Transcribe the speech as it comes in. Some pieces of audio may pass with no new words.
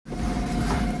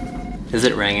Is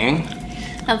it ringing?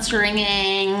 It's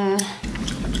ringing.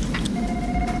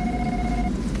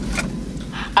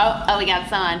 Oh, we got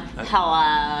someone. Okay.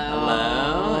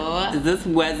 Hello. Is this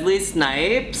Wesley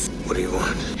Snipes? What do you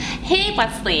want? Hey,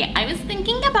 Wesley. I was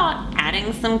thinking about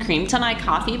adding some cream to my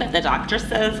coffee, but the doctor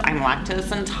says I'm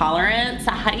lactose intolerant.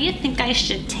 So how do you think I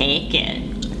should take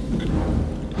it?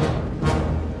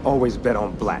 Always bet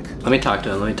on black. Let me talk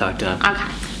to him.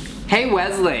 Okay. Hey,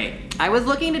 Wesley. I was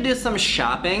looking to do some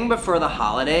shopping before the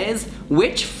holidays.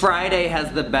 Which Friday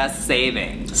has the best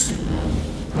savings?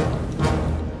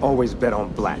 Always bet on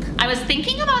black. I was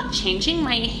thinking about changing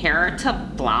my hair to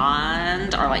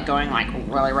blonde or like going like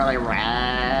really, really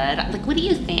red. Like, what do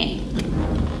you think?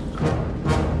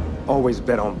 Always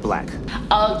bet on black.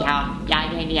 Oh,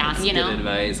 yeah. You know? Good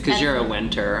advice, because you're a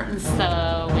winter.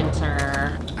 So,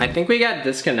 winter. I think we got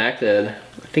disconnected. I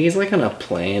think he's like on a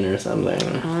plane or something.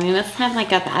 We must have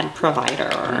like a bad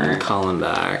provider. Call him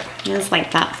back. It was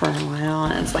like that for a while,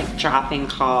 and it's like dropping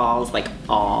calls like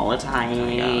all the time. Oh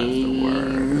my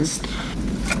God, it's the worst.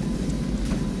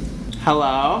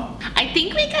 Hello? I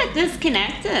think we got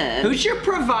disconnected. Who's your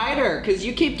provider? Because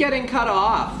you keep getting cut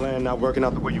off. Plan not working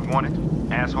out the way you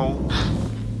wanted, asshole.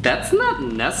 That's not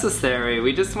necessary.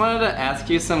 We just wanted to ask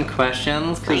you some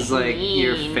questions because, like,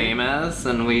 you're famous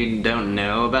and we don't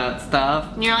know about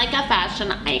stuff. You're like a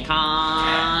fashion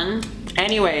icon.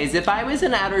 Anyways, if I was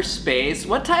in outer space,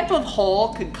 what type of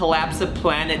hole could collapse a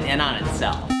planet in on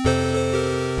itself?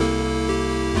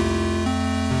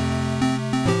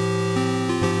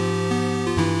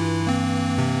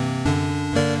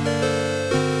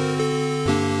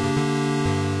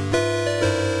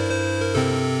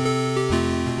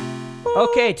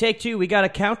 Okay, take two. We got a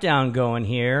countdown going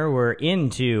here. We're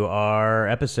into our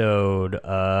episode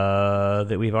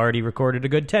that we've already recorded a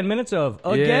good 10 minutes of.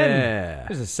 Again. Yeah.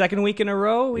 This is the second week in a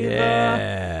row. We've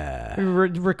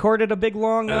recorded a big,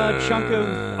 long chunk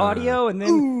of audio, and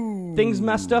then things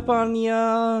messed up on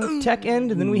the tech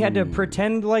end, and then we had to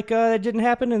pretend like that didn't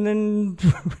happen, and then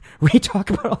re-talk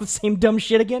about all the same dumb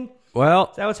shit again. Well,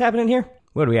 Is that what's happening here?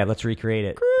 What do we have? Let's recreate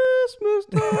it. Christmas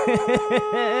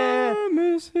time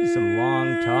is here. Some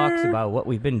long talks about what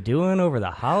we've been doing over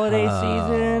the holiday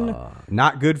season.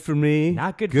 Not good for me.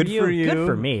 Not good, for you. Good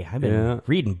for me. I've been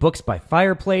reading books by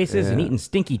fireplaces and eating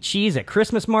stinky cheese at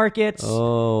Christmas markets.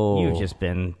 Oh. You've just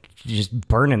been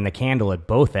burning the candle at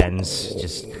both ends,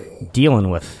 just dealing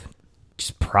with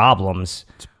just problems.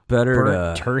 It's better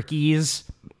Burnt to turkeys.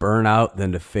 burn out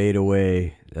than to fade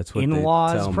away. That's what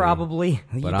In-laws, they tell me. probably.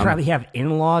 You But probably have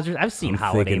in-laws. I've seen I'm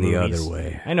holiday thinking the movies. other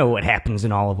way. I know what happens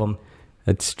in all of them.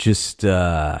 It's just,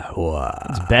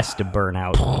 It's best to burn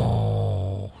out.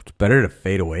 it's better to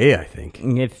fade away, I think.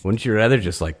 If Wouldn't you rather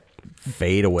just, like,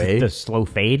 fade away? the slow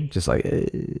fade. Just like,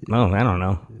 Oh, I don't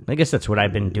know. I guess that's what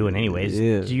I've been doing anyways.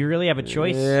 Yeah. Do you really have a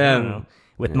choice? Yeah. I don't know.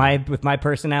 With my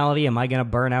personality, am I gonna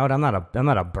burn out? I'm not a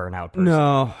burnout person.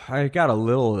 no, I got a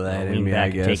little of that I'll in lean me, back I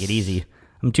and guess. take it easy.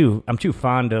 I'm too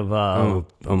fond of yeah.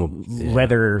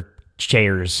 leather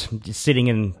chairs, just sitting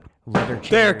in leather chairs.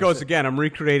 There it goes again. I'm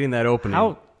recreating that opening.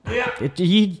 How?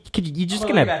 You just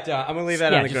gonna I'm gonna leave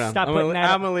that on the just ground. Stop I'm putting gonna,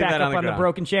 that I'm gonna leave back that up on the ground.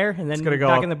 broken chair and then gonna go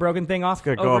knocking up- the broken thing off.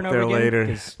 gonna go over up and over there again, later.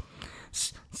 'cause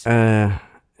Yeah.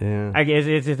 I guess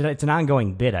it's an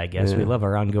ongoing bit. I guess we love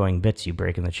our ongoing bits. You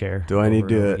breaking the chair. Do I need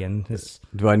over and over to- again. It's-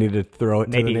 Do I need to throw it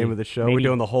to Maybe- the name of the show? maybe We're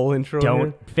doing the whole intro Don't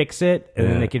here? fix it, and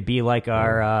then Yeah. it could be like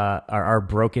our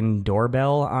broken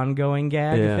doorbell ongoing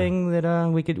gag Yeah. thing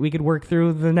that we could work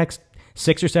through the next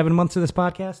 6 or 7 months of this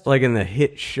podcast. Like in the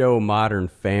hit show Modern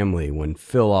Family, when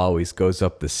Phil always goes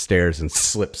up the stairs and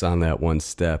slips on that one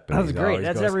step. And That was he great. always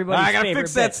That's goes, everybody's I gotta favorite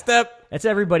fix that bit. step. That's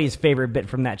everybody's favorite bit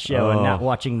from that show, and not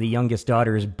watching the youngest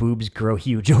daughter's boobs grow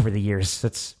huge over the years.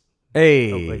 That's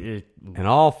Hey, in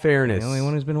all fairness, the only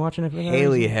one who's been watching it for that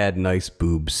Haley reason. had nice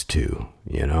boobs too,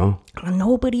 you know?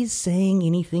 Nobody's saying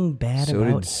anything bad So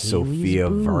about did Sofia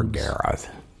Haley's boobs. Vergara.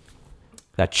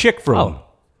 That chick from...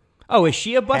 Oh, is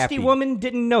she a busty Happy. woman?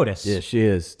 Didn't notice. Yeah, she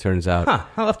is, turns out. Huh,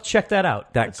 I'll have to check that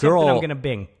out. That That's something girl- I'm going to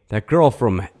bing. That girl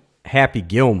from Happy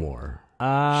Gilmore. She's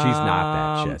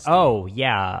not that chesty. Oh,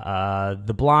 yeah.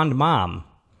 The blonde mom.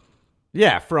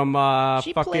 Yeah, from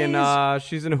She fucking, plays-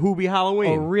 she's in a Hoobie A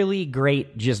Halloween. really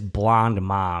great, just blonde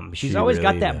mom. She's She always got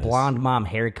really that is. blonde mom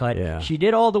haircut. Yeah. She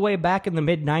did all the way back in the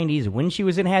mid-90s when she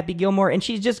was in Happy Gilmore, and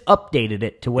she's just updated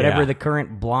it to whatever Yeah. the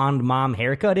current blonde mom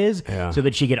haircut is, Yeah. so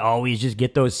that she could always just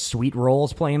get those sweet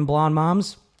roles playing blonde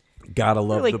moms. Gotta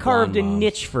love Really the carved blonde a moms.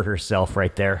 niche for herself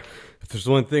right there. If there's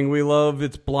one thing we love,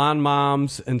 it's blonde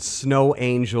moms and snow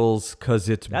angels, because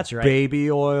it's That's right.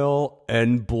 baby oil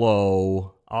and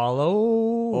blow All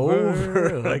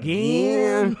over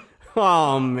again.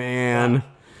 Oh, man.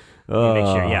 Make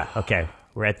sure. Yeah. Okay.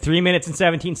 We're at 3 minutes and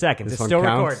 17 seconds. It's one still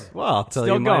counts? recording. Well, I'll tell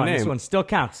still you my going. name. This one still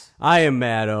counts. I am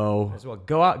Matt O. As well,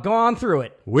 go on through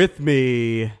it. With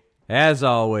me, as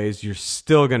always, you're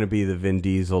still going to be the Vin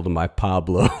Diesel to my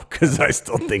Pablo because I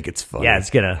still think it's funny. Yeah, it's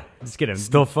gonna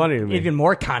still funny to me. even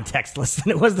more contextless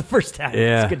than it was the first time.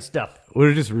 Yeah. It's good stuff.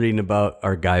 We're just reading about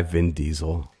our guy Vin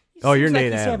Diesel. Oh, you're Seems like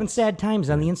Nate he's Adams. having sad times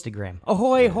on the Instagram.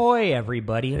 Ahoy, hoy,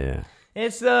 everybody! Yeah.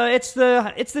 It's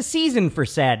the season for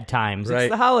sad times. Right.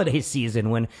 It's the holiday season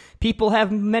when people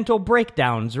have mental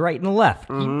breakdowns right and left.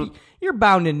 Mm-hmm. You're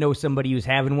bound to know somebody who's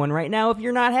having one right now if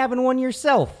you're not having one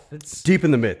yourself. It's Deep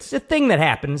in the midst. a thing that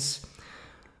happens.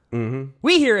 Mm-hmm.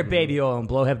 We here at Baby Oil and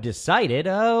Blow have decided,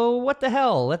 what the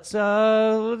hell? Let's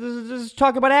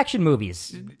talk about action movies.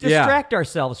 Distract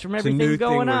ourselves from a everything new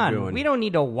going thing we're on. doing. We don't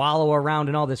need to wallow around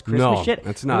in all this Christmas No, shit.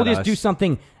 that's not We'll just us. do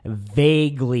something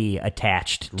vaguely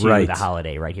attached to Right. the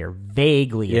holiday right here.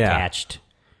 Vaguely Yeah. attached.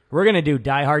 We're going to do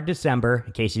Die Hard December,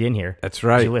 in case you didn't hear. That's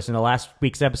right. If you listened to last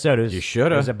week's episode, You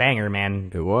shoulda. It was a banger,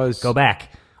 man. It was. Go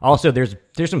back. Also, there's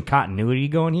some continuity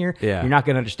going here. Yeah. You're not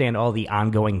going to understand all the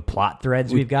ongoing plot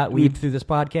threads we've got weaved through this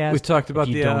podcast. we talked about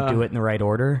if you the, don't do it in the right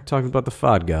order. Talking about the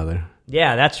Fodgather.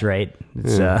 Yeah, that's right.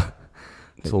 It's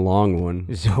It's a long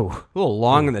one. so A little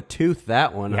long in the tooth,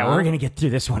 that one. yeah, huh? we're gonna get through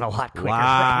this one a lot quicker.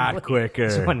 Lot probably. quicker.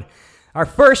 This one, our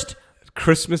first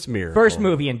Christmas Miracle. First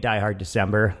movie in Die Hard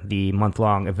December, the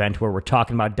month-long event where we're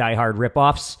talking about Die Hard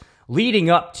ripoffs, leading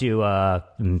up to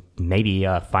maybe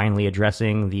finally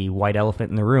addressing the white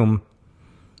elephant in the room,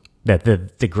 that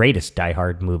the greatest Die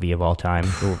Hard movie of all time.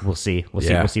 We'll see. We'll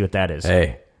Yeah. see what that is.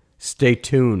 Hey, stay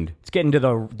tuned. Let's get into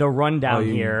the rundown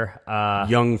here.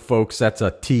 Young folks, that's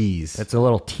a tease. It's a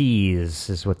little tease,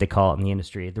 is what they call it in the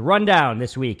industry. The rundown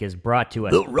this week is brought to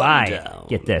us by.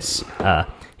 Get this.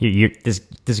 This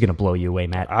is gonna blow you away,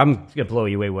 Matt. It's gonna blow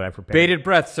you away. What I prepared. Bated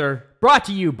breath, sir. Brought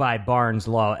to you by Barnes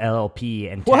Law LLP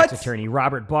and What? tax attorney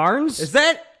Robert Barnes. Is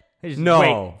that? Wait,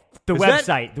 No. the Is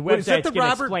website. The wait, is that website's the gonna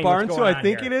Robert explain what's Barnes who going I on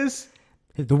think here. it is?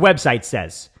 The website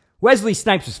says Wesley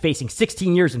Snipes was facing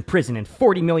 16 years in prison and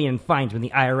 $40 million in fines when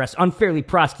the IRS unfairly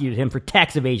prosecuted him for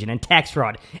tax evasion and tax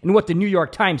fraud in what the New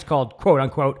York Times called, quote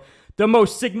unquote, the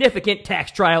most significant tax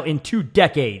trial in 2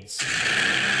 decades.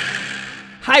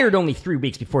 Hired only 3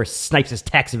 weeks before Snipes'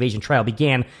 tax evasion trial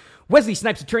began, Wesley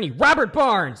Snipes' attorney Robert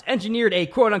Barnes engineered a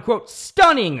quote-unquote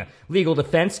stunning legal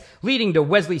defense, leading to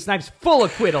Wesley Snipes' full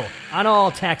acquittal on all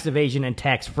tax evasion and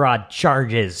tax fraud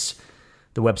charges.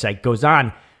 The website goes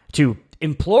on to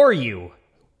implore you.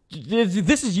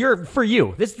 This is for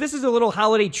you. This is a little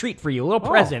holiday treat for you, a little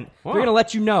present. wow. We're going to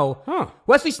let you know.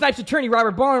 Wesley Snipes' attorney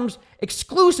Robert Barnes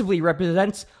exclusively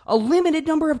represents a limited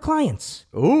number of clients.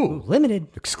 Ooh. Limited.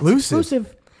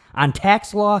 Exclusive. On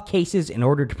tax law cases in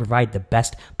order to provide the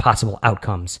best possible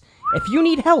outcomes. If you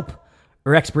need help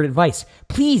or expert advice,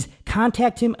 please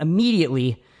contact him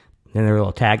immediately. Then their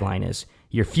little tagline is,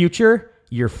 your future,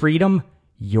 your freedom,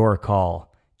 your call.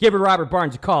 Give Robert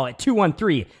Barnes a call at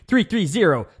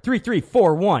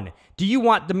 213-330-3341. Do you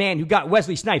want the man who got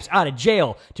Wesley Snipes out of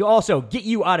jail to also get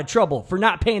you out of trouble for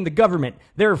not paying the government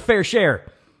their fair share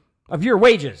of your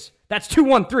wages? That's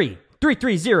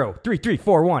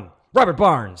 213-330-3341. Robert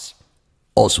Barnes.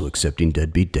 Also accepting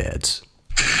deadbeat dads.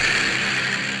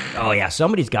 Oh, yeah,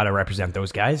 somebody's got to represent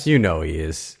those guys. You know he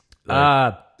is.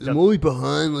 I'm only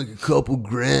behind like a couple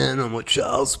grand on my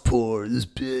child support. This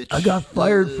bitch. I got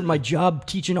fired from my job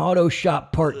teaching auto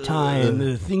shop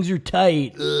part-time. Things are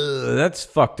tight. That's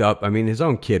fucked up. I mean, his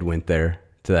own kid went there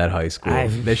to that high school.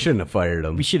 They shouldn't have fired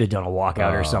him. We should have done a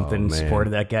walkout or something in man. support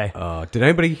of that guy. Did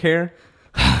anybody care?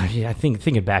 Yeah, I think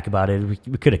thinking back about it,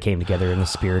 we could have came together in the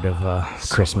spirit of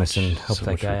Christmas and helped that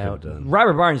much we guy could have out. done.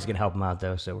 Robert Barnes is going to help him out,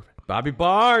 though. So Bobby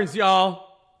Barnes, y'all.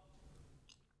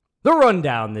 the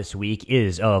rundown this week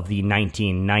is of the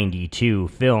 1992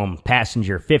 film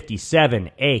Passenger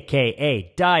 57,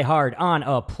 a.k.a. Die Hard on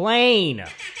a Plane.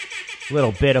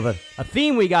 Little bit of a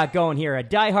theme we got going here. A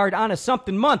Die Hard on a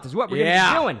something month is what we're going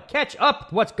to be doing. Catch up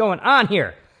with what's going on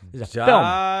here. This is a Die film.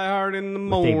 hard in the a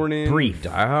morning. brief-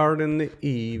 Die hard in the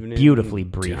evening. Beautifully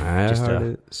brief. Die Just hard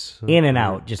a at in and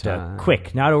out. Just a summertime.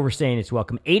 quick, not overstaying its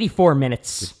welcome. 84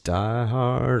 minutes. Die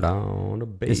hard on a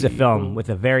baby. This is a film with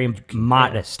a very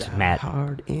modest, Matt,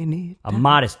 Hard in it. a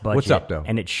modest budget. What's up, though?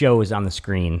 And it shows on the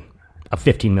screen of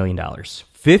 $15 million.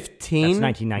 15 That's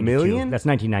 1992. million? That's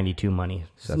 1992 money.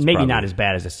 So that's maybe probably- not as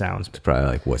bad as it sounds. Probably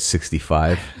like, what,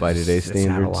 65 by today's It's standards?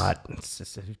 not a lot. It's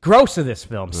just gross of this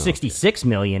film, $66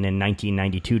 million in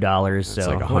 1992 dollars. That's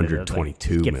So like what is it,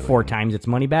 122 get million. 4 times its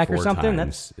money back or 4 something.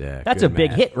 times. Yeah, That's a good big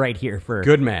math. hit right here for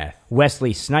Good math.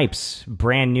 Wesley Snipes,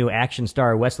 brand new action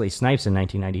star Wesley Snipes in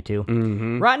 1992.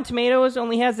 Mm-hmm. Rotten Tomatoes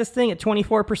only has this thing at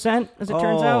 24%, as it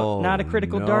turns out. Not a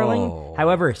critical no. darling.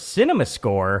 However,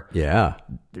 CinemaScore, Yeah.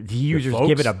 the users folks.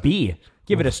 give it a B.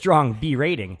 Give it a strong B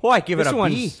rating. Why give it This a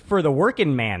one's B? for the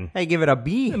working man. Hey, give it a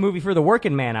B. A movie for the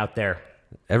working man out there.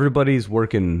 Everybody's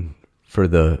working for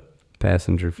the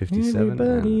passenger 57.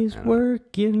 Everybody's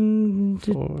working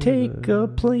to take a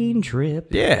plane trip.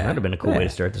 Yeah, That'd have been a cool way yeah. to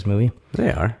start this movie.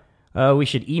 They are. We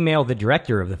should email the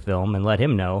director of the film and let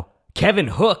him know. Kevin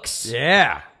Hooks.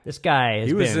 Yeah. This guy has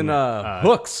He was been in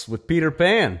Hooks with Peter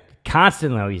Pan.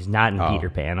 constantly. No, he's not in Peter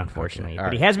Pan, unfortunately. Okay,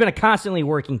 but he all has been a constantly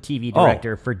working TV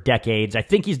director for decades. I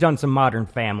think he's done some Modern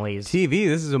Families. TV,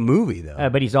 this is a movie, though.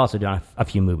 But he's also done a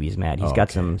few movies, Matt. He's got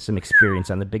some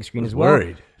experience on the big screen as well.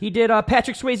 worried. He did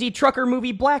Patrick Swayze trucker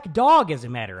movie Black Dog, as a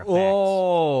matter of fact.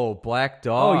 Oh, Black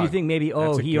Dog. Oh, you think maybe,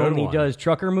 That's a he good only one. does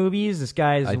trucker movies? This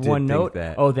guy's I did one think note?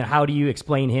 that. Oh, then how do you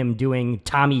explain him doing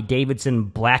Tommy Davidson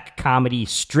black comedy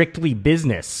Strictly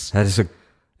Business? That is a...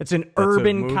 It's an That's a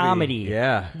urban movie. comedy.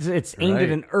 Yeah. It's aimed Right. at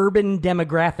an urban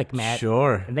demographic, Matt.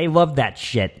 Sure. And they love that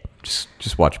shit.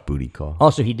 Just watch Booty Call.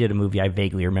 Also, he did a movie I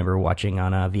vaguely remember watching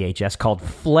on VHS called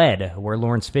Fled, where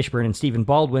Lawrence Fishburne and Stephen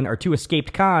Baldwin are two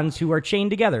escaped cons who are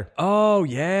chained together. Oh,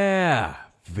 yeah.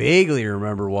 Vaguely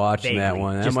remember watching that Vaguely.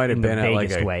 one. That Just might have in the been at like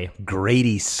vaguest a way.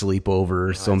 Grady sleepover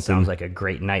or something. Sounds like a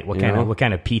great night. What know?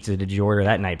 kind of pizza did you order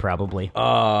that night? Probably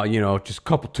just a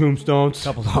couple tombstones.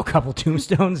 couple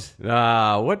tombstones.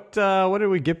 What did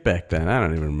we get back then? I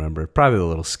don't even remember. Probably the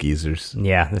little skeezers.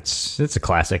 Yeah, it's a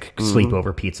classic Mm-hmm.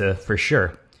 sleepover pizza for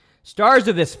sure. Stars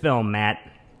of this film, Matt.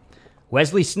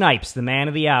 Wesley Snipes, the man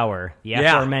of the hour, the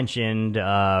Yeah. aforementioned,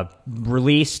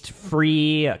 released,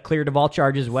 free, cleared of all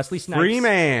charges. Wesley Snipes Free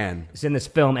man. is in this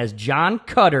film as John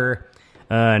Cutter,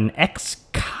 an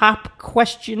ex-cop ?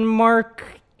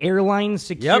 Airline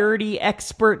security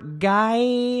expert guy.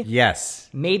 Yes.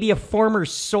 Maybe a former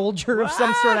soldier of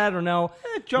some sort. I don't know.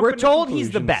 jump We're into told he's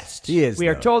the conclusions. best. He is, We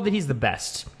are though. told that he's the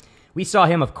best. We saw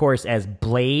him, of course, as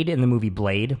Blade in the movie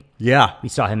Blade. Yeah. We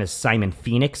saw him as Simon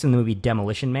Phoenix in the movie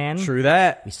Demolition Man. True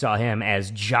that. We saw him as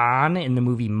John in the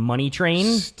movie Money Train.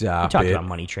 Stop we talked it. about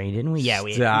Money Train, didn't we? Yeah,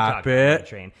 we Stop talked about it. Money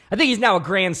Train. I think he's now a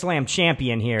Grand Slam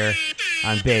champion here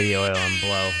on Baby Oil and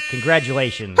Blow.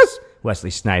 Congratulations,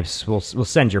 Wesley Snipes. We'll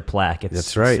send your plaque.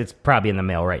 That's right. It's probably in the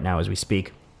mail right now as we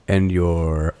speak. And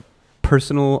your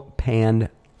personal pan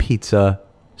pizza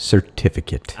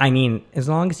certificate. I mean, as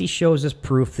long as he shows us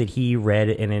proof that he read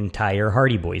an entire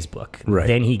Hardy Boys book, Right.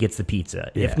 then he gets the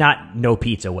pizza. Yeah. If not, no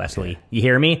pizza, Wesley. You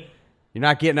hear me? You're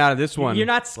not getting out of this one. You're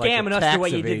not like a scamming us the tax way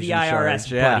you did the evasion IRS,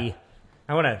 charge. Yeah. buddy.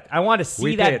 I want to see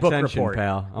We that pay book attention, report.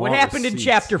 pal. I What want happened in receipts.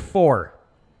 chapter 4?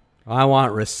 I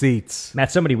want receipts.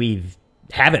 Matt, somebody we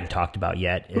haven't talked about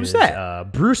yet Who's is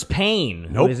that? Bruce Payne,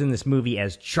 Nope. who is in this movie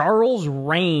as Charles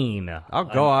Rain, I'll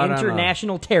go out an on a-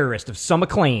 international terrorist of some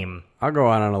acclaim. I'll go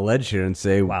out on a ledge here and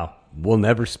say, Wow. we'll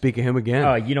never speak of him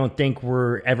again. You don't think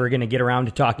we're ever going to get around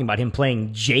to talking about him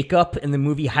playing Jacob in the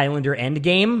movie Highlander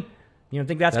Endgame? You don't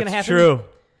think that's going to happen? true.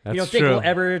 That's You don't think true. we'll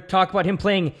ever talk about him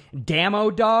playing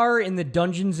Damodar in the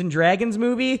Dungeons and Dragons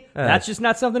movie? That's just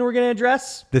not something we're going to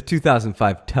address? The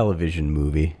 2005 television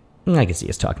movie. I can see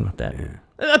us talking about that.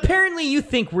 Apparently, you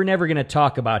think we're never going to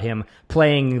talk about him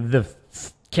playing the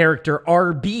character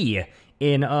RB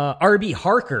in RB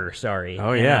Harker. Sorry.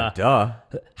 Oh, in, yeah. Duh.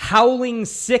 Howling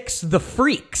 6: The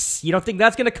Freaks. You don't think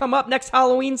that's going to come up next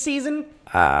Halloween season?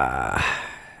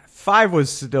 5 was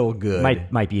still good.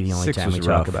 Might be the only 6 time was we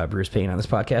rough. talk about Bruce Payne on this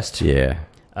podcast.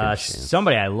 Yeah.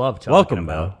 Somebody I love talking Welcome,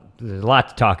 about. There's a lot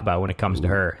to talk about when it comes to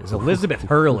her. Is Elizabeth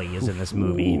Hurley is in this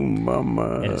movie.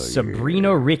 Mama. And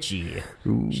Sabrina Ricci.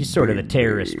 She's sort of the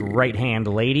terrorist right-hand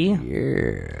lady.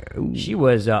 Yeah. She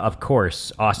was, of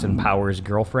course, Austin Powers'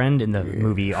 girlfriend in the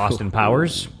movie Austin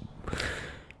Powers.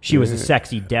 She was a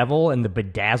sexy devil in the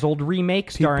Bedazzled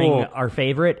remake starring People- our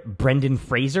favorite, Brendan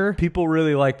Fraser. People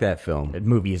really like that film. That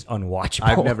movie is unwatchable.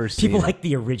 I've never seen People it. like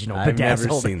the original I've never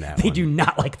Bedazzled. seen that They one. do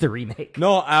not like the remake.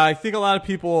 No, I think a lot of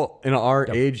people in our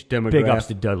age demographic Big ups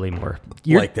to Dudley Moore.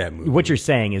 like that movie. What you're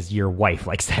saying is your wife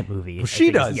likes that movie. I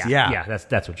she think is- does, yeah. Yeah,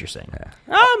 that's what you're saying.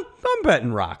 I'm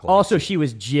betting Rock. Also, she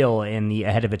was Jill in the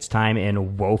Ahead of Its Time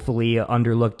and woefully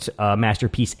underlooked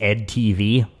masterpiece Ed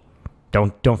TV.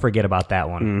 Don't forget about that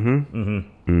one.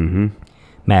 Mm-hmm.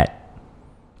 Matt,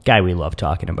 guy we love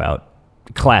talking about.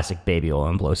 Classic Baby Oil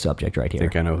and Blow subject right I here.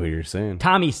 think I know who you're saying.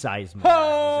 Tommy Sizemore is in this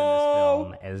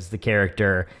film as the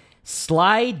character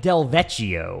Sly Del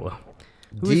Vecchio.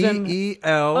 Who's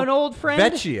D-E-L. an old friend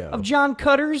Vecchio. of John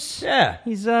Cutter's. Yeah.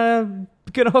 He's gonna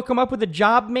hook him up with a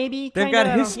job, maybe. They've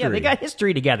got history. Yeah, they got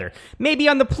history together. Maybe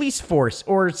on the police force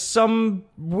or some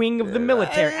wing of the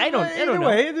military. I don't know.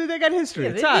 Anyway, they got history. Yeah,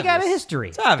 It's they got a obvious. history.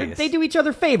 It's obvious. They do each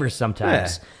other favors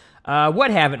sometimes.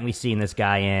 What haven't we seen this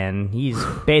guy in? He's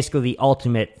basically the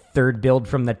ultimate third build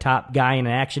from the top guy in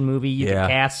an action movie you could Yeah.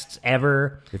 cast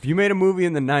ever. If you made a movie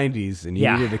in the 90s and you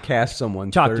Yeah. needed to cast someone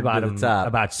Talked third about to him the top,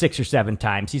 about 6 or 7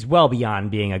 times. He's well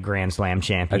beyond being a Grand Slam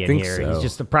champion I think here. so. He's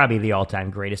just probably the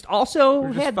all-time greatest. Also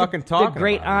just had fucking the talking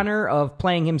great about him. honor of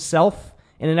playing himself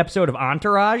in an episode of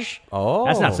Entourage. Oh.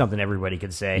 That's not something everybody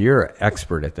could say. you're an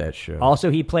expert at that show.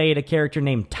 Also, he played a character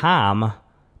named Tom.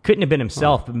 Couldn't have been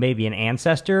himself, but maybe an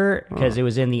ancestor, because it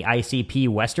was in the ICP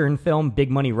Western film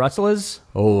Big Money Rustlers.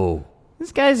 Oh.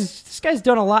 This guy's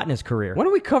done a lot in his career. When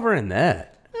are we covering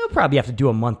that? We'll probably have to do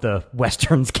a month of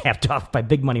Westerns capped off by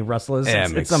Big Money Rustlers Yeah,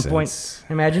 at makes some sense.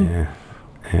 point. Imagine.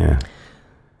 Yeah.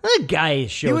 That guy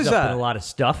shows was, up in a lot of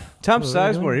stuff. Tom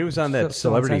Sizemore, he was on that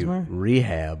Still on Celebrity Sizemore?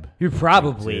 Rehab. You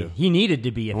probably. He needed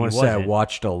to be if I he want to say I wasn't.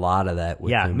 watched a lot of that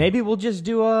with Yeah, him. maybe we'll just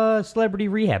do a Celebrity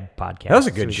Rehab podcast. That was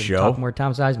a good we can show. Talk more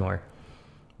Tom Sizemore.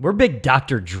 We're big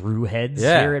Dr. Drew heads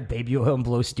Yeah. here at Baby Oil and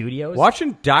Blow Studios.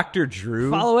 Watching Dr.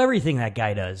 Drew Follow everything that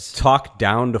guy does. talk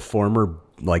down to former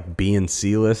like B and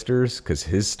C listers because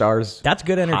his stars That's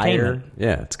good entertainment. higher.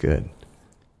 Yeah, it's good.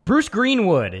 Bruce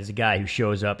Greenwood is a guy who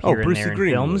shows up here and Brucey there in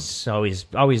Greenwood. films.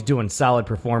 Always doing solid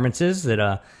performances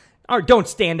that don't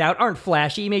stand out, aren't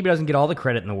flashy. Maybe doesn't get all the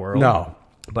credit in the world. No.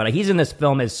 But he's in this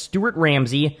film as Stuart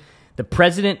Ramsey, the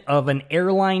president of an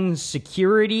airline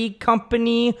security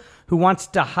company who wants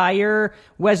to hire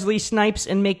Wesley Snipes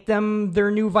and make them their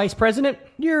new vice president.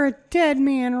 You're a dead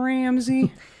man,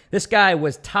 Ramsey. This guy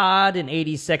was Todd in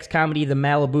 80s sex comedy The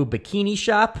Malibu Bikini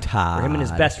Shop. Todd. Where him and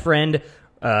his best friend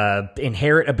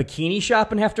inherit a bikini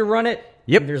shop and have to run it.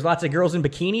 Yep. And there's lots of girls in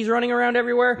bikinis running around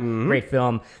everywhere. Great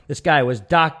film. This guy was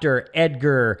Dr.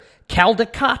 Edgar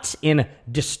Caldecott in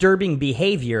Disturbing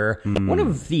Behavior, one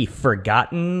of the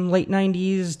forgotten late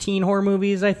 90s teen horror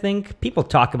movies, I think. People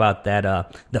talk about that,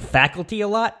 The Faculty a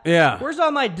lot. Yeah. Where's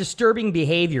all my Disturbing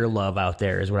Behavior love out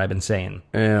there is what I've been saying.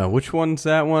 Yeah, which one's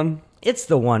that one? It's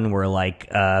the one where, like,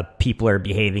 people are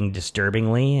behaving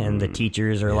disturbingly, and the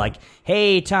teachers are like,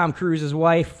 hey, Tom Cruise's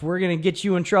wife, we're going to get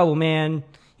you in trouble, man.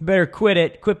 You better quit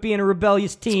it. Quit being a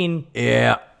rebellious teen.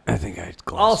 Yeah, I think I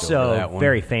glossed over that Also, one.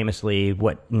 very famously,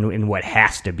 in what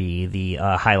has to be the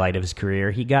highlight of his career,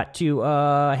 he got to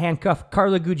handcuff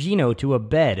Carla Gugino to a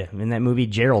bed in that movie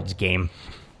Gerald's Game.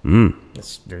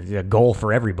 That's a goal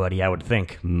for everybody, I would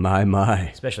think. My.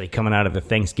 Especially coming out of the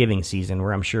Thanksgiving season,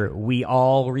 where I'm sure we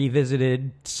all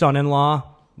revisited Son-in-Law.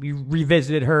 We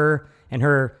revisited her and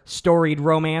her storied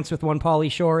romance with one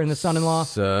Pauly Shore in The Son-in-Law.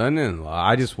 Son-in-law.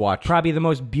 I just watched. Probably the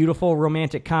most beautiful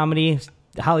romantic comedy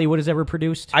Hollywood has ever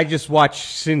produced. I just watched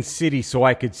Sin City so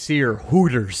I could see her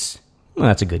Hooters. Well,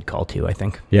 that's a good call, too, I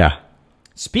think. Yeah.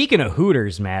 Speaking of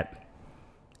Hooters, Matt,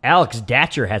 Alex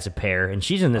Datcher has a pair, and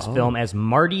she's in this film as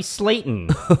Marty Slayton,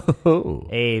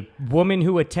 a woman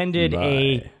who attended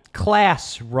a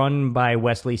class run by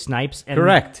Wesley Snipes and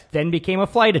Correct. then became a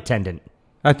flight attendant.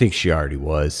 I think she already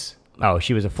was. Oh,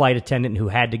 she was a flight attendant who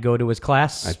had to go to his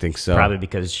class? I think so. Probably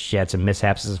because she had some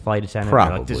mishaps as a flight attendant. They're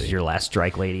like, this Probably. is your last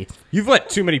strike, lady. You've let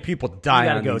too many people die You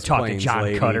gotta on go these talk to planes, John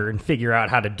lady. Cutter and figure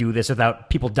out how to do this without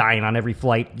people dying on every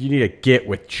flight. You need to get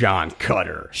with John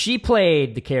Cutter. She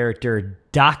played the character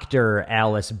Dr.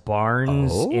 Alice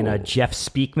Barnes in a Jeff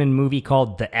Speakman movie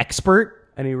called The Expert.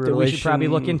 Any that relation? we should probably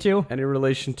look into. Any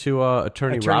relation to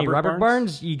Attorney Robert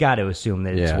Barnes? You got to assume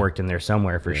that it's Yeah. worked in there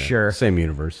somewhere for sure. Same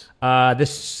universe.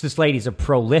 This lady's a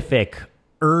prolific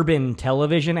urban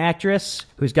television actress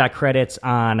who's got credits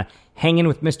on Hanging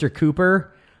with Mr.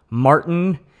 Cooper,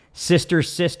 Martin, Sister,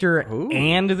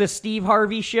 and The Steve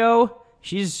Harvey Show.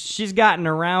 She's gotten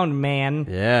around, man.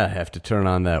 Yeah, have to turn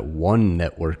on that one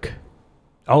network.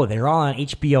 Oh, they're all on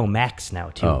HBO Max now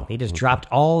too. Oh, They just dropped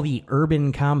all the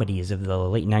urban comedies of the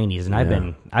late '90s, and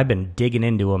I've been digging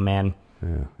into them, man.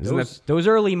 Isn't Those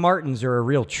early Martins are a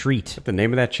real treat. that the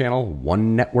name of that channel?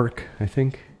 One Network, I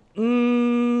think.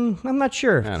 I'm not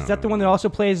sure. Is that the one that also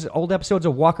plays old episodes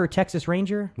of Walker, Texas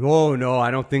Ranger? Oh, no,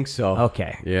 I don't think so.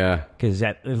 Okay. Yeah. Because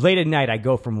late at night, I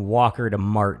go from Walker to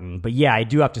Martin. But yeah, I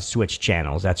do have to switch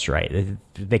channels. That's right.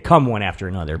 They come one after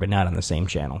another, but not on the same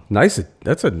channel. Nice.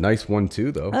 That's a nice one,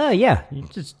 too, though. Yeah. It's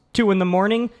just 2 a.m.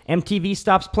 MTV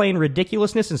stops playing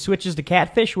ridiculousness and switches to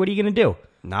Catfish. What are you going to do?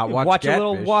 Not You watch watch a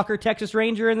little Catfish. Walker Texas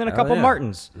Ranger and then a couple yeah.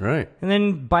 Martins. Right. And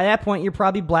then by that point, you're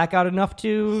probably blackout enough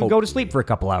to go to sleep for a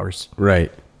couple hours.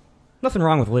 Right. Nothing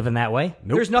wrong with living that way.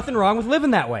 Nope. There's nothing wrong with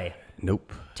living that way.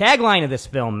 Nope. Tagline of this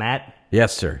film, Matt.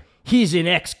 Yes, sir. He's an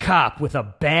ex-cop with a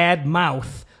bad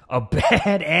mouth, a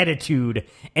bad attitude,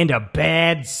 and a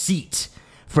bad seat.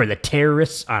 For the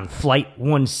terrorists on Flight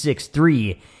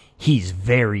 163, he's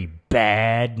very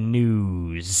bad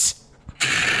news.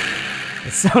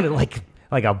 It sounded like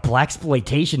a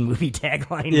blaxploitation movie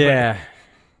tagline. Yeah. but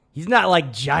he's not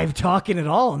like jive talking at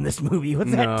all in this movie.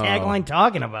 What's that tagline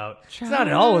talking about? It's not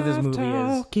at all what this movie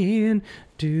is. Talking.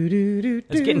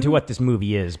 Let's get into what this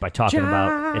movie is by talking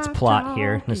about its plot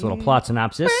here. This little plot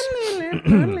synopsis,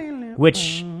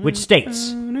 which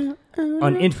states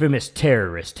an infamous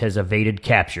terrorist has evaded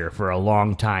capture for a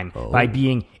long time by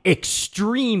being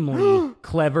extremely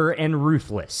clever and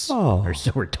ruthless, or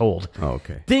so we're told.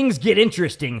 Okay. Things get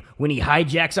interesting when he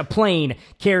hijacks a plane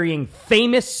carrying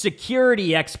famous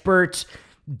security expert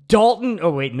Dalton. Oh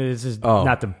wait, no, this is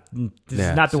not the. This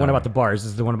is not the one about the bars.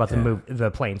 This is the one about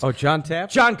the planes. Oh, John Tapp?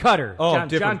 John Cutter. Oh, John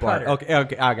different Cutter. bar.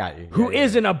 Okay, I got you. Who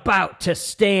isn't about to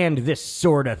stand this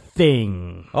sort of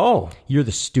thing? Oh. You're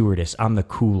the stewardess. I'm the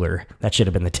cooler. That should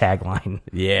have been the tagline.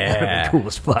 Yeah. Cool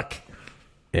as fuck.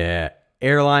 Yeah.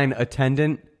 Airline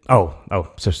attendant. Oh,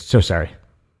 so sorry.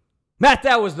 Matt,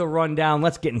 that was the rundown.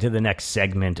 Let's get into the next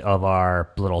segment of our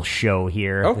little show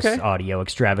here. Okay. This audio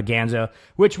extravaganza,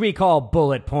 which we call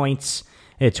Bullet Points.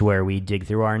 It's where we dig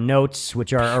through our notes,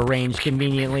 which are arranged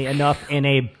conveniently enough in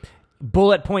a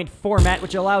bullet point format,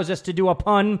 which allows us to do a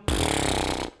pun.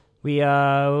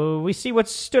 We see what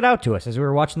stood out to us as we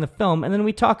were watching the film, and then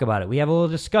we talk about it. We have a little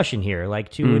discussion here,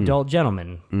 like two adult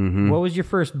gentlemen. Mm-hmm. What was your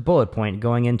first bullet point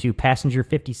going into Passenger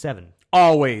 57?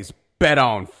 Always bet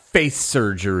on face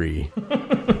surgery.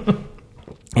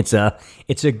 It's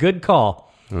a good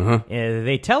call.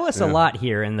 They tell us a lot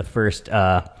here in the first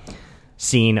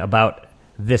scene about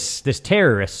this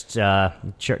terrorist,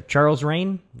 Charles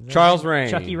Rain? Charles Rain.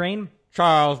 Chucky Rain?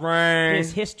 Charles Rain.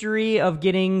 His history of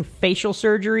getting facial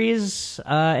surgeries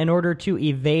in order to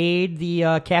evade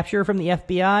the capture from the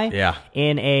FBI. Yeah.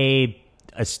 In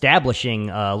establishing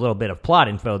a little bit of plot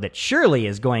info that surely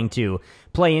is going to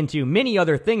play into many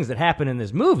other things that happen in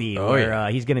this movie, where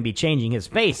he's going to be changing his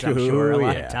face, I'm sure, a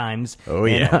lot of times. Oh,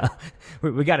 yeah.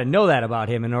 We got to know that about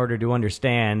him in order to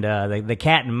understand the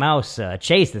cat and mouse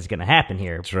chase that's going to happen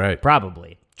here. That's right.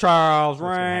 Probably. Charles As a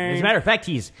Rain. matter of fact,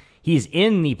 he's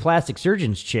in the plastic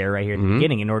surgeon's chair right here at the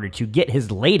beginning in order to get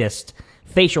his latest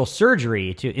facial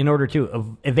surgery in order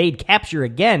to evade capture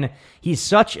again. He's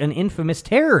such an infamous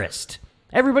terrorist.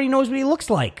 Everybody knows what he looks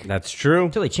like That's true.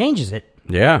 until he changes it.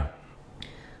 Yeah.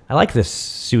 I like this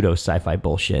pseudo sci-fi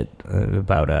bullshit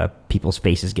about people's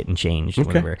faces getting changed.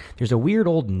 Whenever. There's a weird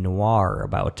old noir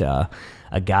about a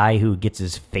guy who gets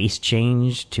his face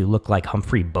changed to look like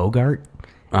Humphrey Bogart.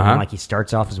 And, like, he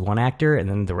starts off as one actor, and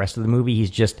then the rest of the movie he's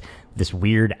just this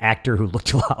weird actor who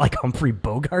looked a lot like Humphrey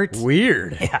Bogart.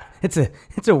 Weird. Yeah, it's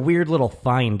a weird little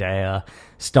find I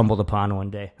stumbled upon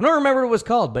one day. I don't remember what it was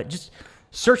called, but just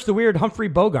search the weird Humphrey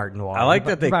Bogart noir. I like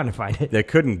that you're bound to find it. they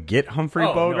couldn't get Humphrey Oh,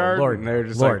 no, Bogart. Lord, and they're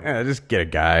just Lord. like, just get a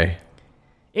guy.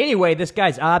 Anyway, this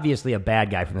guy's obviously a bad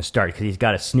guy from the start because he's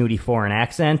got a snooty foreign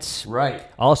accent. Right.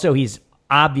 Also, he's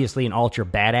obviously an ultra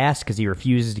badass because he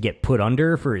refuses to get put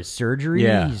under for his surgery.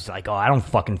 Yeah. He's like, I don't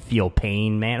fucking feel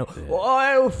pain, man. Oh,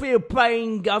 I don't feel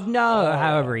pain, governor.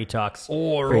 However he talks.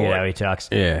 Forget how he talks.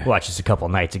 Yeah. Watched this a couple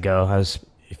nights ago. I was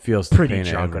He feels the pretty pain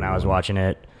drunk when I was everyone. watching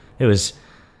it. It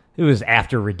was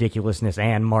after Ridiculousness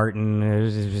and Martin.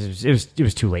 It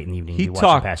was too late in the evening to be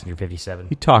watching Passenger 57.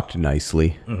 He talked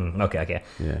nicely. Okay.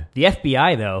 Yeah. The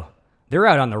FBI, though, they're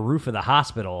out on the roof of the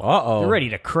hospital. Uh-oh. They're ready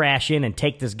to crash in and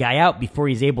take this guy out before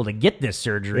he's able to get this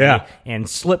surgery Yeah. and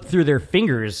slip through their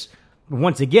fingers.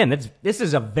 Once again, this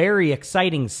is a very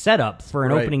exciting setup for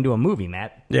an Right. opening to a movie,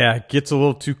 Matt. Yeah, it gets a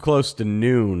little too close to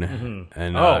noon,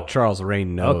 and Oh. Charles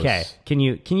Rain knows. Okay, can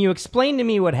you explain to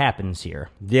me what happens here?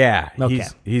 Yeah, Okay.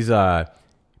 he's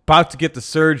about to get the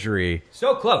surgery.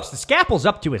 So close. The scalpel's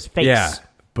up to his face. Yeah,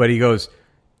 but he goes,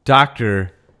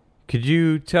 "Doctor, could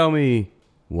you tell me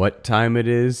what time it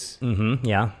is?" Mm-hmm.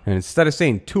 Yeah. And instead of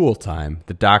saying tool time,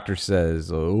 the doctor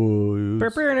says, "Oh,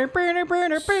 it's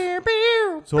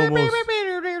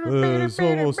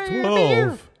almost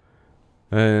 12."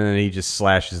 And he just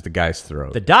slashes the guy's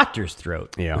throat. The doctor's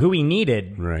throat, Yeah. who he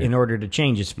needed Right. in order to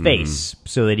change his face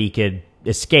so that he could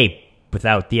escape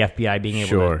without the FBI being able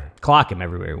Sure. to clock him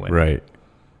everywhere he went. Right.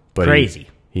 But Crazy.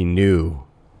 He knew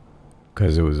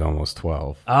because it was almost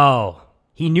 12. Oh,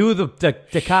 he knew the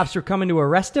cops were coming to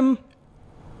arrest him?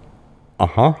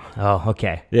 Uh-huh. Oh,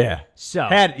 okay. Yeah. So-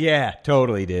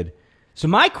 totally did. So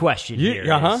my question here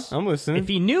is, I'm listening. if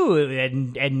he knew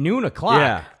at noon o'clock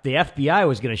Yeah. the FBI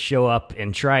was going to show up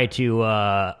and try to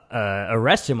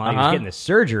arrest him while he was getting the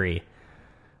surgery,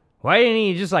 why didn't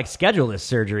he just like schedule this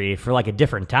surgery for like a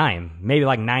different time? Maybe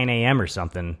like 9 a.m. or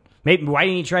something. Maybe why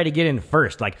didn't he try to get in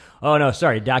first? Like, oh no,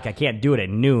 sorry, Doc, I can't do it at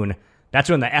noon. That's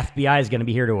when the FBI is going to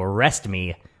be here to arrest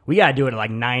me. We got to do it at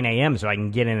like 9 a.m. so I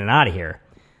can get in and out of here.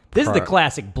 This is the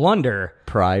classic blunder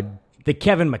Pride. that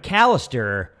Kevin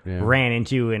McAllister ran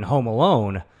into in Home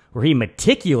Alone, where he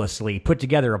meticulously put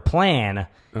together a plan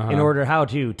in order how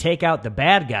to take out the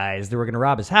bad guys that were going to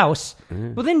rob his house,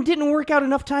 but then didn't work out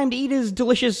enough time to eat his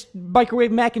delicious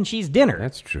microwave mac and cheese dinner.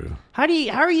 That's true. How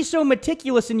are you so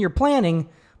meticulous in your planning,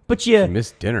 but you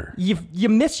Missed dinner. you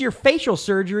miss your facial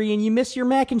surgery and you miss your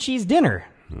mac and cheese dinner?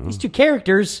 These two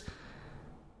characters,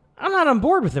 I'm not on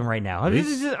board with them right now.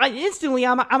 Instantly,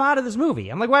 I'm out of this movie.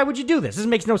 I'm like, why would you do this? This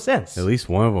makes no sense. At least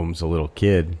one of them's a little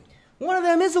kid. One of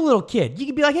them is a little kid. You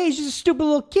could be like, hey, he's just a stupid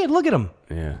little kid. Look at him.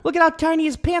 Yeah. Look at how tiny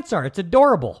his pants are. It's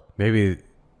adorable. Maybe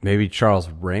Charles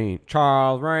Rain.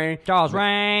 Charles Rain. Charles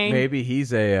Rain. Maybe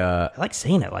he's a I like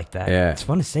saying it like that. Yeah. It's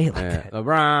fun to say it like that.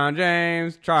 LeBron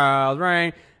James, Charles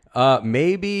Rain.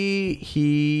 Maybe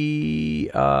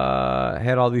he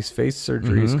had all these face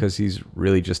surgeries because he's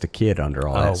really just a kid under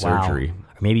all that surgery.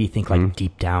 Or maybe you think like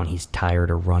deep down he's tired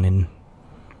of running.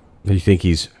 You think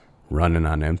he's running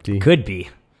on empty? Could be.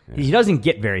 He doesn't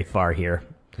get very far here.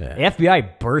 Yeah. The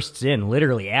FBI bursts in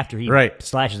literally after he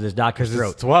slashes his doctor's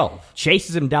throat. It's 12.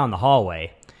 Chases him down the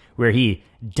hallway where he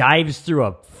dives through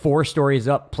a 4 stories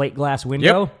up plate glass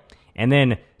window and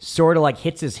then sort of like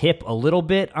hits his hip a little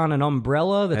bit on an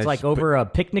umbrella that's like over a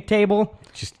picnic table.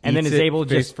 And then is able to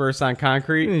face just first on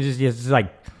concrete. just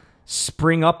like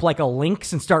spring up like a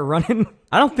lynx and start running.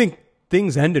 I don't think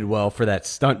things ended well for that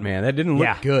stunt man. That didn't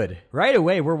look good. Right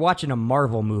away, we're watching a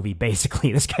Marvel movie,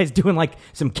 basically. This guy's doing like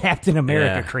some Captain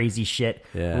America crazy shit,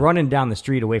 running down the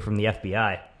street away from the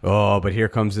FBI. Oh, but here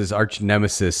comes his arch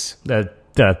nemesis.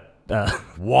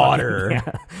 Water.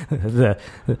 I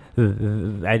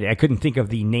couldn't think of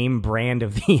the name brand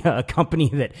of the company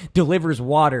that delivers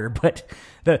water, but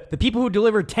the people who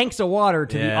deliver tanks of water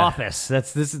to the office.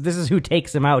 This is who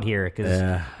takes them out here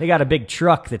because they got a big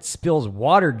truck that spills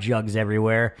water jugs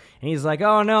everywhere, and he's like,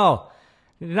 "Oh no,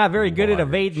 you're not very good at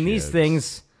evading these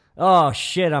things. Oh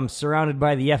shit, I'm surrounded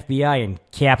by the FBI and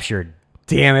captured.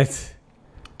 Damn it!"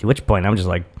 To which point I'm just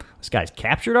like, "This guy's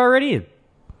captured already."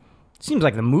 Seems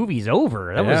like the movie's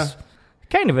over. That was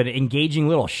kind of an engaging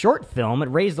little short film. It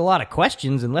raised a lot of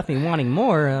questions and left me wanting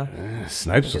more.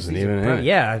 Snipes wasn't even in it.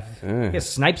 Yeah, I guess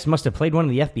Snipes must have played one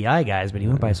of the FBI guys, but he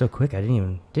went by so quick I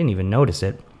didn't even notice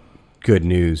it. Good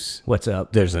news. What's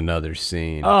up? There's another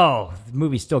scene. Oh, the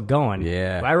movie's still going.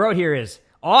 Yeah. What I wrote here is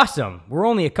awesome. We're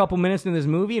only a couple minutes into this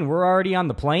movie and we're already on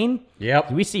the plane.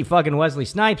 Yep. We see fucking Wesley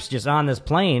Snipes just on this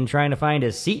plane trying to find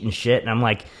his seat and shit, and I'm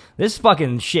like, this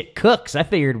fucking shit cooks. I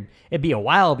figured it'd be a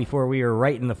while before we were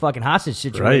right in the fucking hostage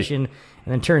situation. Right.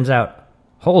 And then turns out,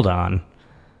 hold on.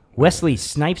 Wesley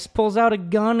Snipes pulls out a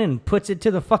gun and puts it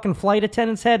to the fucking flight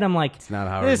attendant's head. And I'm like, it's not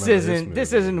how this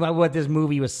isn't what this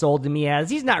movie was sold to me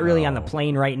as. He's not really on the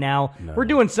plane right now. No. We're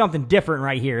doing something different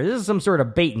right here. This is some sort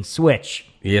of bait and switch.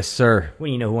 Yes, sir.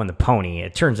 When you know who won the pony,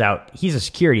 it turns out he's a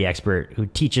security expert who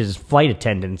teaches flight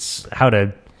attendants how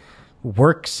to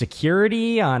work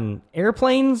security on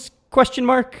airplanes. ?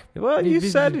 Well, you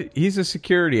said he's a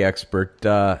security expert.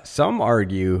 Some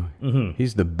argue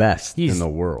he's the best in the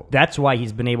world. That's why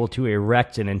he's been able to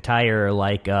erect an entire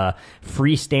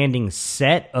freestanding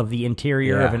set of the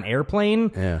interior of an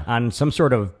airplane on some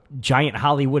sort of giant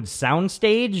Hollywood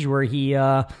soundstage where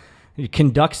he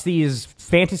conducts these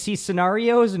fantasy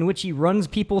scenarios in which he runs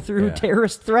people through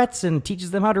terrorist threats and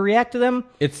teaches them how to react to them.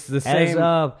 It's the same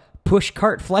as push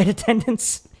cart flight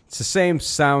attendants. It's the same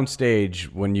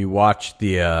soundstage when you watch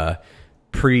the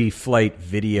pre-flight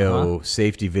video,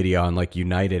 safety video on like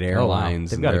United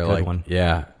Airlines. They've got a good one.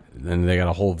 Yeah, and they got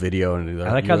a whole video. And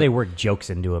I like how they work jokes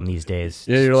into them these days.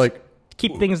 Yeah, you're like,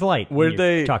 keep things light. Where did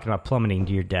they talking about plummeting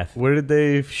to your death? Where did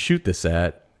they shoot this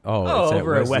at? It's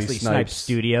over at Wesley Snipes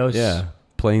Studios. Yeah,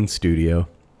 plane studio.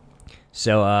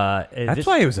 So that's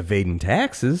why he was evading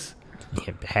taxes.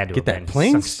 It had to get that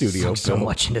plane studio so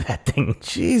much into that thing.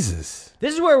 Jesus.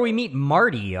 This is where we meet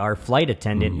Marty, our flight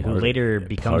attendant, who later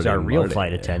becomes our real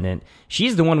flight attendant.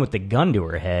 She's the one with the gun to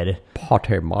her head.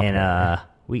 Marty. And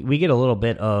we get a little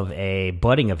bit of a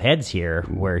butting of heads here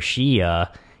where she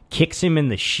kicks him in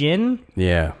the shin.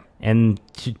 Yeah. and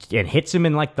hits him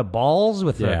in like the balls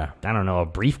with a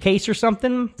briefcase or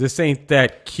something. This ain't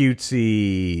that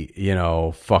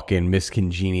cutesy, fucking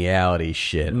miscongeniality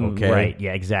shit, okay? Right,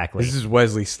 yeah, exactly. This is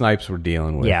Wesley Snipes we're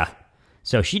dealing with. Yeah.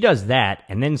 So she does that,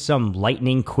 and then some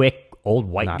lightning quick old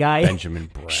white Not guy Benjamin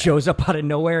Bratt. shows up out of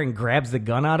nowhere and grabs the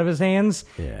gun out of his hands.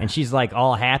 Yeah. And she's like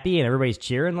all happy, and everybody's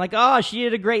cheering like, oh, she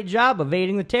did a great job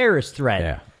evading the terrorist threat.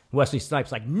 Yeah. Wesley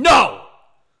Snipes like, no!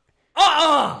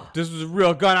 This was a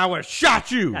real gun, I would have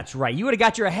shot you. That's right. You would have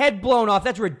got your head blown off.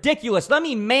 That's ridiculous. Let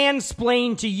me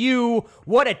mansplain to you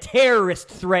what a terrorist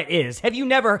threat is. Have you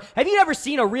never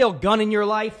seen a real gun in your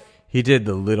life? He did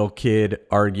the little kid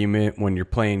argument when you're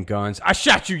playing guns. I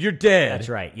shot you, you're dead. That's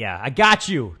right. Yeah, I got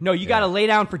you. No, you got to lay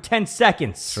down for 10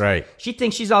 seconds. That's right. She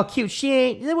thinks she's all cute. She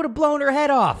ain't. They would have blown her head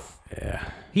off. Yeah.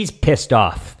 He's pissed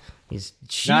off.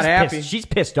 She's not happy. Pissed. She's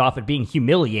pissed off at being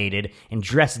humiliated and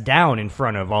dressed down in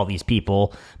front of all these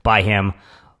people by him.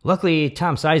 Luckily,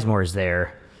 Tom Sizemore is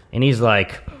there, and he's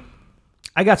like,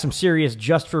 I got some serious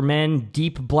Just for Men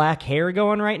deep black hair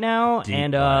going right now,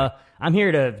 and I'm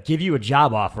here to give you a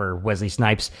job offer, Wesley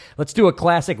Snipes. Let's do a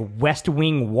classic West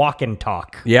Wing walk and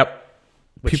talk. Yep.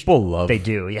 People love They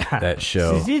do, yeah. that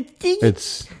show.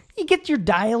 It's You get your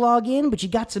dialogue in, but you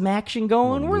got some action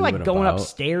going. We're like going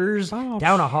upstairs,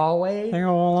 down a hallway.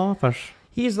 office.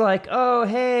 He's like, oh,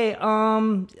 hey,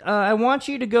 I want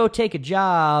you to go take a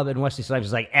job. And Wesley Snipes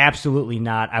is like, absolutely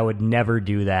not. I would never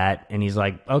do that. And he's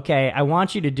like, okay, I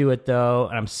want you to do it, though.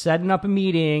 And I'm setting up a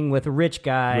meeting with a rich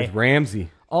guy. With Ramsey.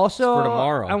 Also, for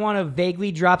tomorrow. I want to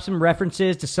vaguely drop some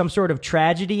references to some sort of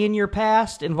tragedy in your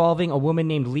past involving a woman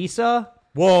named Lisa.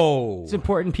 Whoa. It's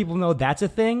important people know that's a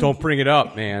thing. Don't bring it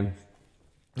up, man.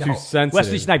 Too sensitive.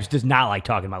 Wesley Snipes does not like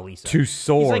talking about Lisa. Too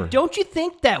sore. He's like, don't you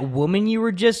think that woman you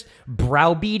were just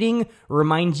browbeating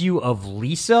reminds you of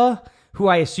Lisa, who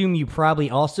I assume you probably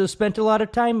also spent a lot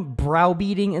of time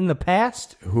browbeating in the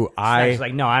past? He's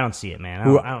like, no, I don't see it, man. I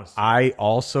don't see it. I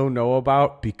also know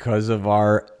about because of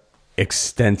our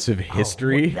extensive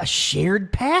history. A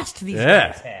shared past these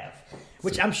guys have.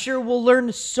 Which I'm sure we'll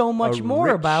learn so much more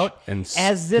about and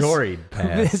as this storied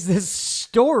past. as this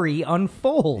story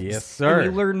unfolds. Yes, sir.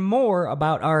 And we learn more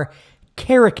about our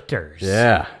characters.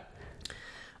 Yeah.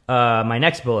 My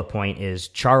next bullet point is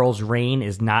Charles Rain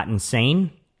is not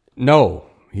insane. No,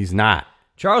 he's not.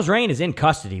 Charles Rain is in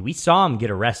custody. We saw him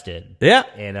get arrested. Yeah.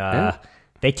 And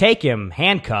they take him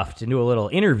handcuffed into a little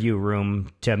interview room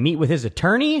to meet with his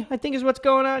attorney, I think is what's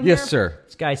going on here. Yes, sir.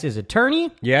 This guy's his attorney.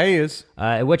 Yeah, he is.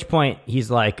 At which point he's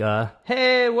like,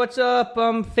 hey, what's up,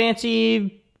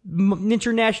 fancy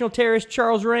international terrorist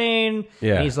Charles Rain?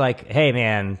 Yeah. And he's like, hey,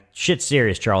 man, shit's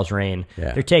serious, Charles Rain.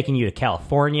 Yeah. They're taking you to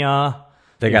California.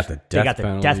 They got the death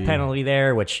death penalty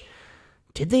there, which,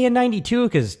 did they in 92?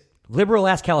 Because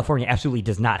liberal-ass California absolutely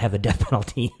does not have the death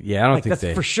penalty. Yeah, I don't think that's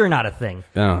they... for sure not a thing.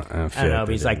 I don't know, but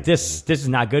he's like, this is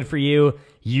not good for you.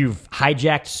 You've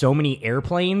hijacked so many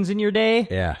airplanes in your day.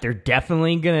 Yeah. They're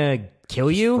definitely going to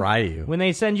kill you. Fry you. When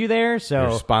they send you there. So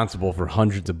You're responsible for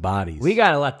hundreds of bodies. we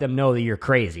got to let them know that you're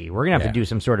crazy. We're going to have to do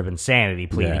some sort of insanity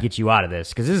plea to get you out of this,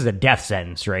 because this is a death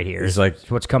sentence right here. It's like,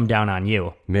 what's come down on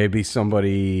you. Maybe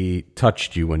somebody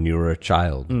touched you when you were a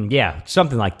child. Yeah,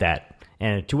 something like that.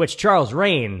 And to which Charles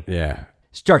Rain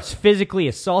starts physically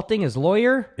assaulting his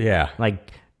lawyer. Yeah.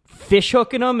 Like fish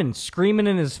hooking him and screaming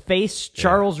in his face,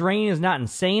 Charles Rain is not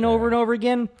insane over and over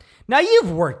again. Now,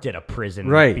 you've worked at a prison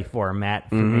before, Matt,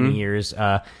 for many years.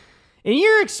 In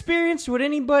your experience, would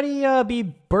anybody be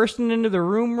bursting into the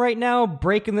room right now,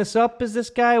 breaking this up as this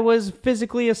guy was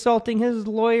physically assaulting his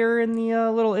lawyer in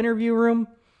the little interview room?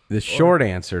 The short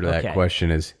answer to that question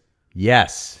is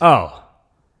yes. Oh.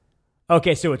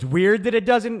 Okay, so it's weird that it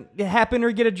doesn't happen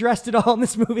or get addressed at all in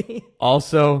this movie?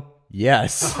 Also,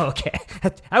 yes. Okay.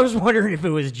 I was wondering if it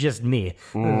was just me.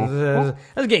 I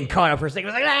was getting caught up for a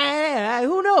second. I was like,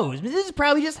 who knows? This is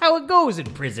probably just how it goes in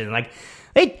prison. Like,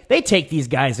 they take these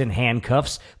guys in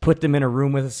handcuffs, put them in a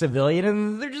room with a civilian,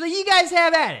 and they're just like, you guys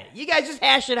have at it. You guys just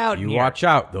hash it out. You watch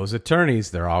out. Those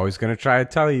attorneys, they're always going to try to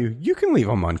tell you, you can leave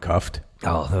them uncuffed.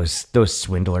 Oh, those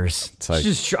swindlers. It's like,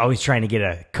 just always trying to get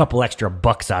a couple extra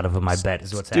bucks out of them, I bet,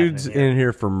 is what's happening. Dude's in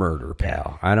here for murder,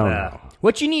 pal. I don't know.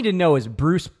 What you need to know is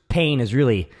Bruce Payne is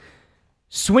really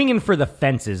swinging for the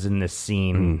fences in this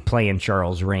scene, playing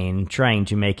Charles Rain, trying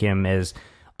to make him as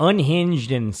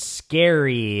unhinged and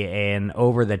scary and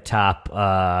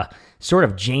over-the-top sort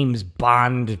of James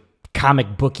Bond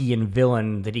comic booky and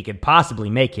villain that he could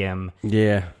possibly make him.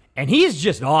 Yeah. And he is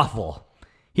just awful.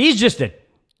 He's just a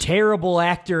terrible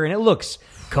actor, and it looks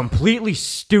completely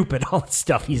stupid, all the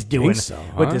stuff he's doing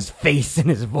with his face and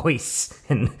his voice.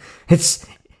 And it's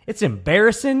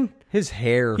embarrassing. His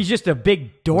hair. He's just a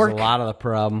big dork. A lot of the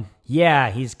problem. Yeah,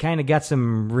 he's kind of got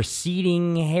some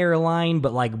receding hairline,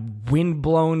 but like wind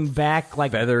blown back,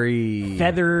 like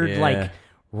feathered, yeah. like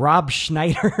Rob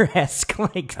Schneider-esque,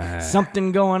 like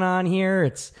something going on here.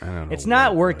 It's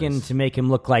not working to make him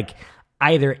look like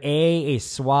either A,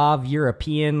 suave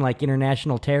European, like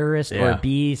international terrorist, or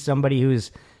B, somebody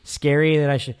who's scary that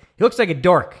I should. He looks like a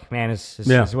dork, man. Is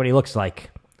what he looks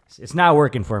like. It's not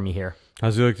working for me here.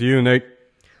 How's he look to you, Nate?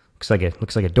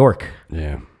 Looks like a dork.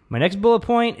 Yeah. My next bullet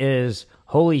point is,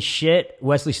 holy shit,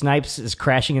 Wesley Snipes is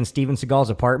crashing in Steven Seagal's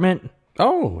apartment.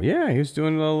 Oh, yeah, he was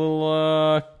doing a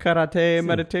little karate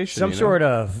meditation. Some sort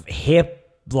of hip,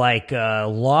 like,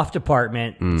 loft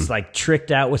apartment. It's, like,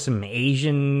 tricked out with some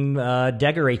Asian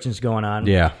decorations going on.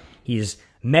 Yeah. He's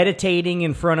meditating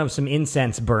in front of some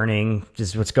incense burning,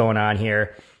 just what's going on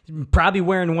here. Probably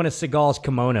wearing one of Seagal's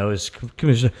kimonos.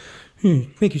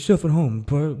 Make yourself at home.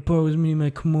 Borrow as many of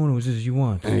my kimonos as you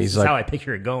want. And That's how I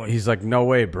picture it going. He's like, no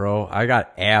way, bro. I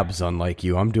got abs unlike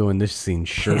you. I'm doing this scene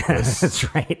shirtless.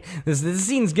 That's right. This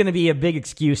scene's going to be a big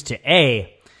excuse to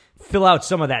A, fill out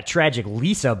some of that tragic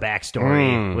Lisa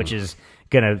backstory, which is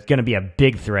gonna be a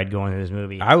big thread going in this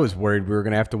movie. I was worried we were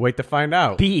going to have to wait to find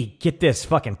out. B, get this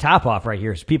fucking top off right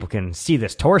here so people can see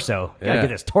this torso. Gotta get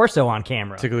this torso on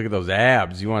camera. Take a look at those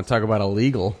abs. You want to talk about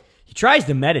illegal? He tries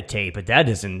to meditate, but that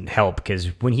doesn't help because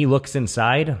when he looks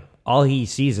inside, all he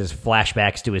sees is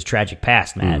flashbacks to his tragic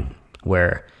past, man,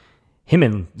 where him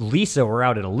and Lisa were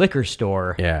out at a liquor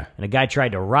store, and a guy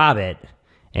tried to rob it,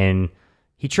 and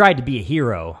he tried to be a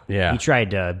hero. Yeah. He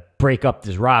tried to break up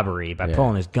this robbery by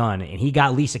pulling his gun, and he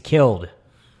got Lisa killed.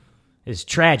 It's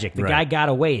tragic. The guy got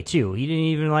away, too. He didn't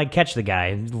even, catch the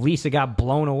guy. Lisa got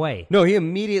blown away. No, he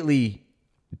immediately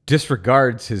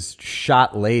disregards his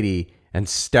shot lady and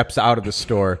steps out of the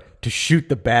store to shoot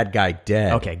the bad guy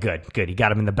dead. Okay, good. He got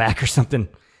him in the back or something.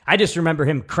 I just remember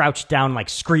him crouched down,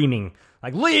 screaming,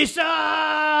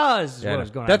 Lisa! This is what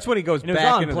was going on. That's when he goes and back it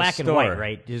was all in into black the and store. white,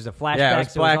 right? There's a flashback. Yeah,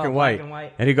 it's so black, all and black white. and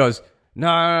white. And he goes,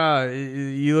 no,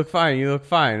 you look fine. You look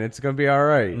fine. It's going to be all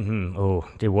right. Oh,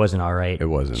 it wasn't all right. It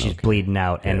wasn't. She's okay. bleeding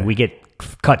out, and we get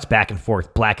cuts back and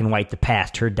forth, black and white, the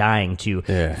past, her dying, to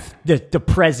the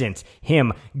present,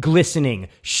 him glistening,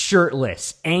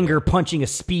 shirtless, anger punching a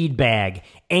speed bag,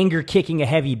 anger kicking a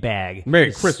heavy bag.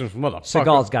 Merry Christmas, motherfucker.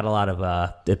 Seagal's got a lot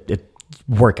of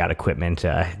workout equipment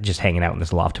just hanging out in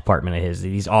this loft apartment of his.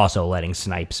 He's also letting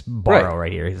Snipes borrow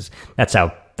right here. That's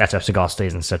how Seagal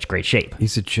stays in such great shape.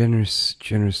 He's a generous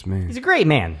man. He's a great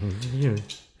man.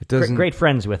 It doesn't, great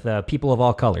friends with people of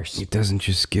all colors. He doesn't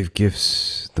just give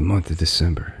gifts the month of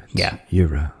December. It's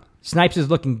year-round. Snipes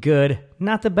is looking good.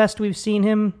 Not the best we've seen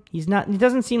him. He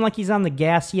doesn't seem like he's on the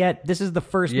gas yet. This is the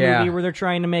first movie where they're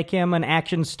trying to make him an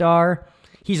action star.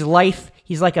 He's life.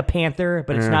 He's like a panther,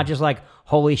 but it's not just like,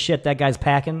 holy shit, that guy's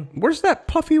packing. Where's that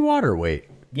puffy water weight?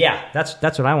 Yeah, that's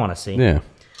what I want to see. Yeah.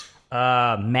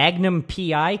 Magnum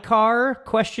PI car, ?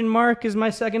 Is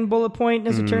my second bullet point,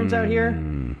 as it turns out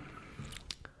here.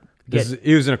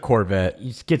 He was in a Corvette.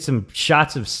 You get some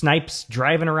shots of Snipes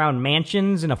driving around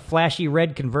mansions in a flashy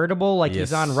red convertible like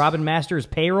he's on Robin Masters'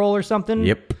 payroll or something.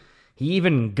 Yep. He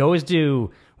even goes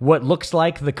to what looks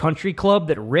like the country club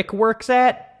that Rick works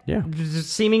at. Yeah.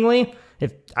 Seemingly.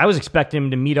 If I was expecting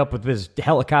him to meet up with his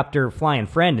helicopter flying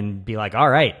friend and be like, all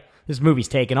right, this movie's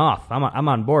taking off. I'm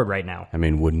on board right now. I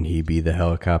mean, wouldn't he be the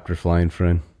helicopter flying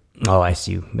friend? Oh, I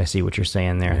see what you're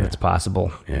saying there. That's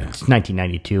possible. Yeah. It's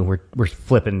 1992. We're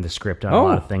flipping the script on a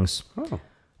lot of things. Oh.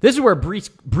 This is where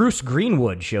Bruce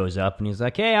Greenwood shows up, and he's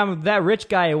like, hey, I'm that rich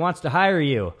guy who wants to hire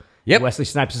you. Yep. And Wesley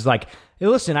Snipes is like, hey,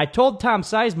 listen, I told Tom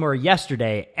Sizemore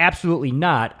yesterday, absolutely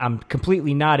not. I'm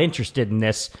completely not interested in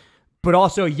this. But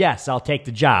also, yes, I'll take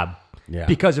the job. Yeah.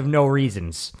 Because of no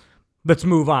reasons. Let's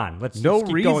move on. Let's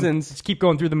keep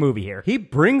going through the movie here. He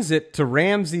brings it to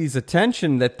Ramsey's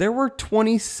attention that there were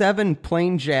 27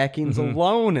 plane jackings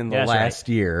alone in the last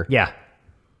year. Yeah.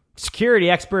 Security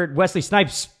expert Wesley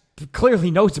Snipes clearly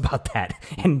knows about that,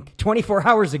 and 24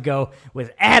 hours ago was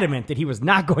adamant that he was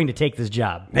not going to take this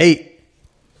job. Hey,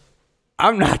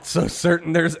 I'm not so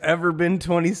certain there's ever been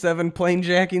 27 plane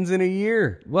jackings in a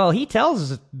year. Well, he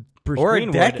tells Bruce or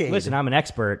Greenwood, a decade. Listen, I'm an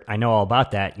expert. I know all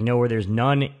about that. You know where there's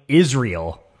none?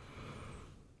 Israel.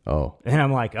 Oh. And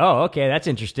I'm like, oh, okay, that's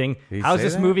interesting. How's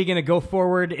this movie going to go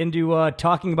forward into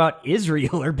talking about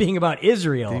Israel or being about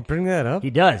Israel? Did he bring that up?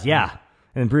 He does, yeah.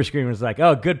 And Bruce Greenwood's like,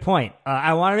 oh, good point.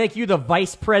 I want to make you the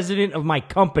vice president of my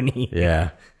company.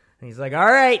 Yeah. And he's like, all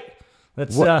right,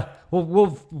 let's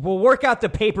we'll work out the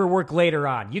paperwork later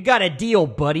on. You got a deal,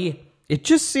 buddy. It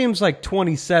just seems like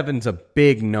 27's a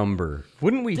big number.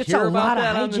 Wouldn't we That's hear a about lot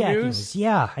that of on the hijackings. news?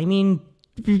 Yeah, I mean,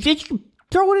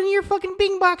 throw it in your fucking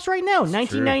Bing box right now.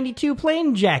 1992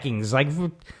 plane jackings. Like,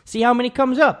 see how many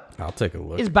comes up. I'll take a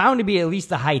look. It's bound to be at least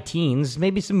the high teens.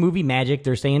 Maybe some movie magic.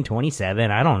 They're saying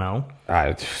 27. I don't know.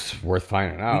 It's worth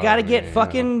finding out. You got to get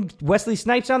fucking Wesley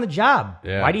Snipes on the job.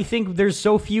 Yeah. Why do you think there's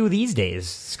so few these days?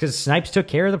 It's because Snipes took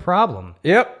care of the problem.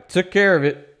 Yep, took care of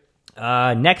it.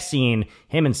 Next scene,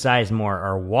 him and Sizemore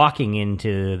are walking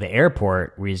into the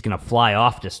airport where he's going to fly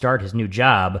off to start his new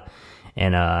job.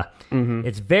 And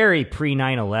it's very pre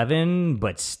 9/11,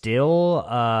 but still,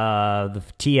 the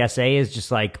TSA is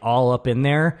just like all up in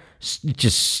there,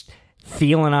 just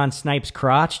feeling on Snipes'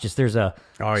 crotch. Just there's a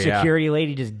security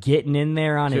lady just getting in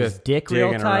there on his dick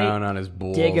real tight, digging around on his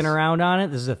balls, digging around on it.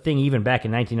 This is a thing even back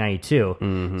in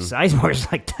 1992.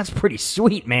 Sizemore's like, that's pretty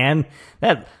sweet, man.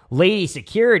 That lady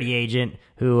security agent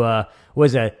who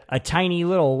was a tiny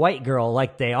little white girl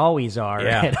like they always are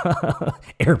at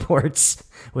airports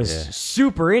was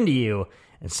super into you.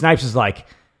 And Snipes is like,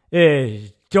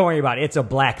 don't worry about it. It's a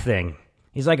black thing.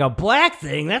 He's like, a black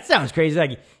thing? That sounds crazy.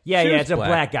 Like, yeah, it's a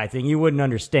black guy thing. You wouldn't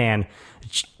understand.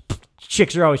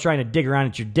 Chicks are always trying to dig around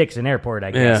at your dicks in airport,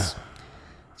 I guess. Yeah.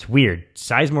 It's weird.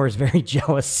 Sizemore is very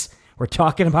jealous. We're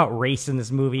talking about race in this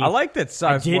movie. I like that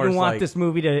Sizemore. I didn't want this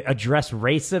movie to address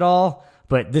race at all,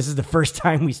 but this is the first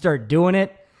time we start doing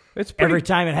it. Every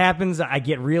time it happens, I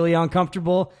get really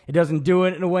uncomfortable. It doesn't do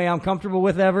it in a way I'm comfortable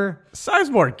with ever.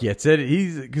 Sizemore gets it.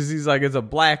 He's like, it's a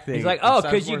black thing. He's like, oh,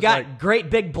 because you got great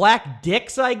big black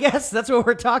dicks, I guess? That's what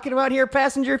we're talking about here,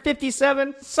 Passenger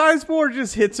 57? Sizemore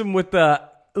just hits him with the,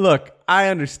 look, I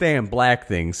understand black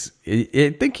things.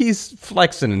 I think he's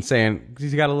flexing and saying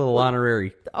he's got a little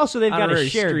honorary. Also, they've got a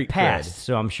shared past,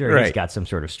 so I'm sure he's got some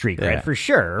sort of street cred for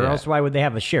sure. Or else why would they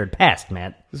have a shared past,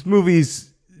 Matt? This movie's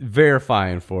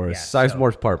verifying for us.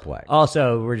 Sizemore's part black.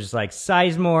 Also, we're just like,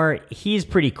 Sizemore, he's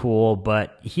pretty cool,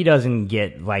 but he doesn't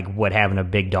get like what having a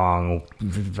big dong,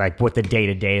 like what the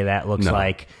day-to-day of that looks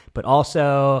like. But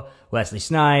also, Wesley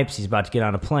Snipes, he's about to get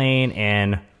on a plane,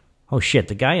 and oh shit,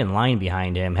 the guy in line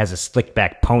behind him has a slicked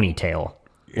back ponytail.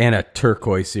 And a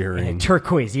turquoise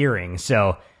earring.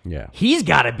 So he's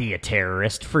got to be a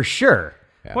terrorist for sure.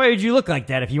 Yeah. Why would you look like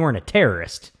that if you weren't a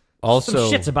terrorist? Also, some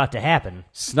shit's about to happen.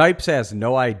 Snipes has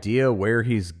no idea where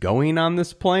he's going on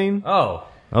this plane. Oh,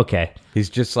 okay. He's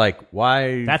just like,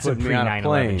 why? That's some pre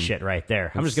 9/11 shit right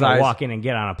there. I'm just gonna walk in and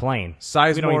get on a plane.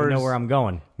 We don't even know where I'm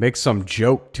going. Make some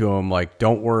joke to him, like,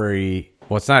 "Don't worry."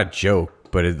 Well, it's not a joke,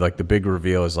 but like the big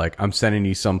reveal is like, "I'm sending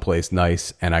you someplace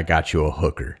nice, and I got you a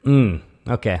hooker."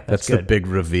 Okay, that's good. The big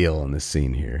reveal in this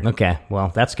scene here. Okay, well,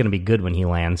 that's gonna be good when he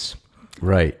lands.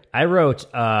 Right. I wrote.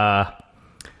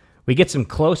 We get some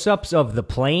close-ups of the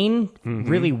plane,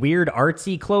 really weird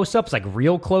artsy close-ups, like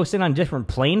real close in on different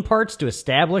plane parts to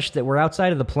establish that we're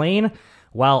outside of the plane,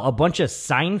 while a bunch of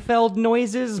Seinfeld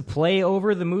noises play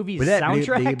over the movie's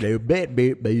soundtrack.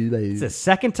 It's the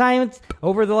second time it's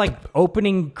over the like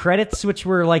opening credits, which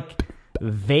were like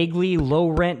vaguely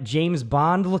low-rent James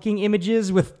Bond-looking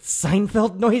images with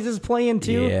Seinfeld noises playing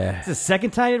too. Yeah. It's the second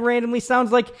time it randomly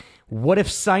sounds like, what if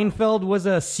Seinfeld was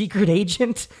a secret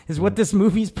agent, is what this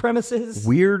movie's premise is?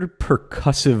 Weird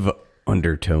percussive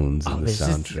undertones in the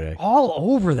soundtrack. All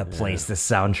over the place, this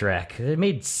soundtrack. They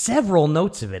made several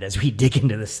notes of it as we dig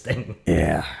into this thing.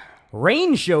 Yeah.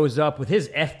 Rain shows up with his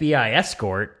FBI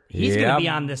escort. He's going to be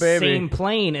on the same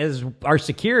plane as our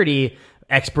security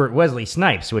expert Wesley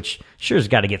Snipes, which sure has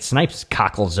got to get Snipes'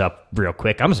 cockles up real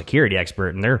quick. I'm a security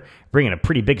expert, and they're bringing a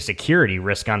pretty big security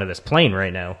risk onto this plane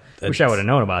right now. Wish I would have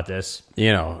known about this.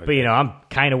 But I'm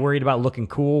kind of worried about looking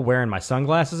cool wearing my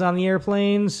sunglasses on the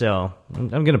airplane, so I'm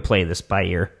going to play this by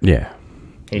ear. Yeah.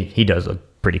 He does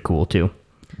look pretty cool, too.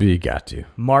 You got to.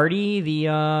 Marty,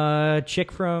 the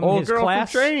chick from his girl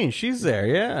class. From training, she's there,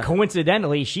 yeah.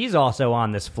 Coincidentally, she's also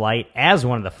on this flight as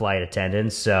one of the flight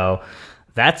attendants, so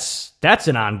that's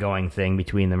an ongoing thing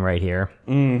between them right here.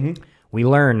 Mm-hmm. We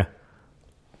learn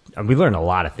a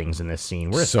lot of things in this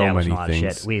scene. We're establishing a lot of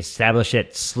shit. We establish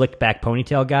that slick back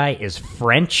ponytail guy is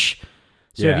French.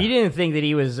 So if you didn't think that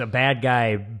he was a bad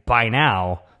guy by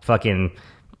now, fucking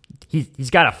he's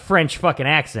got a French fucking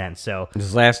accent. So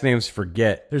his last name's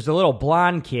Forget. There's a little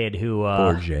blonde kid who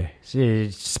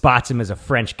spots him as a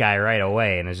French guy right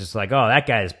away, and is just like, oh, that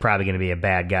guy is probably going to be a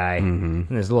bad guy. And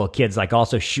this little kid's like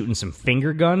also shooting some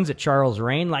finger guns at Charles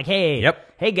Rain, like, hey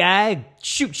guy,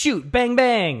 shoot, bang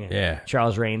bang. Yeah.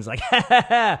 Charles Rain's like,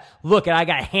 look, I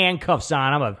got handcuffs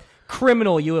on. I'm a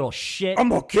criminal, you little shit. I'm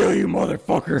gonna kill you,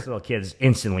 motherfucker. This little kid's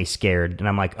instantly scared, and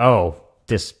I'm like, oh,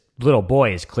 this little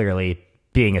boy is clearly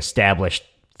being established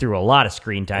through a lot of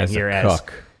screen time here as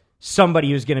somebody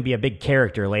who's going to be a big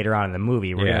character later on in the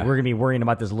movie. We're going to be worrying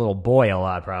about this little boy a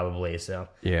lot, probably. So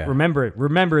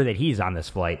remember that he's on this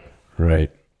flight.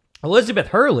 Right. Elizabeth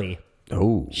Hurley.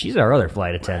 Oh, She's our other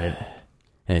flight attendant.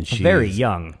 and she's Very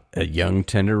young. a young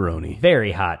tenderoni.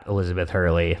 Very hot Elizabeth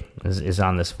Hurley is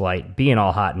on this flight, being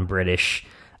all hot and British.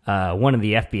 One of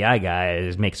the FBI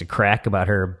guys makes a crack about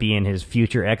her being his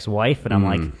future ex-wife, and I'm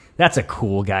like, that's a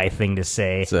cool guy thing to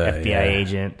say, FBI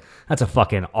agent. That's a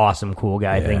fucking awesome cool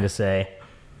guy thing to say.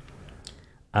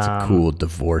 It's a cool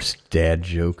divorced dad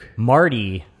joke.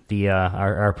 Marty, the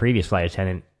our previous flight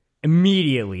attendant,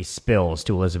 immediately spills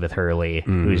to Elizabeth Hurley,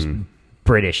 who's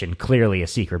British and clearly a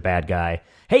secret bad guy.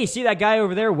 Hey, see that guy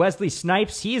over there, Wesley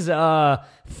Snipes? He's a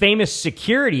famous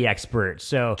security expert.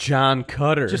 So John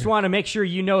Cutter. just want to make sure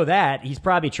you know that. He's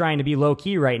probably trying to be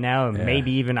low-key right now and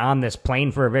maybe even on this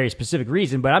plane for a very specific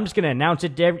reason, but I'm just going to announce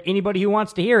it to anybody who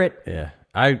wants to hear it. Yeah.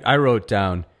 I wrote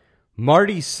down,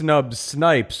 Marty snubs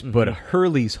Snipes, but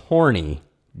Hurley's horny.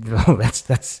 Oh,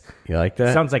 that's You like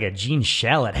that? sounds like a Gene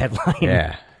Shalit headline.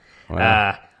 Yeah.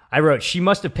 Well, I wrote, she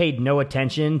must have paid no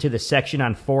attention to the section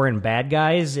on foreign bad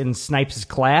guys in Snipes'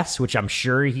 class, which I'm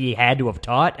sure he had to have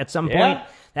taught at some point.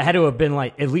 That had to have been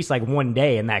like at least like one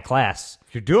day in that class.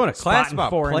 if you're doing a class spotting about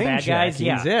foreign plane bad guys,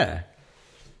 jackings, yeah.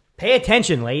 Pay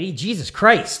attention, lady. Jesus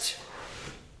Christ.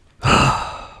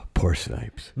 Poor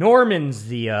Snipes. Norman's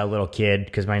the little kid,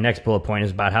 because my next bullet point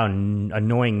is about how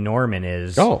annoying Norman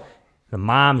is. Oh. The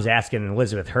mom's asking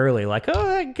Elizabeth Hurley, like, oh,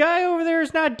 that guy over there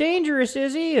is not dangerous,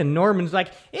 is he? And Norman's like,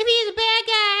 if he's a bad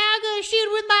guy, I'll go shoot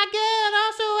with my gun.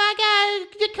 Also, I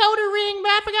got a decoder ring, but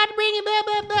I forgot to bring it,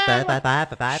 blah,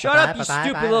 blah, blah. Shut up, you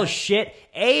stupid little shit.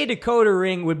 A decoder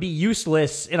ring would be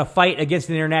useless in a fight against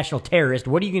an international terrorist.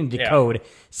 What are you going to decode?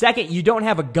 Second, you don't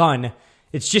have a gun.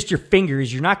 It's just your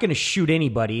fingers. You're not going to shoot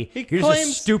anybody. You're just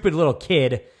a stupid little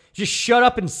kid. Just shut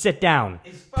up and sit down.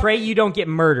 Pray you don't get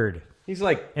murdered. He's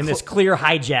like, And this clear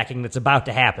hijacking that's about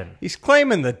to happen. he's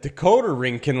claiming the decoder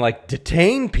ring can like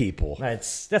detain people.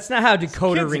 That's not how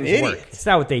decoder kid's an rings idiot. work. It's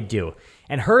not what they do.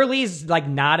 And Hurley's like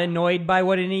not annoyed by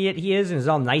what an idiot he is and is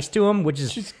all nice to him, which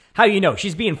is how you know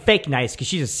she's being fake nice because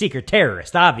she's a secret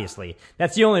terrorist. Obviously,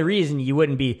 that's the only reason you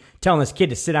wouldn't be telling this kid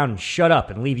to sit down and shut up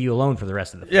and leave you alone for the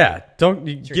rest of the. Yeah, don't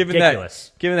giving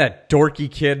ridiculous. that dorky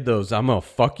kid those "I'm gonna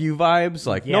fuck you" vibes.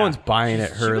 Like no one's buying it.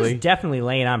 She Hurley. was definitely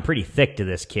laying on pretty thick to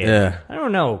this kid. Yeah. I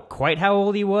don't know quite how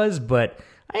old he was, but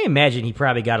I imagine he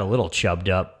probably got a little chubbed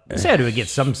up. He had to get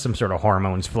some sort of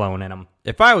hormones flowing in him.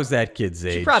 If I was that kid's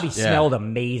age, She probably smelled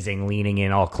amazing leaning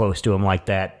in all close to him like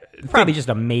that. Probably just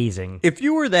amazing. If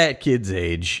you were that kid's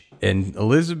age and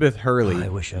Elizabeth Hurley, I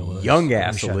wish I was. young I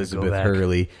ass wish I could go Elizabeth back.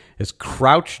 Hurley, is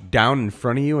crouched down in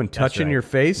front of you and touching right. your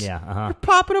face, Yeah, you're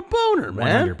popping a boner,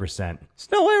 man. 100%. There's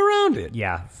no way around it.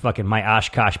 Yeah, fucking my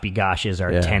Oshkosh begoshes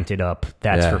are tented up.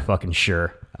 That's Yeah. for fucking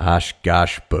sure. Osh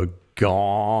gosh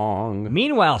bagong.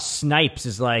 Meanwhile, Snipes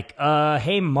is like,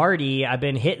 hey, Marty, I've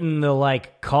been hitting the,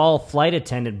 like, call flight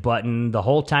attendant button the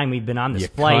whole time we've been on this You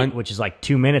flight, cunt. which is like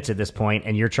 2 minutes at this point,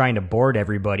 and you're trying to board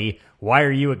everybody. Why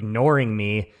are you ignoring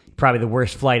me? Probably the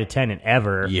worst flight attendant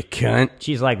ever. You cunt.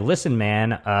 She's like, listen,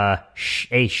 man,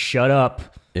 A, shut up.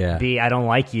 Yeah. B, I don't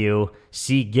like you.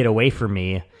 C, get away from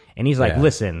me. And he's like, Yeah.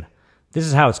 listen, this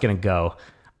is how it's going to go.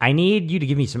 I need you to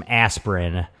give me some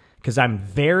aspirin because I'm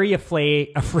very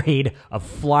afraid of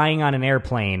flying on an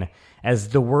airplane as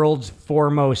the world's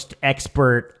foremost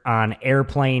expert on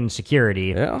airplane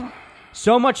security. Yeah.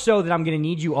 So much so that I'm going to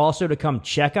need you also to come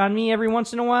check on me every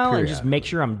once in a while and just make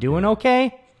sure I'm doing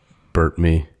okay. Burp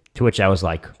me. To which I was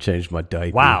like, Changed my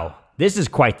diaper. wow, this is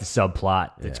quite the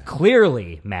subplot. It's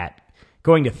clearly, Matt,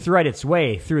 going to thread its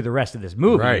way through the rest of this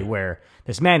movie, Right. where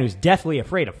this man who's deathly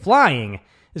afraid of flying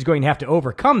is going to have to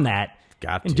overcome that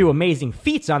Got and to. do amazing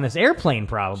feats on this airplane,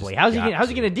 probably. How's he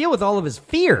going to deal with all of his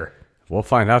fear? We'll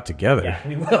find out together. Yeah,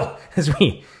 we will,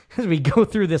 as we go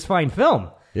through this fine film.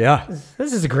 Yeah.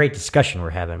 This is a great discussion we're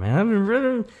having, man.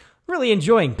 I'm really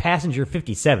enjoying Passenger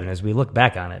 57 as we look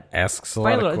back on it. Asks a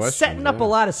lot of It's questions. setting up a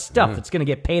lot of stuff that's going to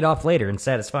get paid off later in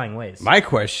satisfying ways. My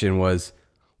question was,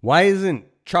 why isn't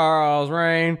Charles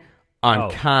Rain on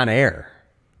Con Air?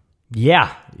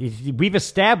 Yeah, we've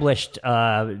established,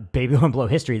 Baby Won't Blow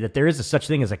history, that there is a such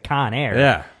thing as a Con Air.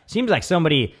 Yeah. Seems like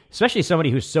somebody, especially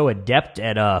somebody who's so adept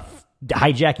at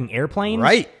hijacking airplanes,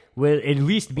 Right. would at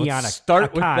least be Let's on a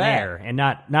start with Con that. Air and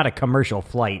not a commercial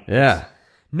flight. Yeah.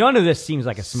 None of this seems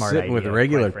like a smart Sitting idea. with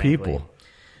regular quite frankly. people.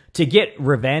 To get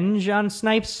revenge on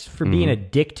Snipes for being a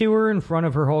dick to her in front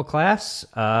of her whole class,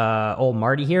 old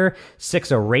Marty here sicks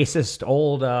a racist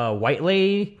old white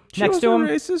lady next to him.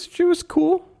 Racist. She was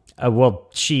cool. Well,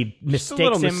 she mistakes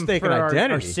little him mistaken for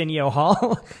identity. Arsenio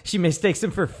Hall. She mistakes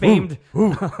him for famed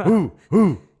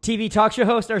TV talk show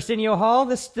host Arsenio Hall,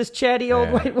 this chatty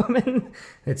old white woman.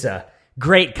 It's a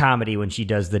great comedy when she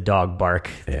does the dog bark.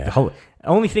 Yeah. The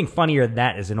only thing funnier than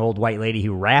that is an old white lady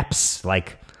who raps.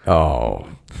 Like, Oh.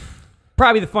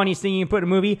 probably the funniest thing you can put in a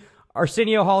movie.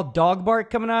 Arsenio Hall dog bark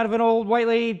coming out of an old white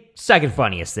lady, second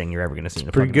funniest thing you're ever going to see in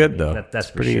a Pretty fucking good, movie. though. That's It's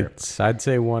for pretty, sure. I'd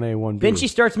say 1A, 1B. Then she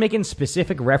starts making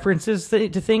specific references to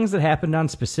things that happened on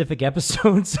specific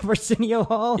episodes of Arsenio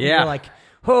Hall. And Yeah. you're like,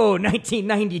 oh,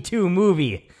 1992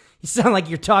 movie. You sound like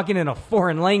you're talking in a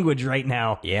foreign language right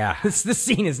now. Yeah. This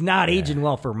scene is not aging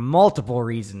well for multiple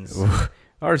reasons.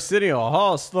 Arsenio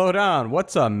Hall, slow down.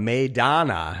 What's a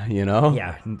Madonna, you know?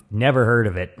 Yeah, never heard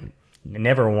of it.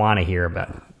 Never want to hear about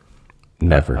it.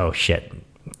 Never. Oh, shit.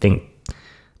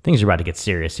 Things are about to get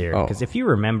serious here. Oh. Because if you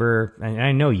remember, and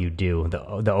I know you do,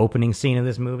 the opening scene of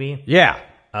this movie, Yeah.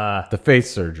 The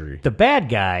face surgery. the bad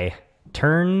guy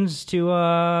turns to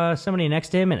somebody next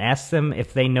to him and asks them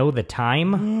if they know the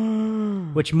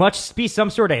time, which must be some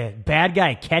sort of bad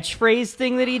guy catchphrase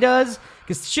thing that he does,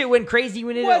 because shit went crazy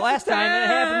when he did it What's last the time, and it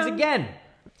happens time? again.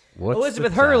 What's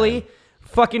Elizabeth the time? Hurley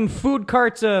fucking food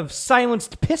carts of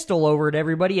silenced pistol over at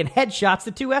everybody and headshots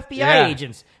the two FBI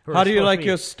agents. who are How do you supposed to like be-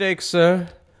 your steak, sir?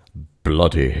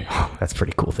 Bloody. That's a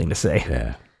pretty cool thing to say.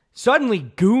 Yeah. Suddenly,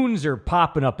 goons are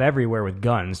popping up everywhere with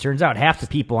guns. Turns out half the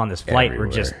people on this flight were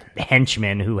just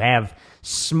henchmen who have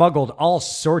smuggled all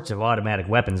sorts of automatic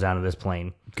weapons onto this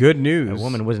plane. Good news. The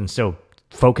woman wasn't so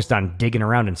focused on digging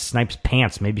around in Snipes'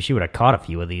 pants. Maybe she would have caught a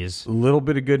few of these. A little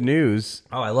bit of good news.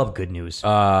 Oh, I love good news.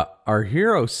 Our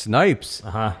hero Snipes.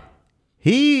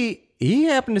 He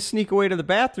happened to sneak away to the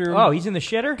bathroom. Oh, he's in the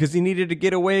shitter? because he needed to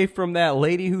get away from that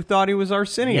lady who thought he was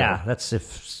Arsenio. Yeah, that's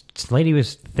if this lady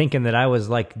was thinking that I was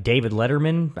like David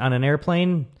Letterman on an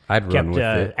airplane. I'd run kept with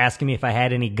it. asking me if I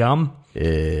had any gum.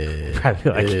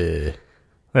 Probably like,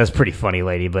 that's a pretty funny,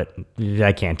 lady, but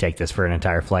I can't take this for an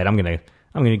entire flight. I'm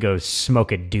gonna go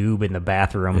smoke a doob in the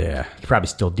bathroom. Yeah. You probably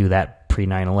still do that pre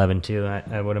 9/11 too.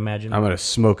 I would imagine. I'm gonna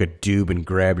smoke a doob and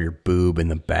grab your boob in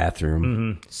the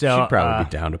bathroom. So She'd probably be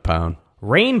down to pound.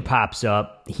 Rain pops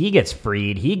up. He gets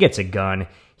freed. He gets a gun.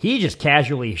 He just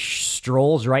casually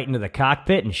strolls right into the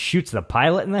cockpit and shoots the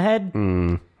pilot in the head.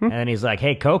 And he's like,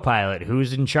 hey, co-pilot,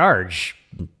 who's in charge?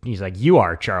 He's like, you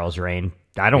are, Charles Rain.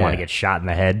 I don't want to Yeah. get shot in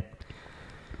the head.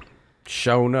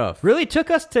 Show enough. Really took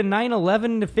us to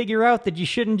 9/11 to figure out that you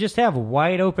shouldn't just have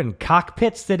wide open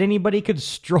cockpits that anybody could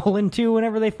stroll into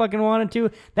whenever they fucking wanted to.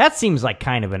 That seems like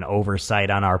kind of an oversight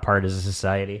on our part as a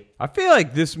society. I feel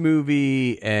like this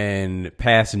movie and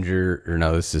Passenger, or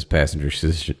no, this is Passenger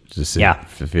Decision Yeah.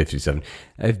 57.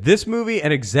 This movie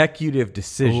and Executive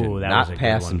Decision, Ooh, that not was a good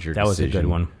Passenger one. That was a Decision. good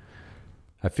one.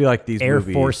 I feel like these Air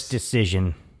movies, Force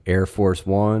Decision, Air Force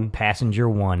One, Passenger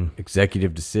One.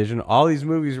 Executive Decision, all these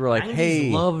movies were like, I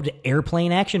hey, loved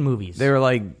airplane action movies. they were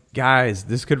like, guys,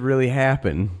 this could really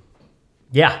happen.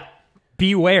 Yeah.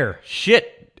 Beware.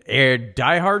 Shit,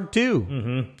 Die Hard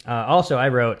 2. Also, I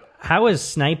wrote, how is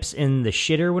Snipes in the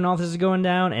shitter when all this is going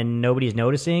down and nobody's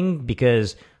noticing?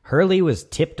 Because Hurley was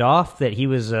tipped off that he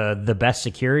was the best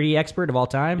security expert of all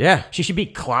time. Yeah. She should be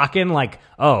clocking like,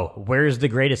 oh, where's the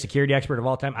greatest security expert of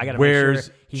all time? I got to make Where's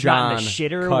sure he's not in the John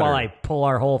shitter Cutter? while I pull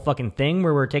our whole fucking thing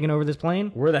where we're taking over this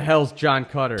plane. Where the hell's John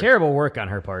Cutter? Terrible work on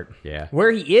her part. Yeah.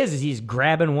 Where he is he's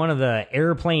grabbing one of the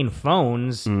airplane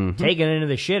phones, taking it into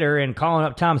the shitter, and calling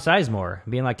up Tom Sizemore,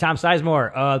 being like, Tom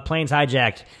Sizemore, the plane's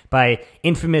hijacked by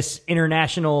infamous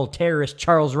international terrorist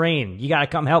Charles Rain. You got to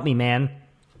come help me, man.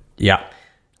 Yeah.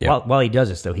 Yep. While he does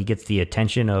this, though, he gets the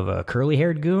attention of a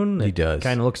curly-haired goon. He does.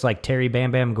 Kind of looks like Terry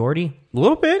Bam Bam Gordy. A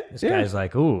little bit. This guy's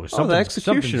like, ooh, something's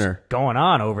executioner. going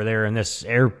on over there in this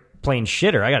airplane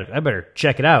shitter. I better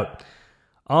check it out.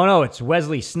 Oh no, it's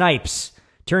Wesley Snipes.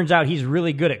 Turns out he's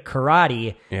really good at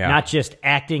karate, not just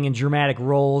acting in dramatic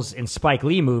roles in Spike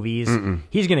Lee movies.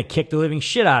 He's gonna kick the living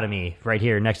shit out of me right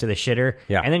here next to the shitter,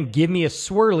 and then give me a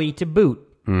swirly to boot.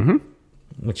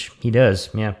 Which he does,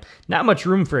 yeah. Not much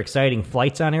room for exciting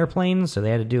flights on airplanes, so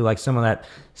they had to do like some of that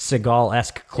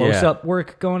Seagal-esque close-up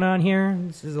work going on here.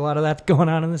 There's a lot of that going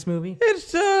on in this movie.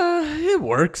 It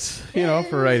works,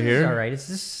 for right here. It's all right.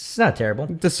 It's not terrible.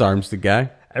 Disarms the guy.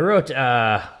 I wrote,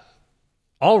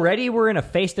 already we're in a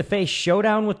face-to-face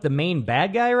showdown with the main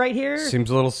bad guy right here. Seems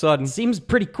a little sudden. Seems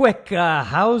pretty quick.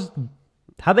 How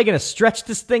they going to stretch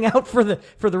this thing out for the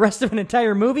rest of an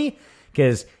entire movie?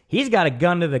 Because he's got a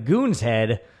gun to the goon's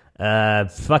head.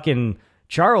 Fucking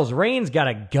Charles Rain's got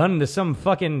a gun to some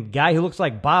fucking guy who looks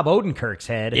like Bob Odenkirk's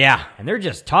head. Yeah. And they're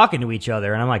just talking to each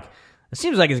other. And I'm like, it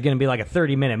seems like it's going to be like a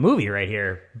 30-minute movie right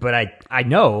here. But I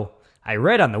know I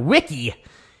read on the wiki,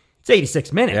 it's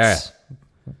 86 minutes.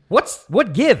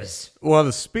 What gives? Well,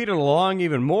 to speed it along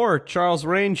even more, Charles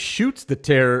Rain shoots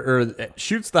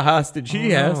shoots the hostage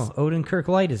he has. No, Odenkirk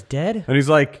Light is dead? And he's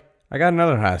like, I got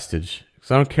another hostage.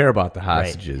 Because I don't care about the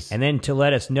hostages. Right. And then to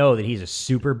let us know that he's a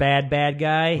super bad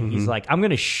guy, he's like, I'm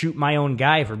going to shoot my own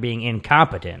guy for being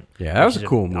incompetent. Yeah, that was Which a is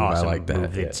cool move. I awesome like that.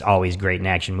 move. Yeah. It's always great in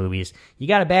action movies. You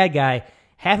got a bad guy,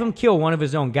 have him kill one of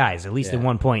his own guys, at least at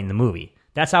one point in the movie.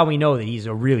 That's how we know that he's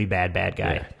a really bad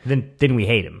guy. Yeah. Then we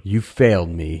hate him. You failed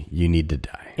me. You need to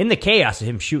die. In the chaos of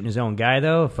him shooting his own guy,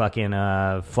 though, fucking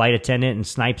flight attendant and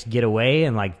Snipes get away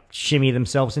and like shimmy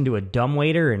themselves into a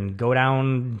dumbwaiter and go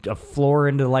down a floor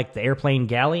into like the airplane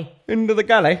galley. Into the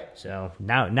galley. So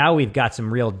now we've got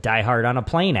some real Die Hard on a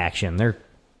plane action. They're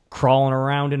crawling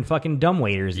around in fucking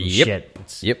dumbwaiters and shit.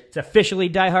 It's officially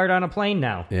Die Hard on a plane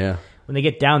now. Yeah. When they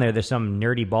get down there, there's some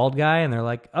nerdy bald guy, and they're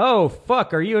like, "Oh,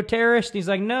 fuck, are you a terrorist?" And he's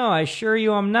like, "No, I assure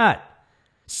you I'm not."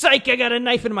 Psych, I got a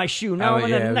knife in my shoe. Now I'm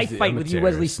in a knife fight with you,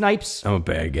 Wesley Snipes. I'm a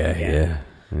bad guy, yeah.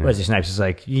 Wesley Snipes is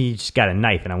like, "You just got a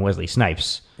knife, and I'm Wesley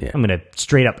Snipes. Yeah. I'm going to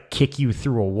straight up kick you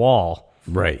through a wall.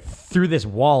 Right. Through this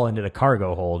wall into the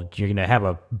cargo hold. You're going to have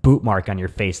a boot mark on your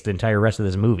face the entire rest of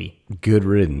this movie." Good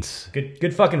riddance.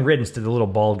 Good fucking riddance to the little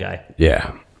bald guy.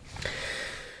 Yeah.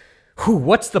 Whew,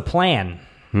 what's the plan?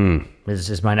 This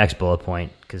is my next bullet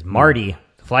point. Because Marty,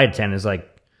 the flight attendant, is like,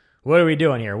 "What are we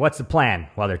doing here? What's the plan?"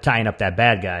 While they're tying up that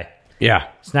bad guy. Yeah.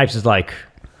 Snipes is like,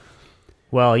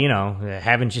 "Well, you know,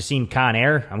 haven't you seen Con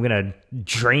Air? I'm going to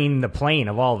drain the plane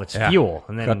of all of its fuel.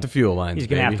 And then cut the fuel lines, he's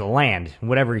going to have baby. to land.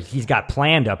 Whatever he's got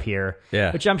planned up here.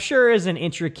 Yeah. Which I'm sure is an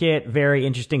intricate, very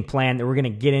interesting plan that we're going to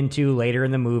get into later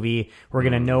in the movie. We're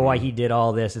going to know why he did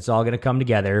all this. It's all going to come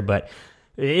together. But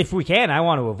if we can, I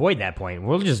want to avoid that point.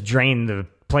 We'll just drain the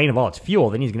plane of all its fuel.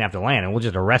 Then he's going to have to land, and we'll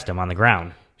just arrest him on the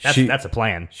ground. That's a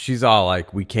plan. She's all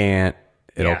like, we can't.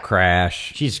 It'll Yeah.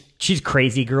 crash. She's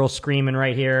crazy girl screaming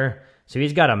right here. So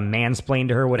he's got to mansplain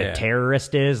to her what a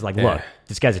terrorist is. Like, look,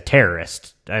 this guy's a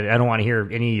terrorist. I don't want to hear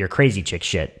any of your crazy chick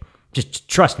shit. Just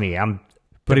trust me. I'm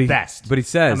the best. But he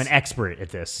says, I'm an expert at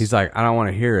this. he's like, I don't want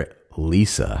to hear it.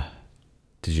 Lisa.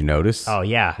 Did you notice? Oh,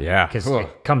 yeah. Yeah. Because Ugh.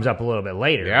 it comes up a little bit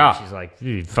later. Yeah. She's like,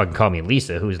 "You fucking call me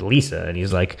Lisa. Who's Lisa?" And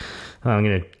he's like, "I'm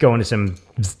going to go into some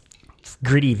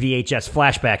gritty VHS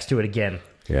flashbacks to it again."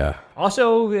 Yeah.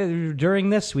 Also, during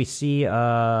this, we see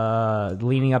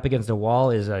leaning up against the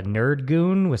wall is a nerd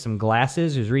goon with some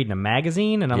glasses who's reading a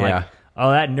magazine. And I'm like,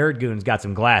 oh, that nerd goon's got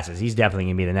some glasses. He's definitely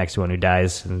going to be the next one who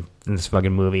dies in this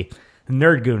fucking movie.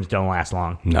 Nerd goons don't last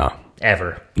long. No.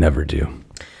 Ever. Never do.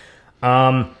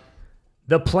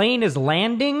 The plane is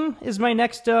landing is my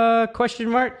next question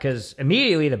mark, because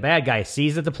immediately the bad guy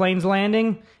sees that the plane's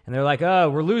landing, and they're like, "Oh,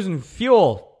 we're losing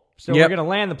fuel, so we're going to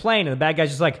land the plane." And the bad guy's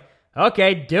just like,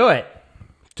 "Okay, do it."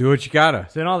 Do what you gotta.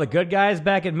 So then all the good guys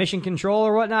back at mission control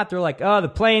or whatnot, they're like, "Oh, the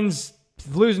plane's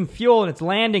losing fuel and it's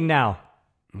landing now."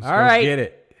 All right. Get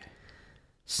it.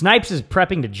 Snipes is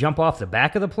prepping to jump off the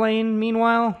back of the plane,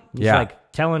 meanwhile. He's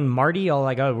like telling Marty, all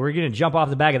like, "Oh, we're going to jump off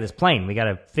the back of this plane. We got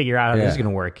to figure out how this is going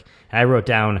to work." And I wrote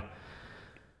down,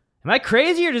 "Am I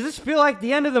crazy or does this feel like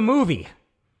the end of the movie?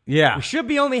 Yeah. We should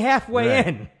be only halfway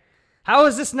in. How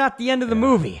is this not the end of the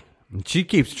movie?" And she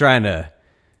keeps trying to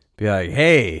be like,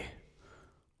 hey,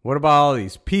 what about all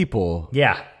these people?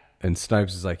 Yeah. And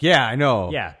Snipes is like, yeah, I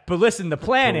know. Yeah. But listen, the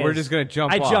plan But is we're just gonna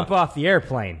jump I off. jump off the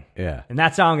airplane. Yeah. And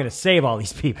that's how I'm going to save all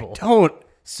these people. Don't.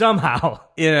 Somehow.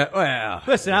 Yeah. Well.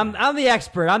 Listen, I'm the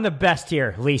expert. I'm the best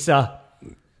here, Lisa.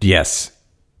 Yes.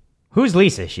 "Who's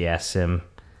Lisa?" she asks him.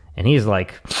 And he's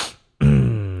like,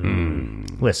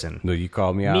 listen. No, you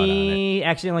called me out on it. Me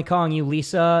accidentally calling you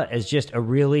Lisa is just a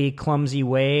really clumsy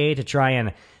way to try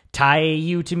and tie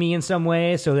you to me in some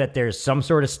way so that there's some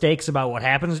sort of stakes about what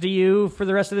happens to you for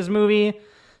the rest of this movie.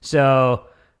 So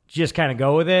just kind of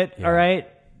go with it, all right?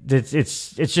 It's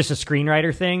just a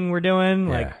screenwriter thing we're doing.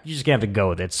 Yeah. Like, you just gonna have to go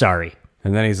with it. Sorry.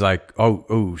 And then he's like,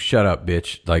 oh, shut up,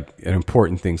 bitch. Like, an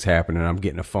important thing's happening. I'm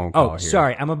getting a phone call Oh, here.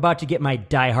 sorry. I'm about to get my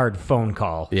Die Hard phone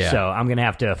call. Yeah. So I'm going to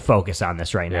have to focus on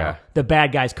this right now. Yeah. The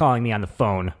bad guy's calling me on the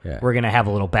phone. Yeah. We're going to have a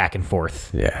little back and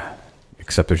forth. Yeah.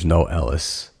 Except there's no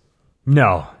Ellis.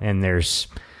 No, and there's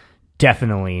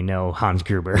definitely no Hans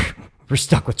Gruber. We're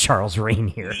stuck with Charles Rain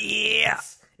here. Yeah.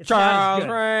 It's Charles not as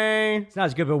good. Rain. It's not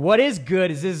as good, but what is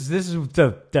good is this is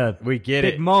the We get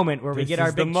big it. moment where we This get our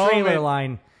is the big trailer moment.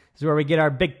 line. This is where we get our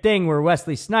big thing where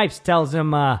Wesley Snipes tells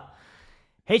him,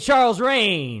 "Hey, Charles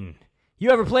Rain, you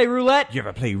ever play roulette?" You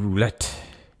ever play roulette?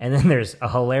 And then there's a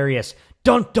hilarious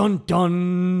dun dun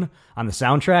dun on the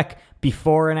soundtrack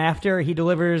before and after he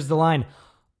delivers the line,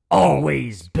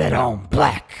 "Always bet on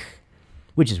black,"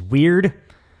 which is weird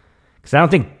because I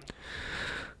don't think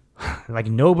like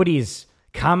nobody's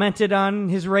commented on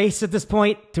his race at this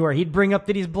point to where he'd bring up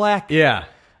that he's black. Yeah.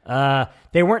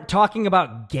 They weren't talking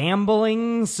about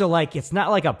gambling, so like it's not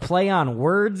like a play on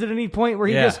words at any point where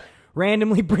he Yeah. just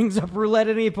randomly brings up roulette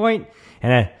at any point.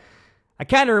 And I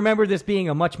kind of remember this being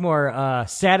a much more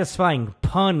satisfying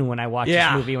pun when I watched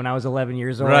Yeah. this movie when I was 11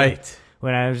 years old. Right.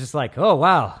 When I was just like, oh,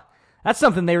 wow. That's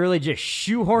something they really just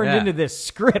shoehorned Yeah. into this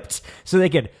script so they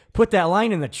could put that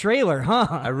line in the trailer, huh?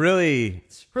 I really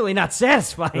Really not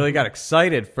satisfying. got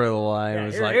excited for the line. It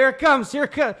was Here, like, here it comes. Here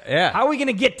it comes. Yeah. How are we going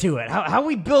to get to it? How are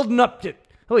we building up to...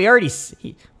 Oh, he already...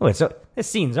 So this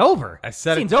scene's over. I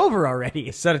said Scene's it- over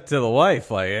already. said it to the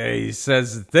wife, like, hey, he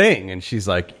says the thing. And she's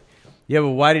like, yeah, but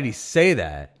why did he say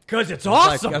that? Because it's I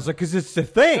was awesome. like, because it's the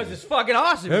thing. Because it's fucking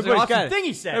awesome. It's an awesome thing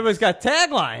he said. Everybody's got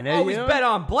tagline. Always you know? bet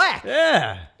on black.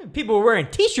 Yeah. People were wearing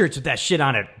T-shirts with that shit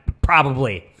on it,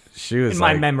 probably, She was in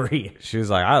my like, memory. She was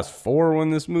like, I was 4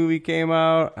 when this movie came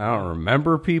out. I don't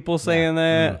remember people saying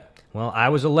that. Well, I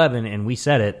was 11, and we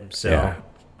said it, so Yeah.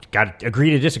 got to agree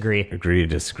to disagree. Agree to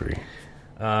disagree.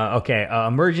 Okay,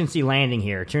 emergency landing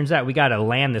here. Turns out we got to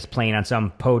land this plane on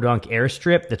some podunk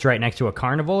airstrip that's right next to a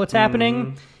carnival that's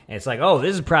happening. And it's like, oh,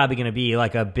 this is probably going to be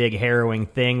like a big harrowing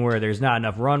thing where there's not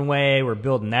enough runway. We're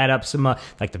building that up some,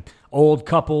 like the old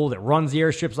couple that runs the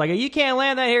airstrip's like, you can't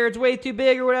land that here. It's way too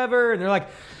big or whatever. And they're like,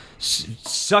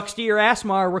 sucks to your ass,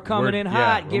 Mar. We're coming in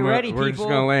hot. Get ready, We're people. just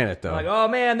going to land it, though. Like, oh,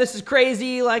 man, this is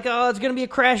crazy. Like, oh, it's going to be a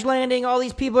crash landing. All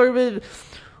these people are...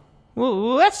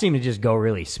 Well, that seemed to just go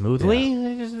really smoothly.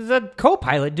 The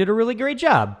co-pilot did a really great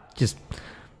job. Just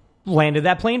landed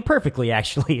that plane perfectly,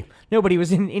 actually. Nobody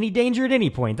was in any danger at any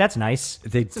point. That's nice.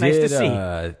 It's nice to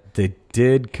see. They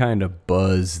did kind of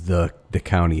buzz the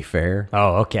county fair,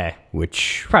 Oh, okay.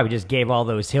 which, Probably just gave all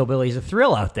those hillbillies a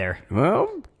thrill out there. well,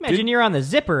 Imagine you're on the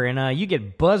zipper and you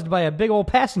get buzzed by a big old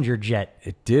passenger jet.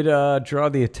 it did draw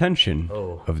the attention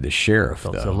of the sheriff,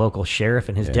 It's though. the local sheriff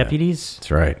and his deputies.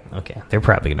 That's right. Okay, they're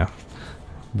probably gonna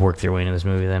work their way into this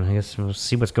movie. Then I guess we'll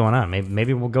see what's going on.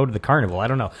 Maybe we'll go to the carnival. I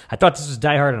don't know. I thought this was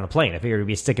Die Hard on a plane. I figured we'd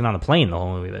be sticking on the plane the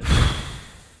whole movie. But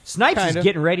Snipes Kinda. is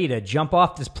getting ready to jump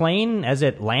off this plane as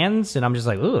it lands, and I'm just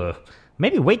like, ugh.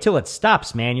 Maybe wait till it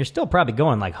stops, man. You're still probably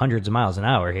going like hundreds of miles an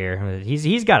hour here.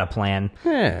 He's got a plan,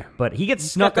 Yeah. but he gets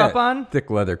snuck Got up that on.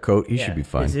 thick leather coat. He should be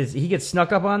fine. He gets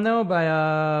snuck up on though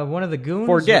by one of the goons.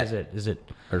 Forget. What is it?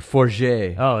 Or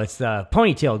Forget. Oh, it's the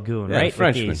ponytail goon, Yeah, right? With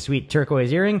Frenchman. the sweet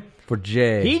turquoise earring.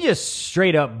 Forget. He just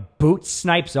straight up boots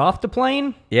Snipes off the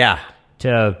plane, yeah.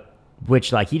 to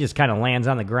which like he just kind of lands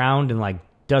on the ground and like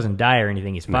doesn't die or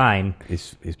anything. He's fine.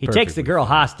 He's He takes the perfectly girl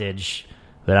fine. hostage,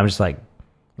 but I'm just like,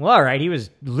 well, all right. He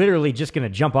was literally just gonna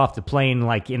jump off the plane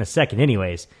like in a second,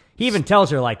 anyways. He even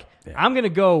tells her like, I'm gonna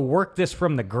go work this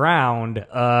from the ground.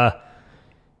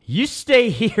 You stay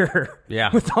here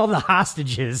Yeah. with all the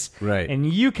hostages, Right.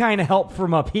 And you kind of help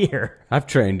from up here. I've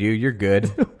trained you. You're good.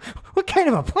 What kind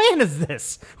of a plan is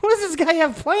this? What does this guy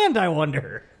have planned, I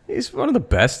wonder? He's one of the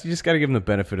best. You just got to give him the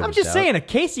benefit of I'm the just doubt. saying, a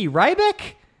Casey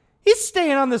Ryback, he's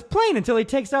staying on this plane until he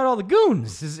takes out all the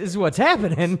goons, is what's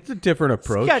happening. It's a different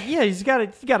approach. He's got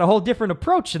a whole different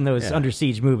approach in those Yeah. Under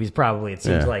Siege movies, probably, it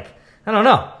seems Yeah. like. I don't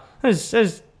know. I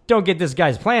just don't get this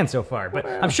guy's plan so far, but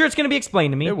I'm sure it's going to be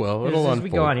explained to me. It will. It'll As we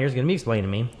go unfold. on here, it's going to be explained to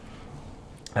me.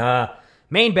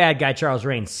 Main bad guy, Charles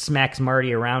Rains, smacks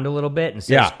Marty around a little bit and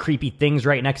says Yeah. creepy things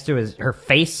right next to her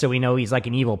face, so we know he's like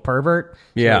an evil pervert.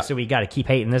 Yeah. So we got to keep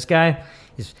hating this guy.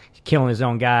 He's killing his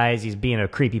own guys. He's being a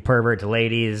creepy pervert to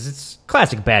ladies. It's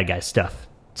classic bad guy stuff.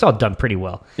 It's all done pretty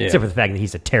well, Yeah. except for the fact that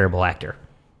he's a terrible actor.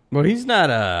 Well, he's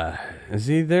not. Is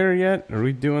he there yet? Are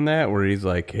we doing that? Where he's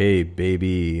like, "Hey,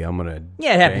 baby, I'm gonna."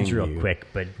 Yeah, it happens bang real you." quick,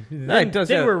 but No, it does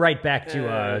then have- we're right back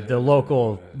to the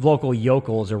local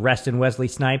yokels arresting Wesley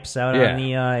Snipes out Yeah. on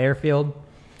the airfield.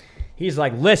 He's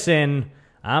like, listen,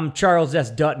 I'm Charles S.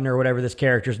 Dutton or whatever this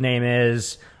character's name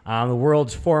is. I'm the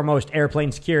world's foremost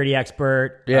airplane security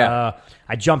expert. Yeah.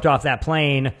 I jumped off that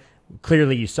plane.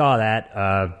 Clearly you saw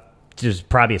that. Just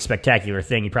probably a spectacular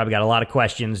thing. You probably got a lot of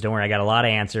questions. Don't worry, I got a lot of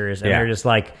answers. And Yeah. they're just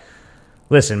like,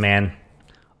 listen, man,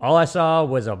 all I saw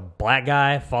was a black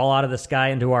guy fall out of the sky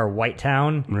into our white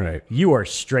town. Right. You are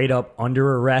straight up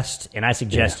under arrest, and I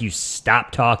suggest you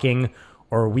stop talking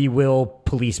or we will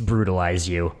police brutalize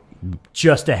you.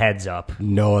 Just a heads up.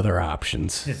 No other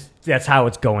options. That's how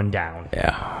it's going down.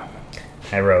 Yeah.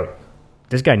 I wrote,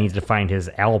 this guy needs to find his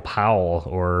Al Powell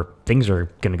or things are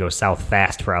going to go south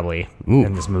fast probably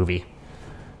in this movie.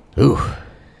 Ooh.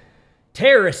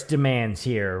 terrorist demands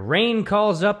here. Rain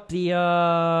calls up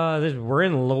we're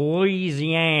in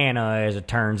Louisiana, as it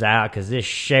turns out, because this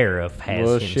sheriff has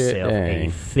Bullshit, himself a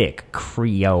thick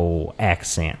Creole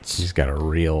accent. He's got a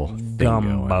real thing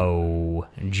Gumbo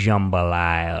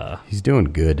jambalaya. He's doing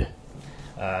good.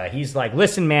 He's like,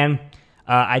 listen, man,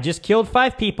 I just killed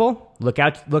 5 people. Look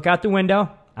out the window.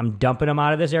 I'm dumping them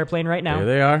out of this airplane right now. There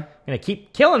they are. I'm going to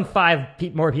keep killing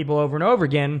 5 more people over and over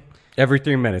again. Every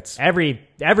 3 minutes. Every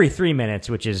 3 minutes,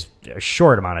 which is a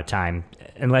short amount of time,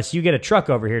 unless you get a truck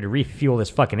over here to refuel this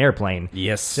fucking airplane.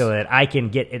 Yes. So that I can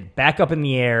get it back up in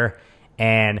the air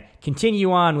and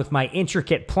continue on with my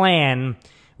intricate plan,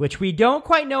 which we don't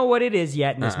quite know what it is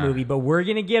yet in this movie, but we're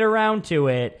going to get around to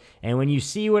it. And when you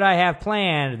see what I have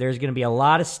planned, there's going to be a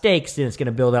lot of stakes, and it's going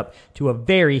to build up to a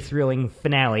very thrilling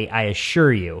finale, I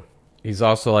assure you. He's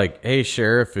also like, hey,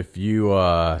 Sheriff, if you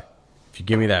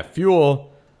give me that fuel,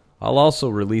 I'll also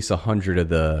release 100 of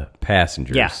the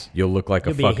passengers. Yeah. You'll look like a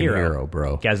You'll be fucking hero,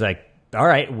 bro. Guy's like, all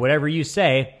right, whatever you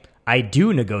say. I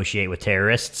do negotiate with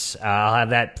terrorists. I'll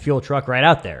have that fuel truck right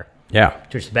out there. Yeah.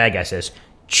 To which the bad guy says,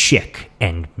 chick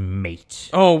and mate.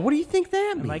 Oh, what do you think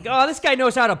that means? I'm like, oh, this guy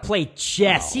knows how to play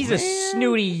chess. He's a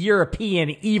snooty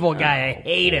European evil guy. I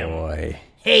hate him. Boy.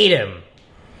 Hate him.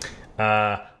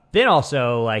 Then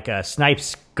also,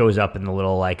 Snipes goes up in the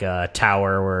little,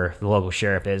 tower where the local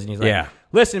sheriff is, and he's like, Yeah.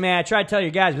 listen, man, I tried to tell you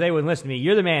guys, but they wouldn't listen to me.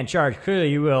 You're the man in charge.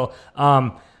 Clearly you will.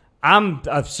 I'm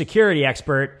a security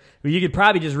expert. You could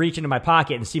probably just reach into my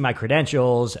pocket and see my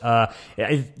credentials. I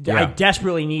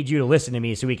desperately need you to listen to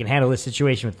me so we can handle this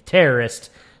situation with the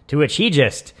terrorist. To which he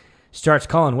just starts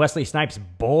calling Wesley Snipes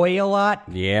boy a lot.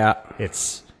 Yeah.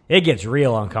 It gets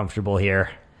real uncomfortable here.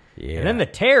 Yeah. And then the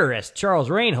terrorist, Charles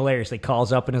Rain, hilariously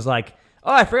calls up and is like,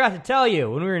 oh, I forgot to tell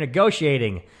you when we were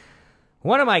negotiating.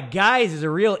 One of my guys is a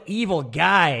real evil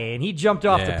guy, and he jumped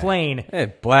off the plane.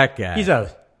 Hey, black guy. He's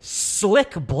a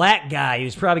slick black guy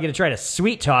who's probably going to try to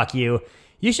sweet talk you.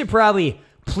 You should probably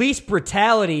police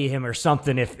brutality him or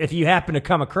something if you happen to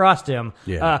come across him.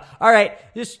 Yeah. All right,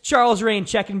 this is Charles Rain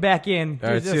checking back in.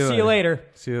 All right, See you later.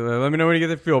 See you later. Let me know when you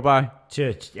get the fuel. Bye.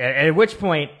 At which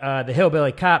point, the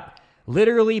hillbilly cop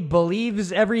literally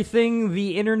believes everything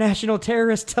the international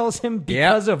terrorist tells him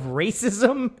because of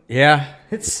racism. Yeah.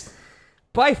 It's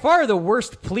by far the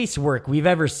worst police work we've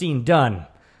ever seen done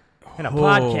in a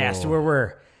podcast where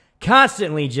we're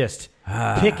constantly just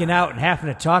picking out and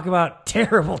having to talk about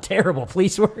terrible, terrible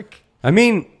police work. I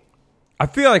mean, I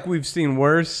feel like we've seen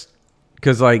worse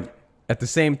because, at the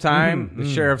same time, the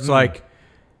sheriff's like,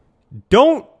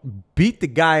 don't beat the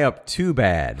guy up too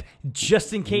bad.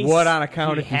 Just in case What on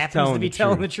account he if he's happens to be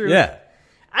telling the truth. Yeah.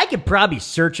 I could probably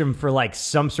search him for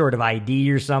some sort of ID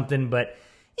or something, but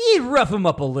you'd rough him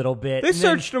up a little bit. They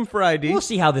searched him for ID. We'll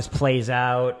see how this plays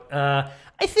out.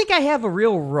 I think I have a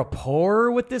real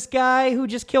rapport with this guy who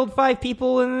just killed 5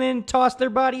 people and then tossed their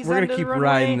bodies We're onto going to the keep runway.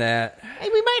 riding that.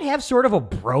 We might have sort of a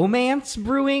bromance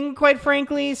brewing, quite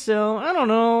frankly, so I don't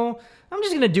know. I'm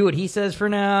just going to do what he says for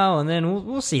now, and then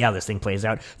we'll see how this thing plays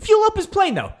out. Fuel up his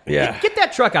plane, though. Yeah. Get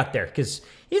that truck out there, because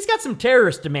he's got some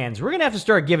terrorist demands. We're going to have to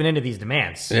start giving into these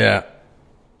demands. Yeah.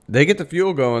 They get the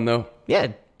fuel going, though.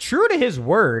 Yeah, true to his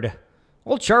word,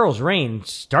 old Charles Rain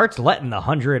starts letting the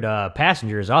 100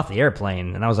 passengers off the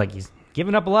airplane, and I was like, he's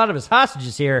giving up a lot of his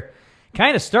hostages here.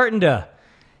 Kind of starting to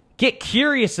get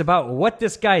curious about what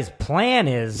this guy's plan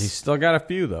is. He's still got a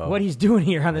few, though. What he's doing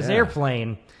here on this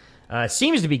airplane.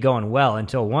 Seems to be going well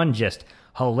until one just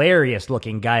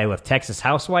hilarious-looking guy with Texas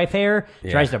housewife hair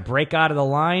tries to break out of the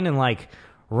line and,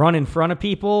 run in front of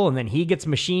people, and then he gets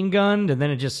machine gunned, and then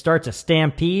it just starts a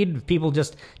stampede. People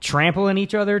just trampling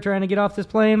each other trying to get off this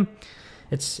plane.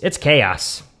 It's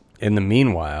chaos. In the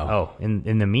meanwhile. Oh,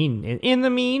 in the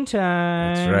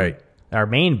meantime. That's right. Our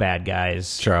main bad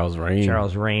guys. Charles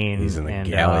Rain. He's in the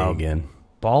galley again.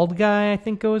 Bald guy, I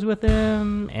think, goes with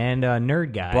him, and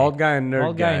nerd guy. Bald guy and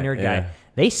nerd nerd yeah. guy.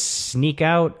 They sneak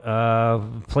out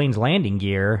plane's landing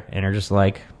gear and are just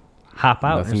hop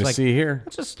out. Nothing and to just see here.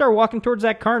 Let's just start walking towards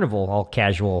that carnival, all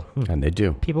casual. And they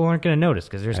do. People aren't going to notice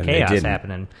because there's And they chaos didn't.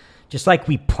 happening. Just like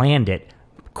we planned it.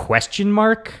 Question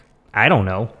mark? I don't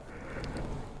know.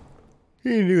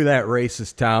 He knew that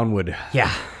racist town would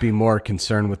be more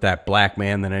concerned with that black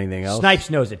man than anything else. Snipes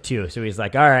knows it too, so he's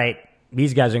like, all right,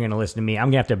 these guys are going to listen to me. I'm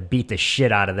going to have to beat the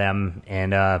shit out of them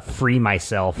and free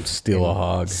myself. Steal a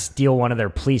hog. Steal one of their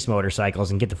police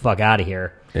motorcycles and get the fuck out of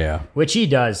here. Yeah. Which he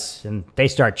does, and they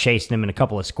start chasing him in a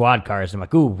couple of squad cars. I'm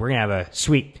like, ooh, we're going to have a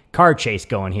sweet car chase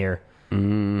going here.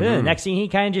 Mm-hmm. But then the next thing, he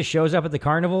kind of just shows up at the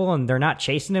carnival, and they're not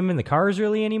chasing him in the cars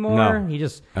really anymore. No, He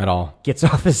just at all. gets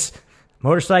off his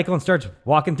motorcycle and starts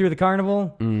walking through the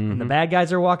carnival. And the bad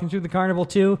guys are walking through the carnival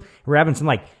too. We're having some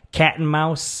like cat and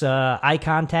mouse eye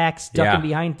contacts, ducking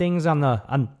behind things on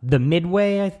the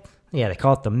midway. They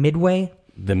call it the midway.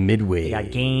 The midway. They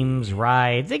got games,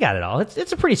 rides. They got it all.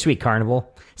 It's a pretty sweet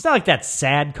carnival. It's not like that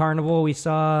sad carnival we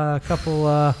saw a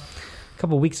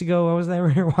couple weeks ago. What was that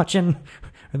we were watching?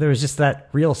 There was just that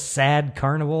real sad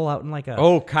carnival out in like a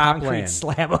concrete Copland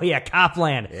slab. Oh yeah,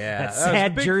 Copland. Yeah, that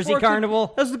sad Jersey carnival.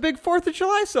 That was the big 4th of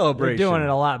July celebration. They're doing it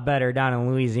a lot better down in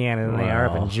Louisiana than they are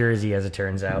up in Jersey, as it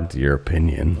turns out. That's your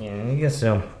opinion. Yeah, I guess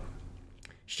so.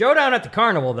 Showdown at the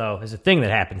carnival, though, is a thing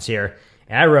that happens here.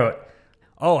 And I wrote,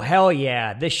 oh, hell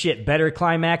yeah, this shit better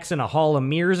climax in a Hall of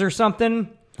Mirrors or something.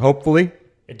 Hopefully.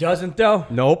 It doesn't, though.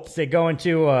 Nope. They go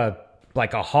into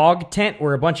like a hog tent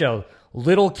where a bunch of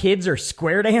little kids are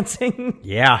square dancing.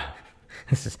 Yeah.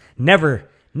 This is never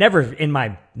in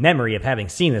my memory of having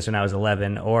seen this when I was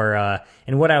 11 or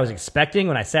in what I was expecting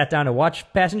when I sat down to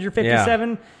watch Passenger 57.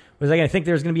 Yeah. Was I going to think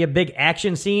there was going to be a big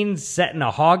action scene set in a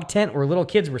hog tent where little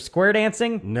kids were square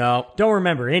dancing? No. Don't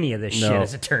remember any of this shit,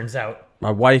 as it turns out.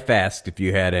 My wife asked if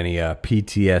you had any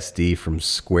PTSD from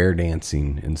square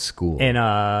dancing in school. In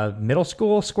middle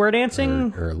school square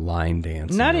dancing? Or line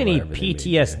dancing. Not any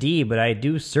PTSD, but I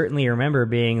do certainly remember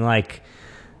being like,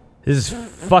 this is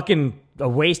fucking a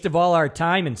waste of all our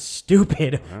time and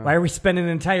stupid. Why are we spending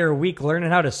an entire week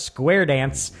learning how to square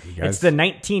dance? It's the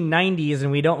 1990s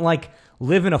and we don't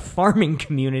live in a farming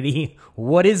community.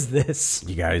 What is this?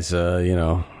 You guys,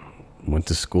 went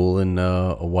to school in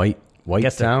a white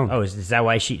town. Is that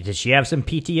why did she have some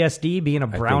PTSD being a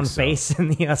brown face in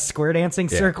the square dancing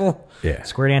circle? Yeah.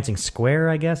 Square dancing square,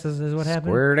 I guess, is what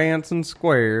happened. Square dancing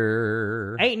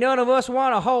square. Ain't none of us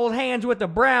want to hold hands with the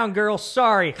brown girl.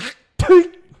 Sorry.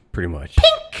 Pretty much.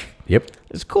 Pink. Yep.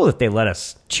 It's cool that they let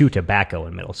us chew tobacco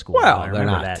in middle school. Well, I they're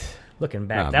remember not. that. Looking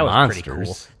back, Not that was monsters. pretty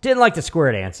cool. Didn't like the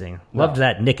square dancing. Loved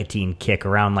that nicotine kick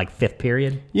around 5th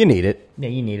period. You need it. Yeah,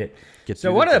 you need it. Get So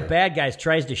through one the of the bad guys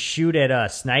tries to shoot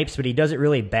at Snipes, but he does it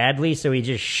really badly, so he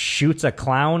just shoots a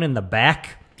clown in the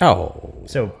back. Oh,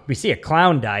 So we see a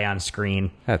clown die on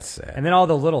screen, that's sad. and then all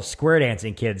the little square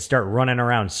dancing kids start running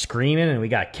around screaming, and we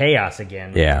got chaos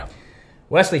again. Yeah.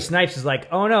 Wesley Snipes is like,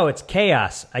 oh no, it's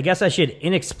chaos. I guess I should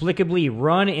inexplicably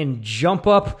run and jump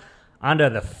up onto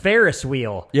the Ferris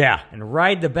wheel. Yeah. And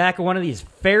ride the back of one of these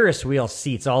Ferris wheel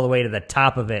seats all the way to the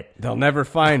top of it. They'll never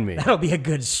find me. That'll be a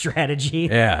good strategy.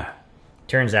 Yeah.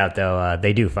 Turns out, though,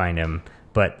 they do find him.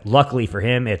 But luckily for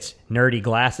him, it's Nerdy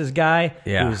Glasses guy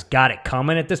who's got it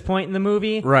coming at this point in the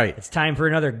movie. Right. It's time for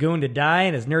another goon to die,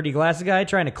 and his Nerdy Glasses guy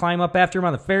trying to climb up after him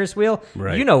on the Ferris wheel.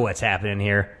 Right. You know what's happening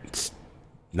here.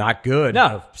 Not good.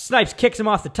 No, Snipes kicks him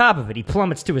off the top of it. He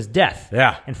plummets to his death.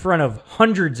 Yeah. In front of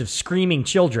hundreds of screaming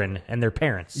children and their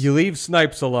parents. You leave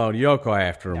Snipes alone. You don't go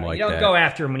after him like you don't that. go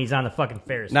after him when he's on the fucking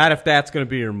Ferris wheel. Not if that's going to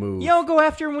be your move. You don't go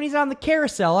after him when he's on the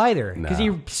carousel either. Because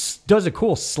he does a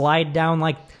cool slide down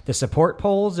the support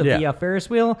poles of the Ferris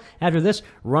wheel. After this,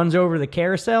 runs over the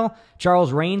carousel.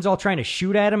 Charles Rains all trying to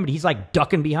shoot at him, but he's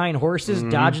ducking behind horses,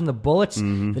 dodging the bullets.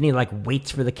 Then he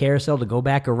waits for the carousel to go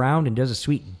back around and does a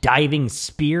sweet diving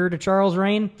spear to Charles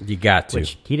Rain. You got to.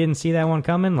 Which he didn't see that one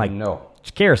coming. No.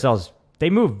 Carousels, they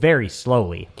move very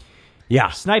slowly. Yeah.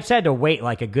 Snipes had to wait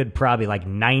a good probably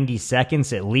 90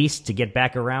 seconds at least to get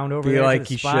back around over there. Like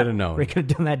he should have known. Where he could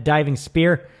have done that diving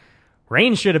spear.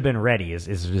 Rain should have been ready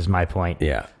is my point.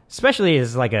 Yeah. Especially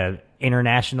as a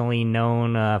internationally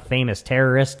known famous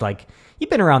terrorist. You've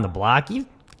been around the block. You've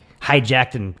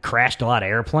hijacked and crashed a lot of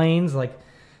airplanes. You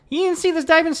didn't see this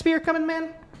diving spear coming, man?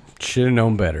 Should have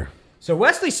known better. So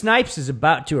Wesley Snipes is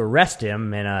about to arrest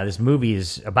him, and this movie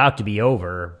is about to be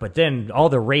over. But then all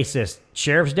the racist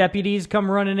sheriff's deputies come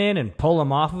running in and pull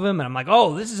him off of him. And I'm like,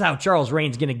 oh, this is how Charles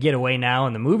Rain's going to get away now,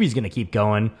 and the movie's going to keep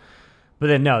going. But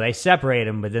then, no, they separate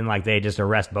him, but then they just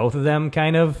arrest both of them,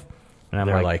 kind of. And I'm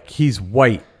They're he's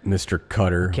white, Mr.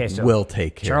 Cutter. Okay, so we'll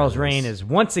take care Charles of this. Rain is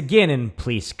once again in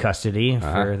police custody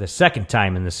for the second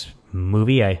time in this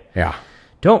movie.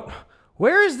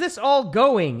 Where is this all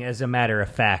going, as a matter of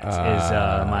fact, is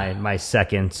my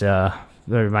second, or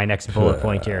my next bullet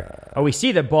point here. Oh, we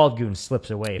see that Bald Goon slips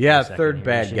away. For a second third here.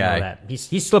 bad We should know guy. that.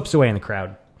 He slips away in the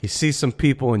crowd. He sees some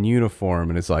people in uniform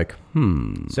and is like,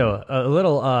 So a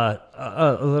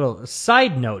little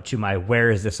side note to my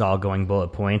where is this all going bullet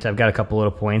point. I've got a couple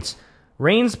little points.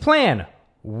 Rain's plan.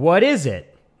 What is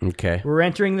it? okay. We're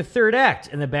entering the third act,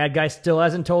 and the bad guy still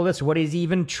hasn't told us what he's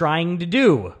even trying to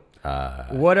do.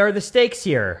 What are the stakes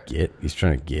here? He's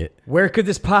trying to get. Where could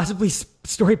this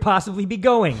story possibly be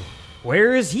going?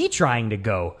 Where is he trying to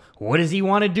go? What does he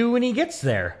want to do when he gets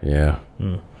there? Yeah.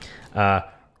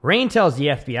 Rain tells the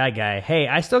FBI guy, hey,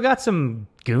 I still got some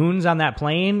goons on that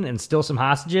plane and still some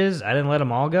hostages. I didn't let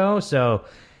them all go, so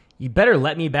you better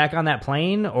let me back on that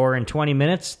plane, or in 20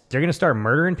 minutes, they're going to start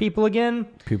murdering people again.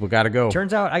 People got to go.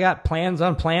 Turns out I got plans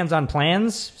on plans on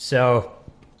plans, so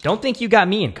don't think you got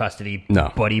me in custody,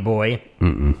 No. buddy boy.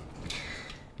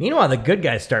 Meanwhile, the good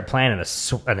guys start planning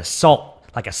an assault,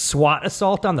 like a SWAT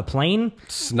assault on the plane.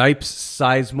 Snipes,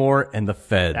 Sizemore, and the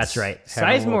feds. That's right. Having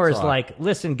a little Sizemore is talk. like,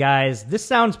 listen, guys, this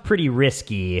sounds pretty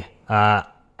risky. I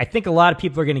think a lot of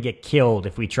people are going to get killed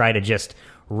if we try to just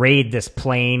raid this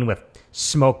plane with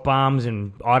smoke bombs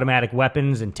and automatic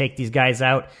weapons and take these guys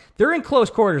out. They're in close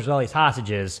quarters with all these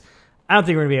hostages. I don't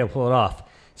think we're going to be able to pull it off.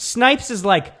 Snipes is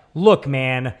like, look,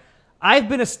 man, I've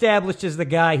been established as the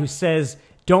guy who says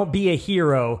don't be a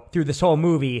hero through this whole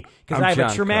movie because I'm I have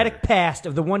John a traumatic Carter. past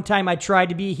of the one time I tried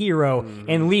to be a hero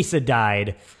and Lisa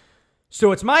died.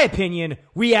 So it's my opinion,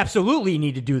 we absolutely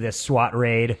need to do this SWAT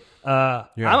raid. I'm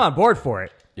on board for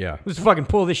it. Yeah. Let's fucking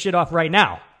pull this shit off right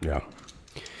now. Yeah.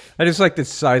 I just like that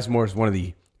Sizemore is one of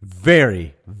the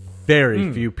very,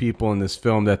 very few people in this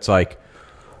film that's like,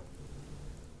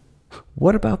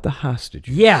 what about the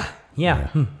hostages? Yeah. Yeah.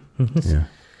 Yeah.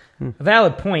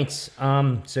 Valid points.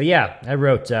 So yeah, I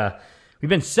wrote, we've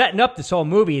been setting up this whole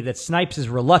movie that Snipes is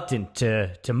reluctant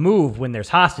to move when there's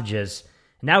hostages.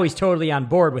 Now he's totally on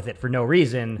board with it for no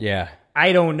reason. Yeah.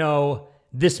 I don't know.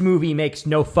 This movie makes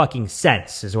no fucking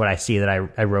sense, is what I see that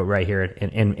I wrote right here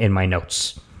in my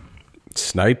notes.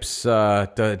 Snipes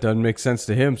doesn't make sense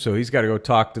to him, so he's got to go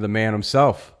talk to the man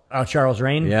himself. Oh, Charles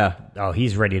Rain? Yeah. Oh,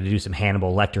 he's ready to do some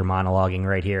Hannibal Lecter monologuing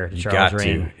right here. You Charles got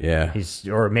Rain. to,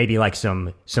 yeah. Or maybe like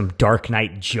some Dark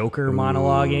Knight Joker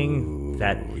monologuing.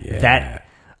 That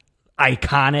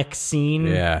iconic scene.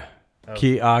 Yeah.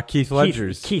 Keith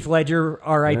Ledger's. Keith Ledger,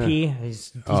 R.I.P. Yeah.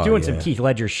 He's doing some Keith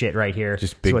Ledger shit right here.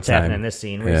 Just That's big what's time. happening in this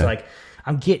scene. Where he's like,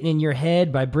 I'm getting in your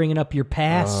head by bringing up your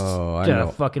past. Oh, I to know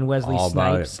fucking Wesley all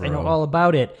about it, Snipes. I know bro. all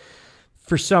about it.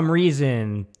 For some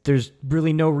reason, there's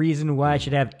really no reason why I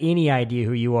should have any idea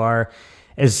who you are.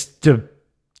 As the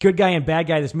good guy and bad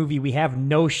guy of this movie, we have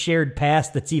no shared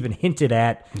past that's even hinted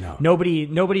at. No.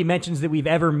 Nobody mentions that we've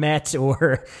ever met,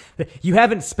 or you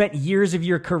haven't spent years of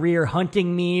your career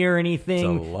hunting me or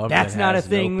anything. It's a love That's that not a has no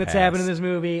thing that's happened in past. this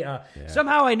movie.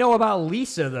 Somehow I know about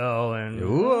Lisa, though, and I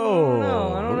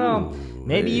don't know.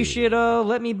 Maybe you should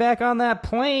let me back on that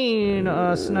plane,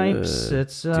 Snipes.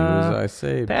 It's do as I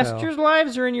say, passengers'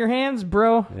 lives are in your hands,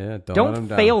 bro. Yeah, don't let don't 'em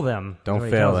down. fail them. Don't is what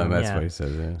he fail tells them. That's yeah. what he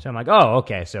says. Yeah. So I'm like, oh,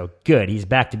 okay, so good. He's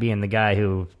back to being the guy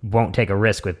who won't take a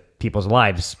risk with people's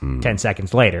lives 10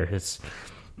 seconds later. It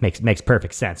makes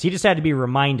perfect sense. He just had to be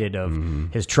reminded of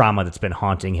his trauma that's been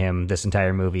haunting him this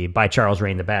entire movie by Charles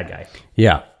Rain, the bad guy.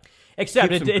 Yeah. Except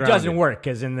Keeps it him doesn't grounded. work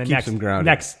because in the Keeps him grounded.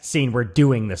 next scene, we're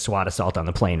doing the SWAT assault on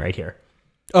the plane right here.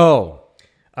 Oh.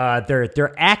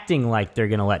 They're acting like they're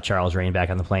going to let Charles Rain back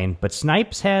on the plane, but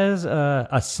Snipes has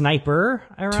a sniper,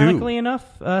 ironically enough,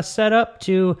 set up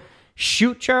to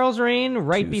shoot Charles Rain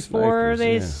right before snipers,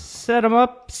 they yeah. set him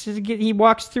up. He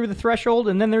walks through the threshold,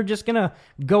 and then they're just going to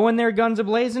go in there guns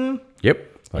a-blazing.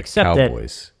 Yep. Like Except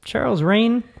cowboys. that Charles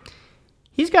Rain,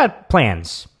 he's got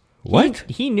plans. What?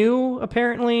 He knew,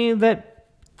 apparently, that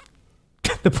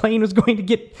the plane was going to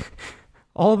get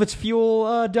all of its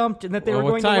fuel dumped and that they Well,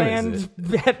 were what going to time is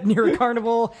land at near a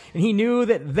carnival. And he knew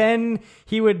that then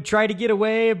he would try to get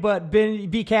away but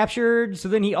be captured. So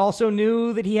then he also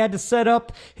knew that he had to set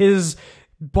up his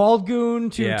bald goon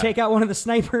to Yeah. take out one of the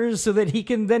snipers so that he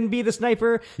can then be the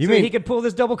sniper You so mean- that he could pull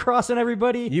this double cross on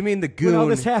everybody. You mean the when all goon?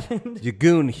 this happened? The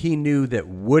goon he knew that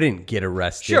wouldn't get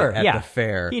arrested Sure, at yeah. the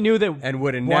fair. He knew that and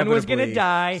would one was going to inevitably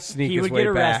die. sneak He his would way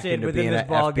get back arrested, into but then being this an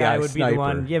bald guy FBI would be the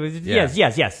one. sniper.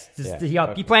 Yeah, yes.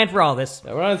 He planned for all this.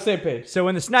 We're on the same page. So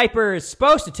when the sniper is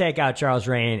supposed to take out Charles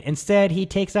Rain, instead he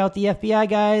takes out the FBI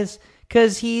guys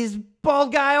because he's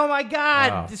bald guy. Oh my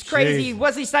God, Oh, it's crazy. Jesus.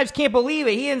 Wesley Snipes can't believe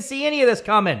it. He didn't see any of this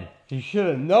coming. You should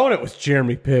have known it was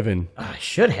Jeremy Piven. I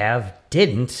should have,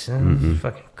 didn't.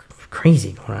 Fucking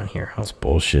crazy going on here. That's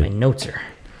bullshit. My notes are.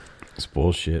 It's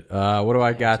bullshit. What do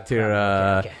I got here?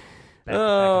 Okay.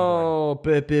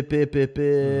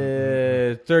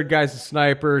 Third guy's a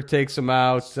sniper, takes him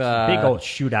out. Big old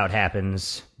shootout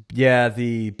happens. Yeah,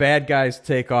 the bad guys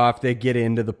take off. They get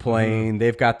into the plane.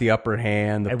 They've got the upper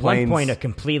hand. The At one plane's- point, a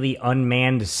completely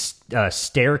unmanned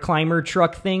stair climber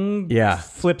truck thing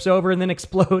flips over and then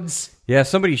explodes. Yeah,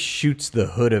 somebody shoots the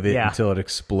hood of it Yeah. until it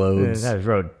explodes. That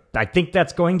road. I think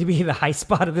that's going to be the high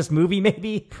spot of this movie,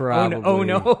 maybe. Probably. Oh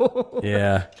no.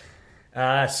 Yeah.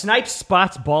 Snipes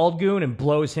spots Bald Goon and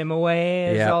blows him away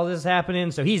as Yep. all this is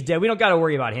happening. So he's dead. We don't got to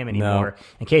worry about him anymore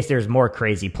in case there's more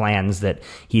crazy plans that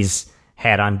he's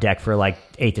had on deck for like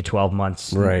 8 to 12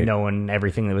 months, Right. knowing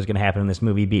everything that was going to happen in this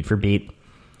movie beat for beat.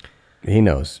 He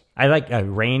knows. I like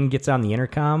Rain gets on the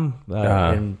intercom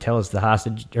and tells the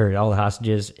hostage or all the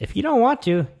hostages, if you don't want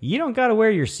to, you don't got to wear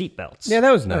your seatbelts. Yeah,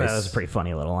 that was nice. That was a pretty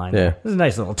funny little line. Yeah. This is a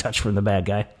nice little touch from the bad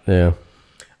guy. Yeah.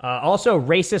 Also,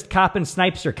 racist cop and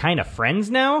Snipes are kind of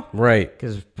friends now. Right.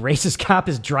 Because racist cop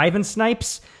is driving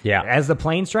Snipes as the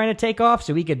plane's trying to take off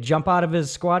so he could jump out of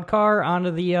his squad car onto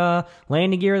the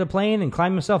landing gear of the plane and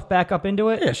climb himself back up into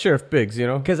it. Yeah, Sheriff Biggs, you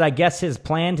know. Because I guess his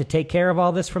plan to take care of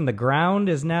all this from the ground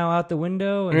is now out the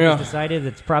window, and he's decided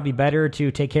it's probably better to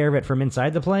take care of it from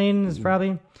inside the plane. Is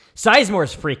probably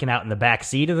Sizemore's freaking out in the back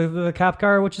seat of the cop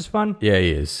car, which is fun. Yeah, he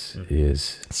is. He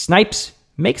is. Snipes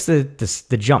makes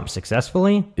the jump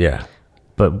successfully, Yeah.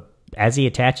 but as he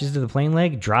attaches to the plane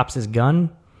leg, drops his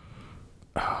gun.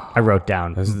 I wrote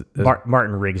down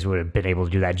Martin Riggs would have been able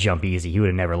to do that jump easy. He would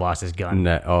have never lost his gun.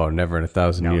 Never in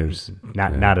 1,000 years.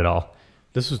 Not at all.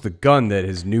 This was the gun that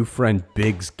his new friend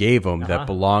Biggs gave him that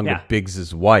belonged Yeah. to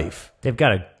Biggs's wife. They've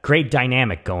got a great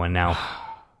dynamic going now.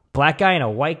 Black guy and a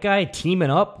white guy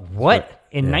teaming up? What?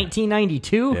 In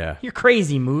 1992? Yeah. You're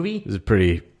crazy, movie. It was a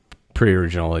pretty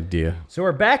original idea. So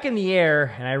we're back in the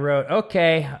air, and I wrote,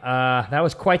 okay, that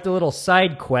was quite the little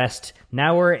side quest.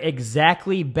 Now we're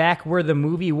exactly back where the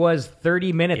movie was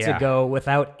 30 minutes Yeah. ago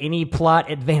without any plot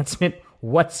advancement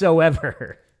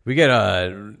whatsoever. We get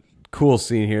a cool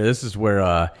scene here. This is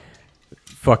where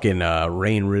fucking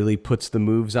Rain really puts the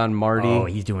moves on Marty. Oh,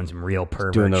 he's doing some real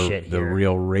pervert doing shit the here.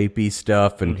 real rapey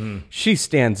stuff, and she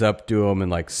stands up to him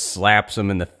and like slaps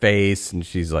him in the face, and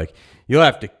she's like, "You'll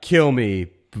have to kill me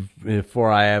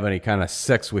before I have any kind of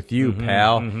sex with you,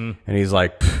 pal." And he's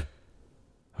like,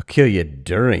 "I'll kill you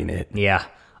during it." Yeah.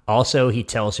 Also, he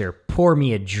tells her, pour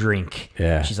me a drink.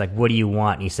 Yeah. She's like, what do you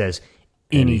want? And he says,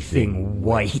 anything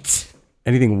white.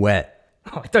 Anything wet?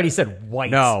 Oh, I thought he said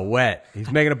white. No, wet.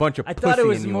 He's making a bunch of I pussy thought it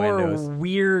was innuendos. more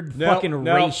weird No, fucking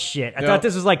no, race shit. I no. thought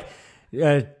this was like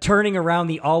turning around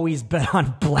the always bet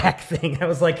on black thing. I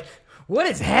was like, what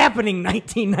is happening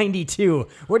 1992?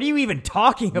 What are you even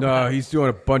talking about? No, he's doing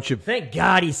a bunch of Thank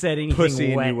God he said anything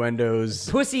pussy wet. innuendos.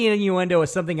 Pussy innuendo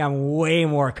is something I'm way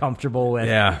more comfortable with.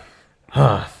 Yeah.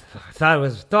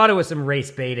 Thought it was some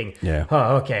race baiting. Yeah.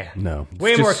 Oh, okay. No.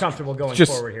 Way Just- more comfortable going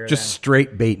just, forward here. Just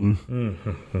straight baiting.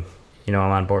 You know,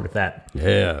 I'm on board with that.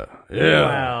 Yeah. Yeah.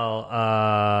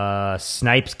 Well,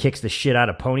 Snipes kicks the shit out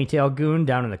of Ponytail Goon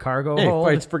down in the cargo Hey, hold.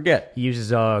 fights forget. He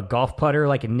uses a golf putter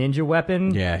like a ninja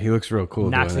weapon. Yeah, he looks real cool.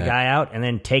 Knocks the doing that. guy out and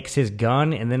then takes his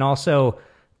gun and then also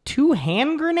 2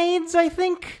 hand grenades, I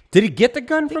think. Did he get the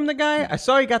gun from the guy? I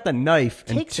saw he got the knife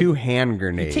and takes 2 hand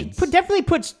grenades. Definitely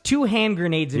puts 2 hand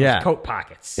grenades in Yeah. his coat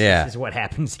pockets. Yeah. This is what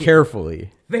happens here. Carefully.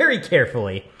 Very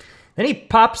carefully. Then he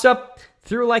pops up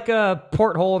through like a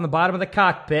porthole in the bottom of the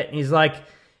cockpit, and he's like,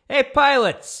 hey,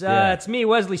 pilots, Yeah. it's me,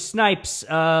 Wesley Snipes,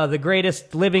 the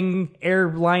greatest living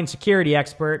airline security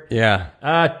expert. Yeah.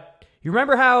 You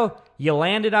remember how you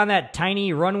landed on that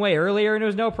tiny runway earlier and it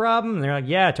was no problem? And they're like,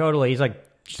 yeah, totally. He's like,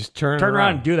 Just turn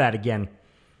around and do that again.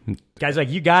 Guy's like,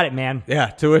 you got it, man. Yeah,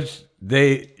 to which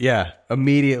they,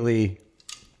 immediately,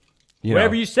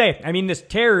 Whatever you say. I mean, this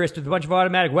terrorist with a bunch of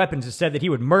automatic weapons has said that he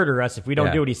would murder us if we don't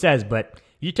Yeah. do what he says, but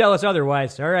you tell us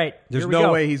otherwise. All right. There's here we no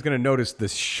go. way he's going to notice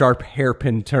this sharp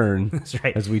hairpin turn. That's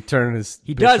right. As we turn his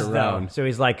He bitch does, around. though. So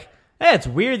he's like, hey, it's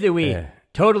weird that we Yeah.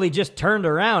 totally just turned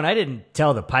around. I didn't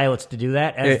tell the pilots to do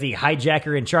that as the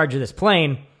hijacker in charge of this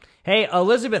plane. Hey,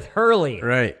 Elizabeth Hurley.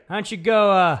 Right. Why don't you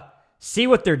go see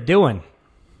what they're doing?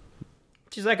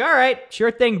 She's like, all right,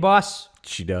 sure thing, boss.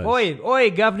 She does.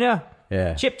 Oi, governor.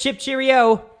 Yeah. Chip,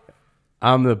 cheerio.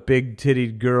 I'm the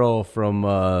big-titted girl from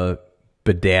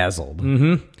Bedazzled.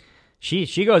 Mm-hmm.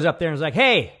 She goes up there and is like,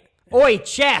 hey, oi,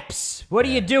 chaps, what are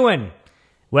you doing?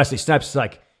 Wesley Snipes is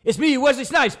like, it's me, Wesley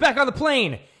Snipes, back on the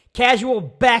plane. Casual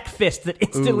back fist that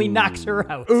instantly knocks her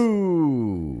out.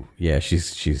 Ooh. Yeah,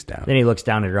 she's down. Then he looks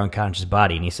down at her unconscious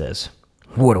body and he says,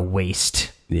 what a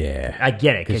waste. Yeah. I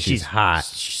get it, because she's hot.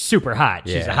 Super hot.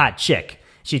 She's Yeah. a hot chick.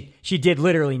 She did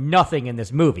literally nothing in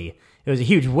this movie. It was a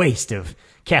huge waste of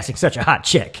casting such a hot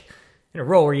chick in a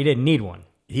role where you didn't need one.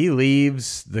 He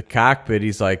leaves the cockpit.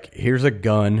 He's like, here's a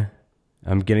gun.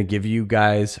 I'm going to give you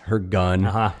guys her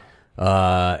gun.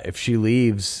 If she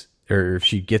leaves or if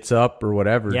she gets up or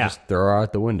whatever, Yeah. just throw her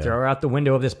out the window. Throw her out the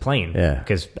window of this plane. Yeah.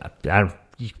 Because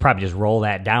you could probably just roll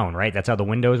that down, right? That's how the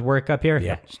windows work up here?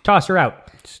 Yeah. Just toss her out.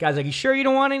 This guy's like, you sure you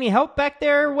don't want any help back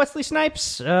there, Wesley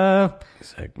Snipes?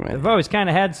 It's like, man. I've always kind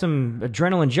of had some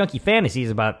adrenaline junkie fantasies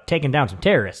about taking down some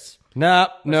terrorists. No.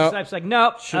 Snipes like,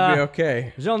 nope. Should be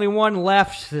okay. There's only one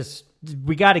left, this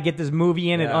we got to get this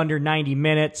movie in at under 90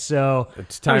 minutes, so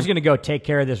It's I'm time- just going to go take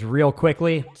care of this real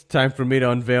quickly. It's time for me to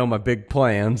unveil my big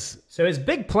plans. So his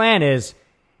big plan is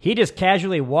he just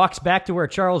casually walks back to where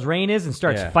Charles Rain is and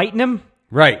starts fighting him.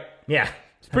 Right. Yeah.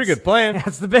 It's a pretty good plan.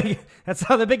 That's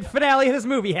how the big finale of this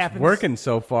movie happens. Working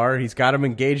so far. He's got him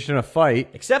engaged in a fight.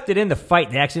 Except that in the fight,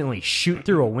 they accidentally shoot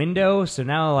through a window, so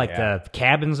now the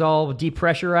cabin's all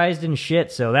depressurized and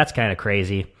shit, so that's kind of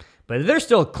crazy. But they're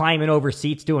still climbing over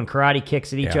seats, doing karate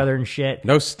kicks at each other and shit.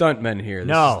 No stuntmen here.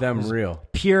 This is them real.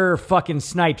 Pure fucking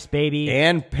Snipes, baby.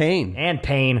 And Payne.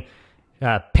 Payne.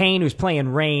 Payne, who's playing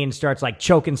Rain, starts like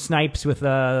choking Snipes with a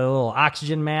little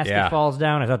oxygen mask that falls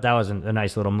down. I thought that was a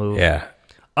nice little move. Yeah.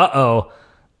 Uh-oh.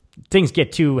 Things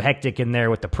get too hectic in there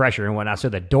with the pressure and whatnot, so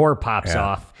the door pops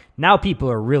off. Now people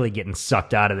are really getting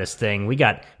sucked out of this thing. We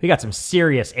got some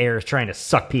serious heirs trying to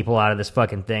suck people out of this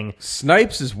fucking thing.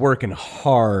 Snipes is working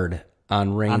hard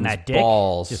on Rain's that dick?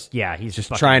 balls. He's just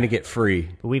fucking- trying to get free.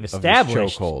 But we've of this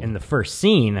established chokehold. in the first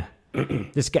scene,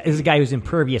 this is a guy who's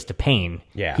impervious to pain.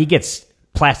 Yeah. He gets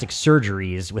plastic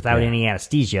surgeries without any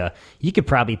anesthesia. You could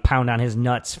probably pound on his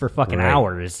nuts for fucking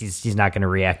hours. He's not going to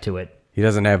react to it. He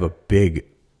doesn't have a big,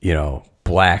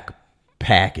 black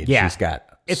package. Yeah. He's got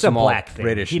It's small a black thing.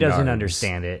 British He doesn't nards.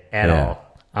 understand it at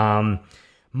all.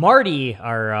 Marty,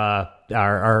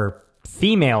 our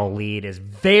female lead, is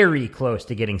very close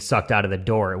to getting sucked out of the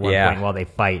door at one point while they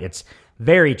fight. It's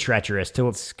very treacherous.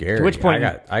 Scary. To which point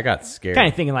I got scared. kind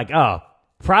of thinking like, oh,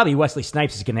 probably Wesley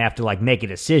Snipes is going to have to like make a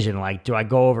decision. Like, do I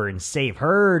go over and save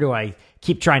her? Do I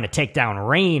keep trying to take down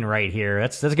Rain right here?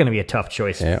 That's going to be a tough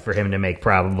choice for him to make,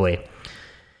 probably.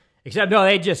 Except, no,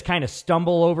 they just kind of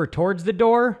stumble over towards the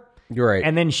door. You're right.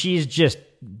 And then she's just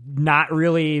not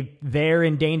really there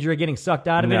in danger of getting sucked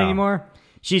out of it No. anymore.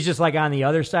 She's just like on the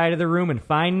other side of the room and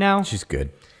fine now. She's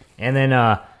good. And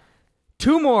then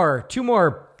two more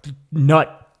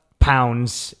nut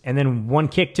pounds and then one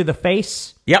kick to the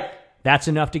face. Yep. That's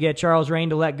enough to get Charles Rain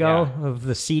to let go of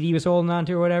the seat he was holding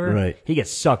onto or whatever. Right. He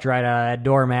gets sucked right out of that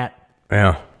doormat.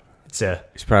 Yeah. It's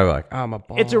He's probably like, my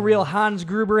balls. a real Hans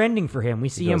Gruber ending for him. We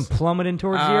see him plummeting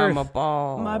towards the earth. my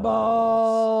balls. My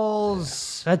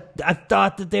balls. I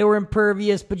thought that they were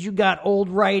impervious, but you got old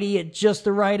righty at just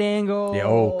the right angle.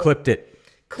 Yeah, clipped it.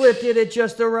 Clipped it at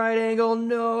just the right angle.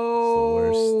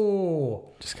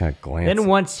 No. Just kind of glance. Then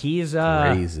once he's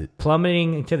Raise it.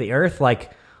 plummeting to the earth,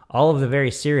 like all of the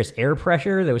very serious air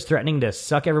pressure that was threatening to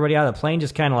suck everybody out of the plane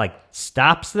just kind of like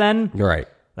stops then. You're right.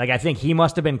 Like I think he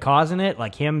must have been causing it.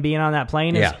 Like him being on that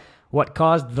plane is Yeah. what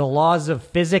caused the laws of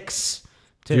physics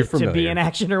You're to be familiar. in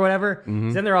action or whatever. So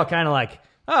then they're all kind of like,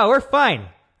 oh, we're fine.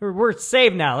 We're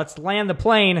saved now. Let's land the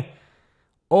plane.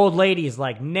 Old lady's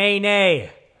like,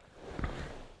 nay.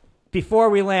 Before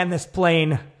we land this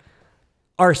plane,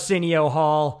 Arsenio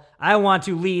Hall, I want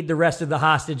to lead the rest of the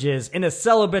hostages in a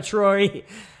celebratory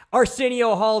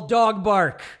Arsenio Hall dog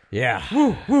bark. Yeah.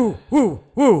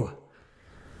 Woo.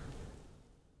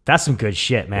 That's some good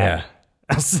shit, man. Yeah.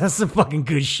 That's some fucking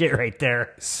good shit right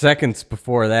there. Seconds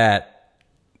before that,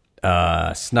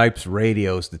 Snipes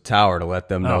radios the tower to let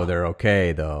them know they're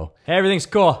okay, though. Hey, everything's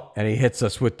cool. And he hits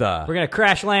us with We're going to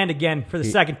crash land again for the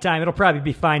second time. It'll probably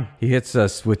be fine. he hits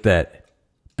us with that.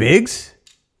 Biggs?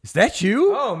 Is that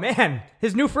you? Oh, man.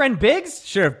 His new friend Biggs?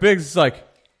 Sheriff Biggs is like,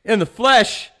 in the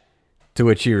flesh. To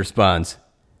which he responds,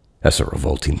 that's a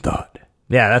revolting thought.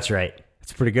 Yeah, that's right.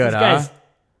 It's pretty good, These huh? guys,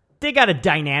 they got a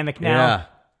dynamic now. Yeah.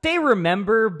 They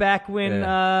remember back when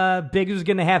Biggs was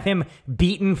going to have him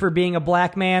beaten for being a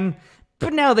black man.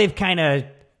 But now they got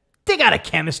a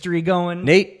chemistry going.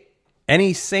 Nate,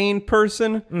 any sane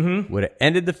person would have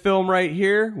ended the film right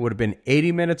here, would have been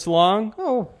 80 minutes long.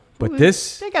 Oh, But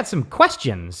this, they got some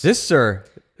questions. sir,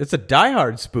 it's a Die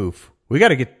Hard spoof. We got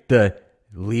to get the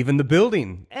leaving the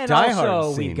building And Die also,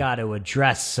 Hard scene. we got to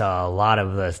address a lot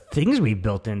of the things we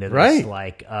built into this, Right.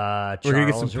 like We're gonna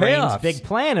get some Charles Rain's payoffs. big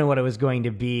plan and what it was going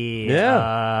to be.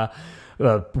 Yeah.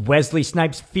 Wesley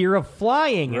Snipes' fear of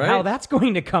flying and Right. how that's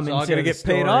going to come It's all into gonna the get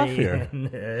paid off story.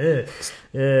 here.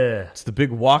 It's the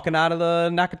big walking out of the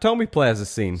Nakatomi Plaza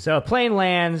scene. So a plane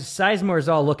lands. Sizemore's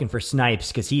all looking for Snipes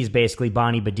because he's basically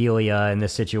Bonnie Bedelia in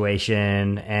this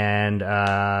situation. And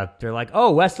they're like,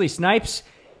 oh, Wesley Snipes,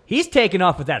 he's taking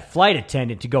off with that flight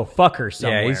attendant to go fuck her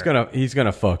somewhere. Yeah, he's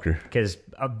gonna fuck her. Because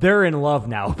they're in love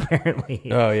now, apparently.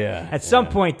 Oh, yeah. At some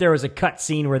point, there was a cut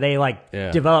scene where they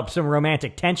developed some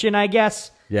romantic tension, I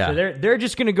guess. Yeah. So they're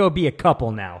just gonna go be a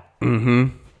couple now.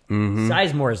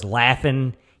 Sizemore is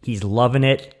laughing. He's loving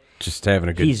it. Just having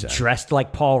a good He's time. dressed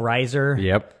like Paul Reiser.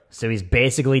 Yep. So he's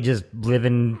basically just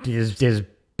living his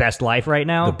best life right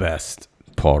now. The best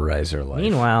Paul Reiser life.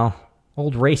 Meanwhile,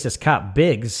 old racist cop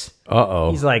Biggs,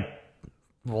 Uh-oh. he's like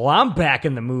Well, I'm back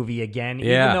in the movie again,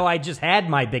 Yeah. even though I just had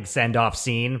my big send-off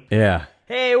scene. Yeah.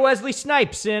 Hey, Wesley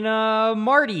Snipes and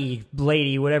Marty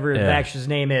lady, whatever the Yeah. actress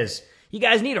name is. You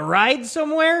guys need a ride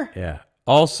somewhere? Yeah.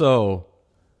 Also,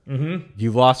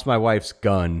 you lost my wife's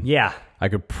gun. Yeah. I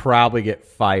could probably get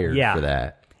fired Yeah. for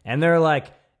that. And they're like,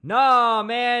 no,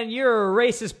 man, you're a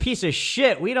racist piece of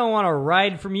shit. We don't want to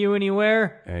ride from you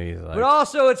anywhere. And he's like, But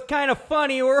also, it's kind of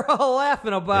funny. We're all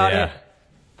laughing about yeah. it.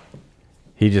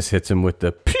 He just hits him with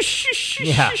the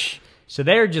Yeah. So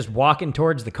they're just walking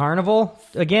towards the carnival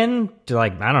again to,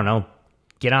 like, I don't know,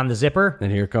 get on the zipper.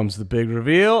 And here comes the big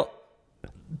reveal.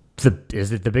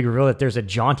 Is it the big reveal that there's a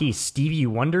jaunty Stevie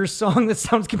Wonder song that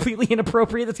sounds completely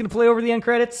inappropriate that's going to play over the end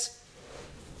credits?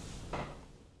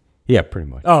 Yeah, pretty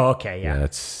much. Oh, okay, yeah.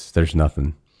 There's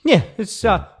nothing. Yeah, it's,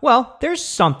 well, there's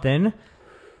something.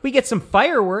 We get some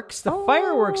fireworks. The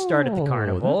fireworks start at the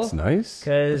carnival. That's nice.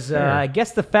 Because I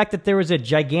guess the fact that there was a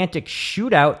gigantic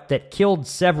shootout that killed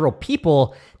several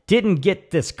people didn't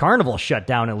get this carnival shut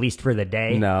down, at least for the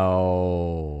day.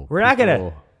 No. We're not going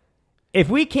to... If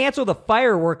we cancel the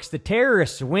fireworks, the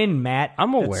terrorists win, Matt.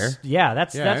 I'm aware.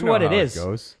 That's I know what it how it is.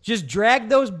 goes. Just drag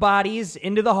those bodies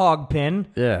into the hog pen.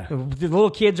 Yeah. The little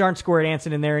kids aren't square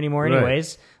dancing in there anymore Right.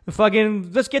 anyways.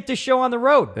 Fucking, let's get this show on the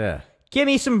road. Yeah. Give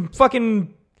me some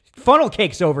fucking funnel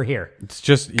cakes over here. It's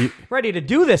just, Ready to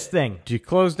do this thing. do you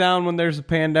close down when there's a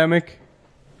pandemic?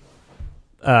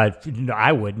 No,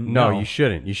 I wouldn't. No, you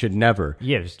shouldn't. You should never.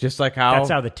 Yes. Just like how That's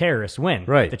how the terrorists win.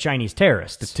 Right. The Chinese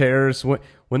terrorists. terrorists went.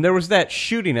 When there was that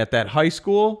shooting at that high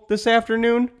school this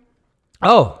afternoon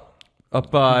Oh.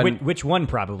 up on... Which one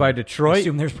probably? by Detroit? I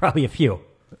assume there's probably a few.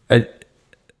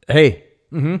 Hey,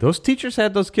 those teachers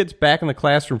had those kids back in the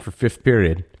classroom for fifth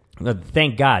period.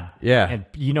 Thank God. Yeah. And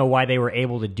you know why they were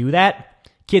able to do that?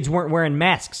 Kids weren't wearing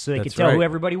masks, so they could That's tell who right.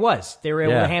 everybody was. They were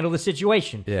able Yeah. to handle the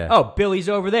situation. Yeah. Oh, Billy's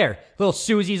over there. Little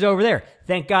Susie's over there.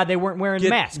 Thank God they weren't wearing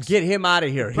masks. Get him out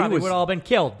of here. Probably would have all been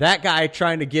killed. That guy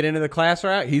trying to get into the class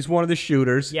right? He's one of the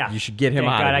shooters. Yeah. You should get him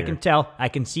Thank out God of I here. can tell. I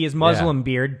can see his Muslim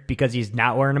beard because he's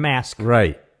not wearing a mask.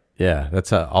 Right. Yeah,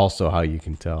 that's also how you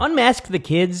can tell. Unmask the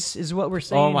kids is what we're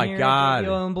saying. Oh my here at God.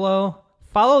 Blow and Blow.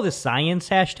 Follow the science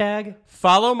hashtag.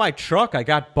 Follow my truck. I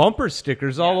got bumper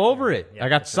stickers all over it. I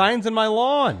got signs in my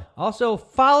lawn. Also,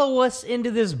 follow us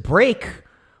into this break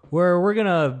where we're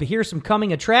going to hear some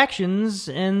coming attractions,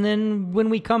 and then when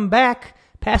we come back,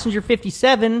 Passenger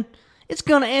 57, it's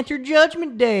going to enter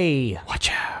Judgment Day.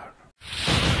 Watch out.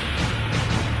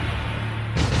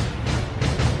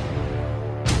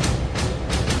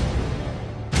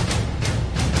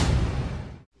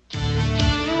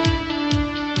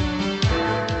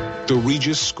 The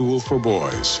Regis School for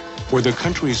Boys, where the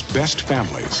country's best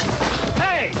families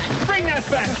Hey, bring that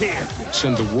back here.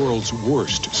 send the world's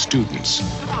worst students.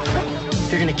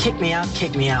 If you're gonna kick me out,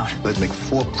 kick me out. They'd make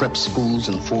 4 prep schools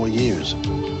in 4 years.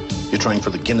 You're trying for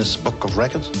the Guinness Book of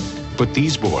Records? But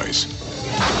these boys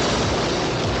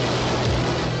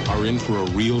are in for a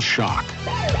real shock.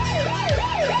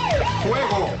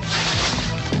 Fuego!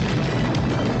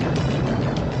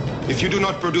 If you do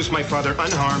not produce my father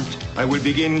unharmed, I will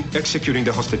begin executing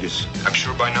the hostages. I'm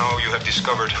sure by now you have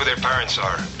discovered who their parents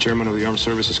are. Chairman of the Armed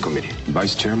Services Committee,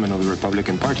 Vice Chairman of the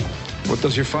Republican Party. What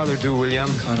does your father do, William?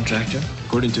 Contractor?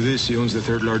 According to this, he owns the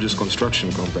 3rd largest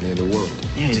construction company in the world.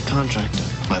 Yeah, he's a contractor.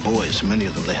 My boys, many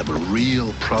of them, they have a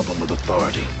real problem with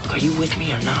authority. Are you with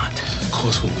me or not? Of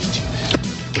course we'll meet you.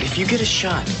 But if you get a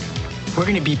shot, we're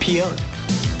gonna be PO'd.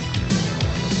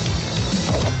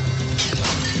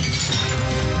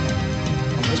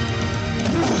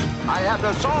 I have the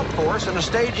assault force in a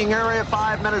staging area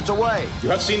 5 minutes away. You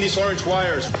have seen these orange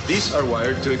wires. These are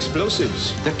wired to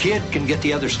explosives. The kid can get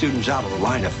the other students out of the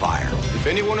line of fire. If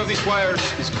any one of these wires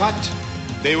is cut,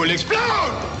 they will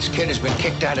explode! This kid has been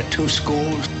kicked out of 2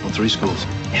 schools. Well, 3 schools.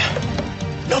 Yeah.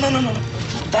 No.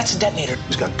 That's a detonator.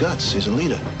 He's got guts. He's a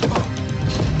leader.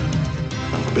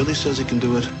 When Billy says he can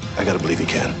do it, I gotta believe he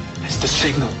can. It's the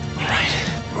signal. All right.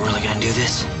 We're really gonna do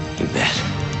this? You bet.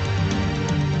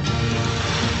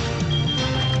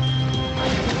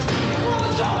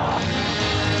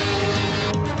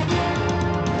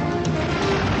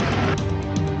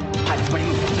 Hi, everybody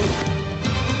move.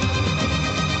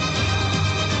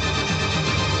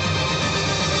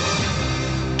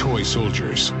 Toy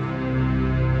soldiers.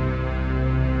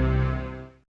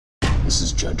 This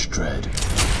is Judge Dredd.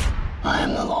 I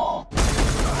am the law.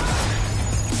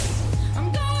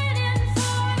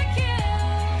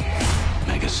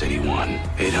 Mega City 1,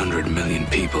 800 million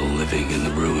people living in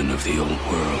the ruin of the old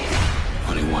world.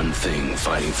 Only one thing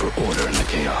fighting for order in the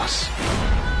chaos.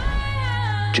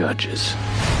 Judges.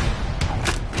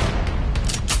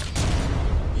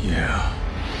 Yeah.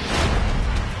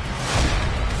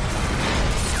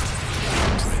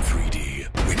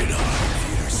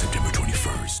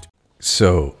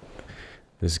 So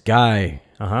this guy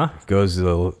goes to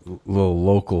the little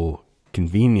local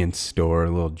convenience store, a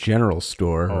little general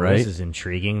store, right? This is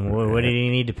intriguing. What did he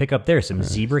need to pick up there? Some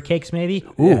zebra cakes, maybe?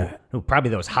 Ooh, probably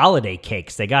those holiday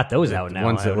cakes. They got those out now.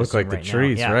 Ones that look like the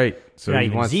trees, right? So not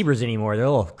even zebras anymore. They're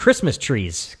little Christmas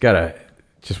trees.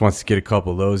 Just wants to get a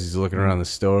couple of those. He's looking around the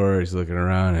store. He's looking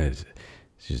around, and it's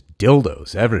just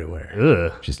dildos everywhere.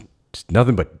 Ugh. Just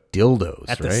nothing but dildos.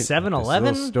 At the right?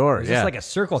 7-Eleven store. Is this like a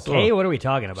Circle K? What are we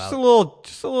talking about?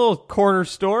 Just a little corner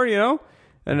store, you know.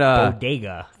 And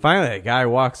bodega. Finally, a guy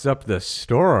walks up to the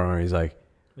store owner. He's like,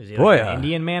 "Is he "Boy, like an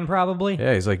Indian man, probably?"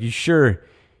 Yeah, he's like, "You sure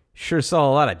saw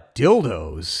a lot of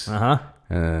dildos."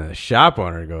 And the shop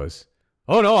owner goes,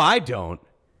 "Oh no, I don't.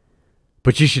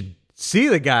 But you should see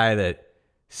the guy that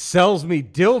sells me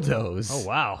dildos. Oh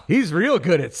wow, he's real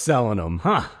good at selling them,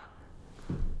 huh?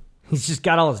 He's just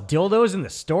got all his dildos in the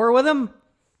store with him.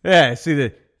 Yeah, see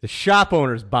the shop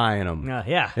owner's buying them.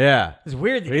 Yeah. It's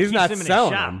weird that he's not him in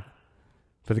selling his shop. them.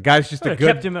 But the guy's just I would have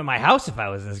kept him at my house if I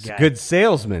was this guy. Good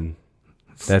salesman.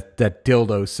 That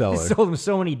dildo seller. He sold him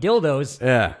so many dildos.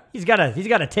 Yeah, he's got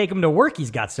to take them to work.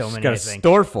 He's got so many. He's got a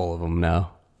store full of them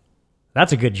now.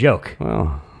 That's a good joke.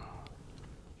 Well,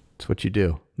 that's what you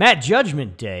do. Matt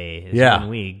Judgment Day is when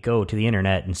we go to the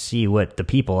internet and see what the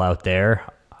people out there,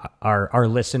 our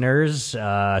listeners,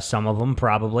 some of them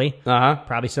probably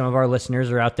some of our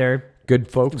listeners are out there, good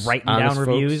folks, writing down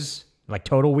reviews. Like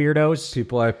total weirdos.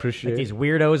 People I appreciate. Like these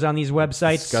weirdos on these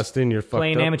websites. Disgusting. You're fucked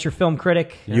playing up. Amateur film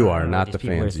critic. You are not the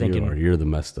fans. You're the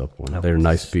messed up one. They're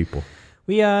nice people.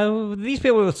 These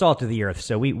people are salt of the earth,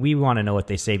 so we want to know what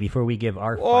they say before we give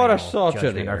our final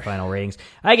judgment, our final ratings.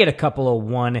 I get a couple of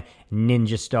 1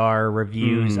 Ninja Star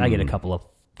reviews. I get a couple of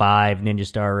 5 Ninja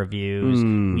Star reviews.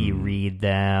 We read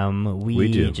them.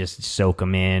 We do. Just soak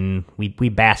them in. We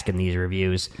bask in these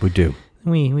reviews. We do.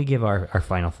 We give our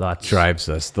final thoughts. Drives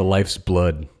us the life's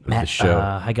blood of the show.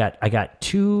 I got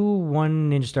 2 1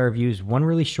 Ninja Star reviews, one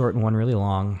really short and one really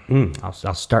long.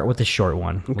 I'll start with the short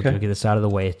one. Okay. We'll get this out of the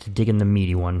way to dig in the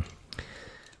meaty one.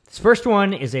 This first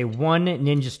one is a 1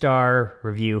 Ninja Star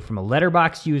review from a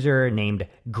Letterboxd user named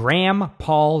Graham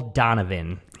Paul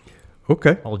Donovan.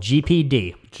 Okay. Old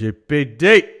GPD.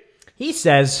 GPD. He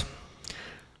says,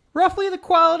 roughly the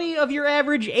quality of your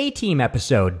average A-Team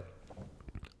episode.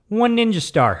 1 Ninja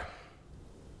Star.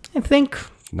 I think.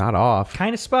 Not off.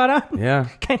 Kind of spot on. Yeah.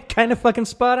 Kind of fucking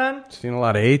spot on. Seen a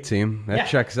lot of A-Team. That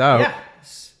checks out. Yeah.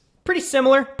 Pretty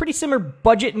similar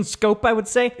budget and scope, I would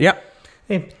say. Yep.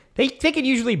 They could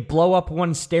usually blow up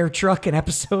one stair truck an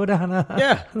episode on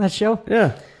that show.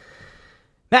 Yeah.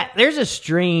 There's a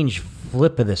strange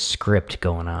flip of the script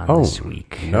going on this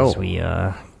week as we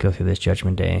go through this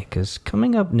Judgment Day. Because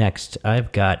coming up next,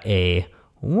 I've got a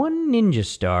 1 Ninja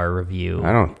Star review.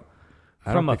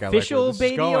 From official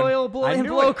baby oil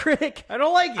blow critic. I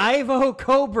don't like it. Ivo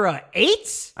Cobra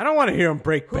 8. I don't want to hear him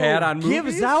break bad on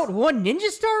movies. Gives out 1 Ninja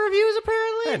Star reviews,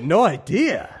 apparently. I had no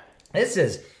idea. This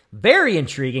is very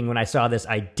intriguing. When I saw this,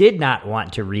 I did not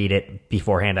want to read it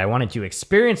beforehand. I wanted to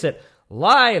experience it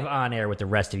live on air with the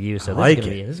rest of you. So this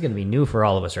is going to be new for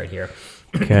all of us right here.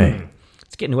 Okay.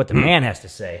 Let's get into what the man has to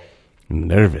say. I'm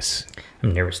nervous.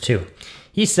 I'm nervous too.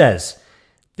 He says,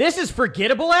 "This is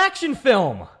forgettable action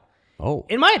film.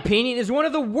 In my opinion, is one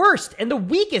of the worst and the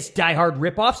weakest Die Hard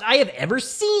ripoffs I have ever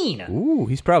seen. Ooh,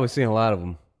 he's probably seen a lot of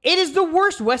them. It is the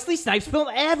worst Wesley Snipes film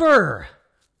ever.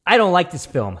 I don't like this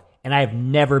film, and I have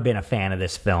never been a fan of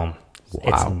this film. Wow.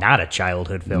 It's not a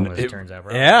childhood film, as it turns out.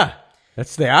 Right? Yeah,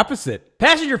 that's the opposite.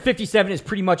 Passenger 57 is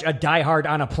pretty much a Die Hard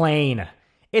on a plane.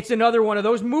 It's another one of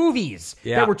those movies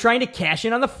that were trying to cash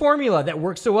in on the formula that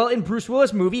worked so well in Bruce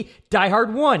Willis' movie Die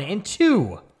Hard 1 and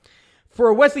 2. For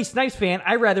a Wesley Snipes fan,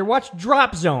 I'd rather watch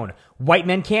Drop Zone, White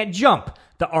Men Can't Jump,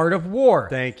 The Art of War,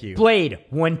 Thank you. Blade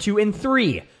 1, 2, and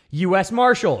 3, U.S.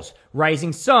 Marshals,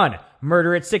 Rising Sun,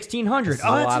 Murder at 1600.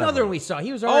 That's another one we saw.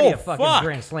 He was already a fucking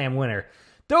Grand Slam winner.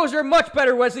 Those are much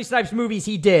better Wesley Snipes movies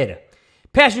he did.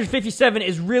 Passenger 57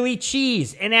 is really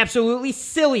cheese and absolutely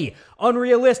silly,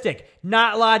 unrealistic,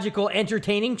 not logical,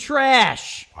 entertaining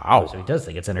trash. Wow. So he does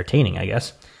think it's entertaining, I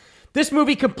guess. This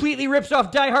movie completely rips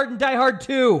off Die Hard and Die Hard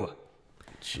 2.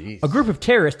 Jeez. A group of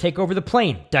terrorists take over the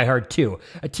plane, Die Hard 2.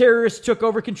 A terrorist took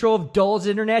over control of Dulles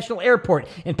International Airport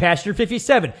in Passenger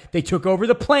 57. They took over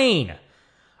the plane.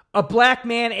 A black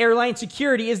man airline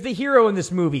security is the hero in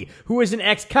this movie, who is an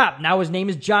ex-cop. Now his name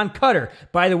is John Cutter.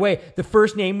 By the way, the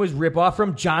first name was ripoff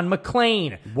from John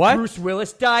McClane. What? Bruce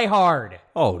Willis Die Hard.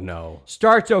 Oh, no.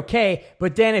 Starts okay,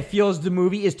 but then it feels the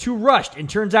movie is too rushed and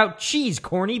turns out cheese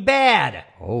corny bad.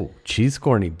 Oh, cheese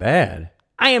corny bad.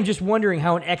 I am just wondering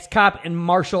how an ex-cop and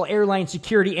Marshall airline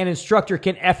security and instructor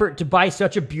can effort to buy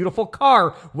such a beautiful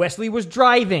car Wesley was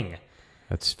driving.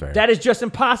 That's fair. That is just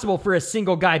impossible for a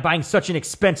single guy buying such an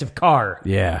expensive car.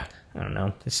 Yeah. I don't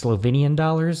know. The Slovenian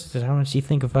dollars? How much do you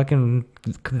think a fucking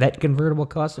that convertible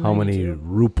costs? How many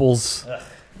ruples?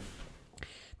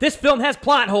 This film has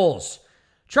plot holes.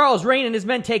 Charles Rain and his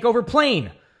men take over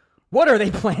plane. What are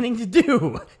they planning to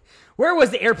do? Where was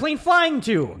the airplane flying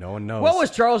to? No one knows. What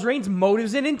was Charles Rain's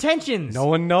motives and intentions? No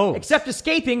one knows. Except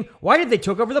escaping, why did they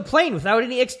take over the plane without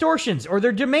any extortions or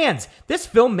their demands? This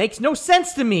film makes no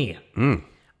sense to me.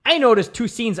 I noticed 2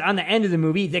 scenes on the end of the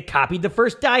movie that copied the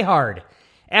first Die Hard.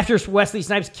 After Wesley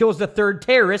Snipes kills the third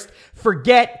terrorist,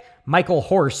 Forget Michael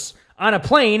Horse on a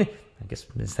plane. I guess,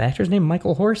 is the actor's name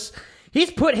Michael Horse? He's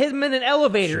put him in an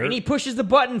elevator, and he pushes the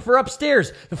button for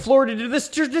upstairs, the floor to do this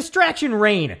distraction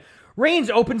Rain. Rains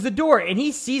opens the door, and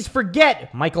he sees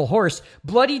Forget, Michael Horse,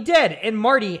 bloody dead, and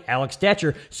Marty, Alex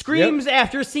Thatcher, screams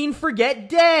after seeing Forget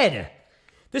dead.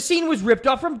 The scene was ripped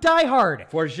off from Die Hard.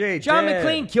 John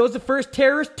McClane kills the first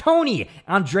terrorist, Tony,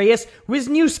 Andreas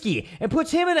Wisniewski, and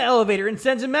puts him in an elevator and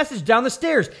sends a message down the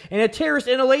stairs, and a terrorist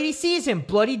and a lady sees him,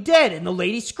 bloody dead, and the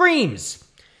lady screams.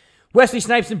 Wesley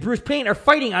Snipes and Bruce Payne are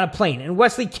fighting on a plane, and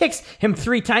Wesley kicks him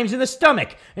 3 times in the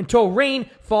stomach until Rain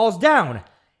falls down.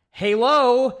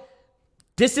 Halo!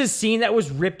 This is a scene that was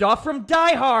ripped off from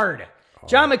Die Hard.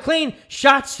 John McClane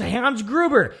shots Hans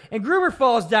Gruber, and Gruber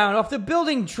falls down off the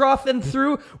building trough and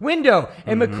through window,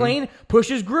 and McClane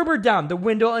pushes Gruber down the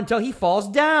window until he falls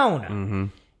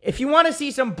down. If you want to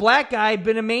see some black guy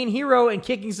been a main hero and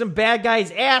kicking some bad guy's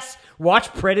ass,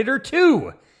 watch Predator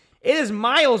 2. It is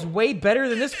miles way better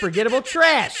than this forgettable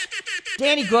trash.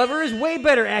 Danny Glover is way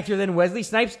better actor than Wesley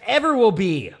Snipes ever will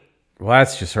be. Well,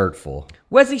 that's just hurtful.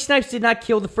 Wesley Snipes did not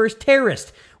kill the first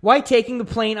terrorist. Why taking the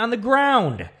plane on the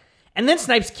ground? And then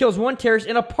Snipes kills 1 terrorist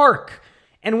in a park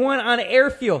and 1 on an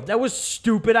airfield. That was a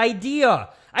stupid idea.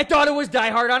 I thought it was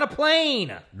Die Hard on a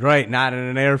plane. Right, not in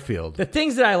an airfield. The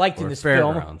things that I liked in this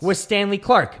film was Stanley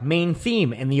Clark, main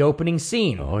theme in the opening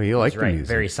scene. Oh, you like the music.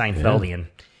 Very Seinfeldian.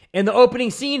 In the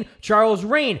opening scene, Charles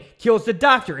Rain kills the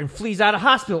doctor and flees out of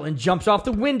hospital and jumps off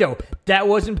the window. That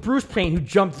wasn't Bruce Payne who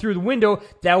jumped through the window.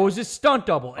 That was his stunt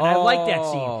double. And I like that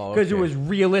scene because it was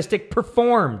realistic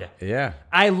performed. Yeah.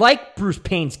 I like Bruce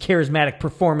Payne's charismatic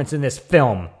performance in this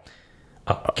film.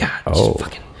 Oh, God. Just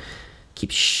fucking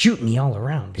keeps shooting me all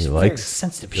around. He likes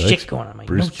sensitive shit going on.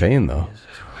 Bruce Payne, though.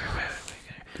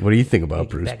 What do you think about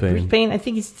Bruce Payne? Bruce Payne, I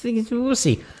think he's we'll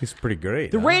see. He's pretty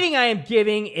great. The rating I am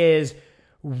giving is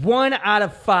 1 out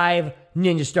of 5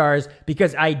 Ninja Stars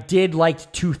because I did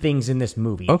like 2 things in this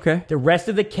movie. Okay. The rest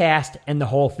of the cast and the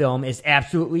whole film is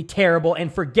absolutely terrible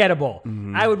and forgettable.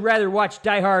 I would rather watch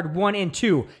Die Hard 1 and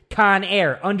 2, Con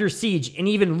Air, Under Siege, and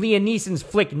even Liam Neeson's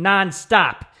flick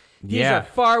Non-Stop. These are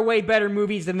far way better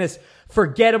movies than this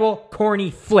forgettable,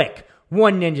 corny flick.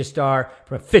 1 Ninja Star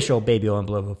from official Baby Oil and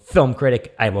Blow film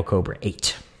critic Ivo Cobra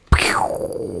 8.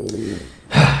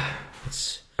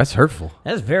 That's hurtful.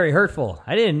 That's very hurtful.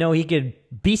 I didn't know he could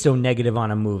be so negative on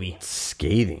a movie.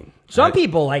 Scathing. Some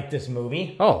people like this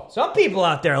movie. Oh. Some people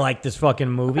out there like this fucking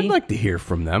movie. I'd like to hear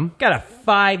from them. Got a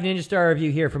 5 Ninja Star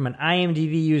review here from an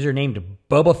IMDb user named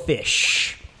Bubba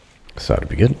Fish. So that'd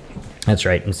be good. That's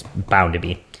right. It's bound to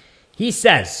be. He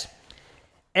says,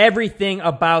 everything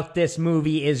about this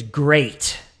movie is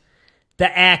great.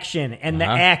 The action and the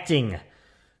acting.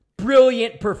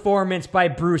 Brilliant performance by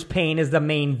Bruce Payne as the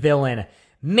main villain.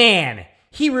 Man,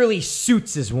 he really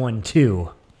suits as one, too.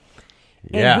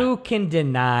 Yeah. And who can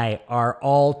deny our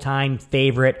all-time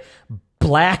favorite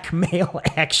black male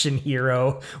action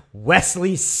hero,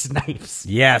 Wesley Snipes?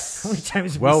 Yes. How many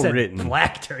times have well we said written.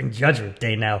 black during Judgment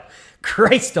Day now?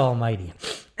 Christ almighty.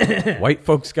 White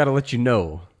folks got to let you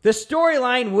know. The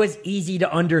storyline was easy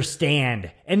to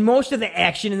understand, and most of the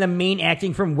action and the main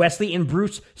acting from Wesley and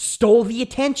Bruce stole the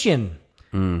attention.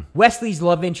 Wesley's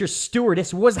love interest,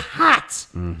 Stewardess, was hot,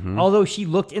 although she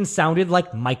looked and sounded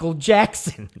like Michael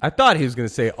Jackson. I thought he was going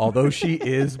to say, although she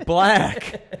is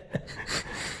black.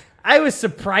 I was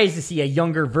surprised to see a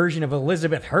younger version of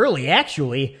Elizabeth Hurley,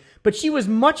 actually, but she was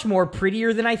much more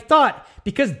prettier than I thought,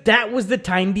 because that was the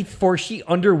time before she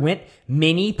underwent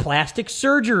many plastic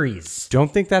surgeries.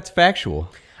 Don't think that's factual.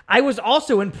 I was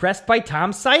also impressed by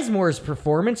Tom Sizemore's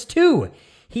performance, too.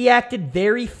 He acted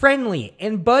very friendly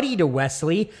and buddy to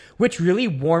Wesley, which really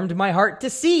warmed my heart to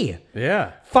see.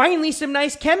 Yeah. Finally, some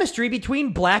nice chemistry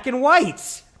between black and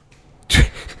whites.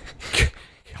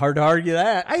 Hard to argue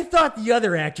that. I thought the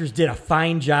other actors did a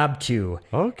fine job, too.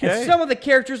 Okay. And some of the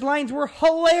characters' lines were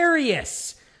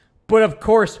hilarious. But of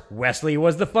course, Wesley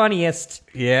was the funniest.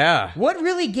 Yeah. What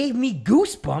really gave me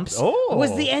goosebumps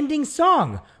was the ending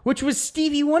song, which was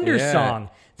Stevie Wonder's song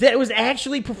that was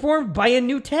actually performed by a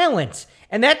new talent,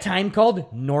 and that time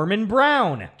called Norman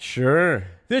Brown. Sure.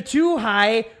 The Too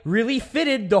High really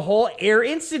fitted the whole Air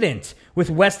incident, with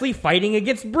Wesley fighting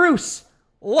against Bruce.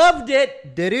 Loved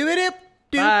it. 5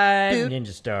 Ninja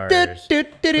Stars.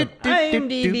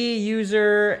 IMDb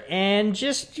user and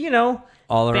just,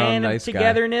 all around fan nice of guy.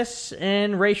 togetherness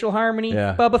and racial harmony.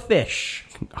 Yeah. Bubba Fish.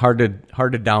 Hard to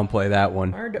downplay that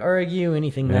one. Hard to argue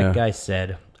anything that guy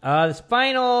said. This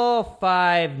final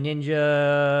 5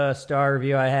 Ninja Star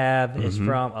review I have is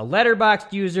from a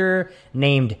Letterboxd user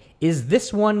named Is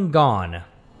This One Gone?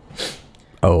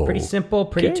 Oh. Pretty simple,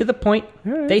 pretty to the point.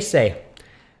 They say,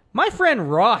 my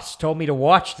friend Ross told me to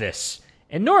watch this,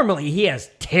 and normally he has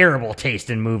terrible taste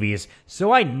in movies,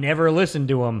 so I never listen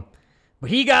to him. But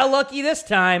he got lucky this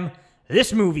time.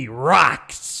 This movie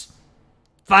rocks.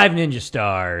 5 Ninja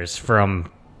Stars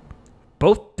from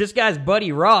both this guy's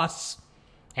buddy Ross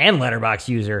and Letterboxd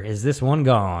user. Is This One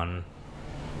Gone?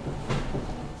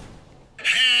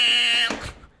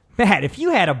 Matt, if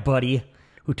you had a buddy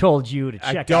who told you to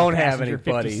check out don't have Passenger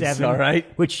any buddies, 57, all right?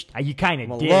 Which you kind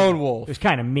I'm of a did. lone wolf. It was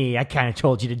kind of me. I kind of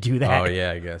told you to do that. Oh,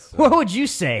 yeah, I guess so. What would you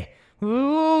say?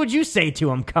 What would you say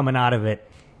to him coming out of it?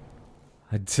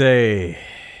 I'd say,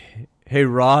 hey,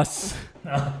 Ross.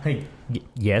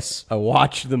 Yes. I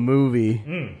watched the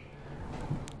movie.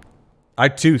 I,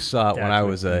 too, saw it when That I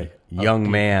would was a be young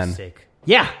big man. mistake.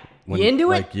 Yeah. You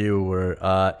into it? Like you were.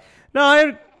 No,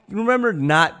 I remember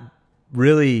not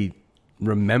really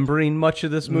remembering much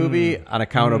of this movie on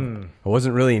account of I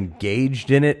wasn't really engaged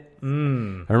in it. I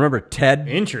remember Ted.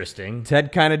 Interesting.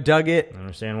 Ted kind of dug it. I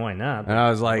understand why not. And I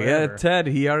was like, Whatever. yeah, Ted,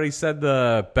 he already said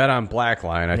the bet on Black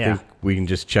line. I think we can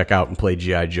just check out and play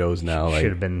G.I. Joes now. Should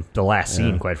have been the last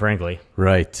scene, quite frankly.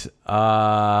 Right.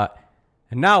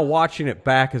 And now watching it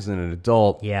back as an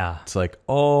adult, it's like,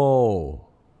 oh,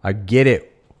 I get it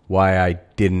why I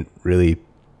didn't really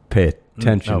pay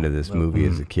attention to this movie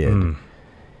as a kid.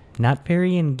 Not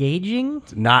very engaging?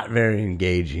 It's not very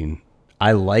engaging.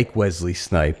 I like Wesley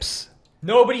Snipes.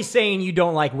 Nobody's saying you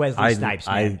don't like Wesley Snipes,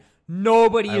 man.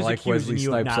 Nobody is like accusing Wesley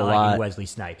you of Snipes not a liking lot. Wesley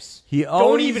Snipes. He Don't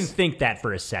always- even think that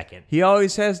for a second. He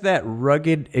always has that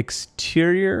rugged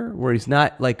exterior where he's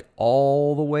not like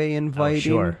all the way inviting.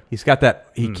 sure. He's got that.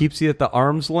 He keeps you at the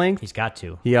arm's length. He's got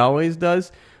to. He always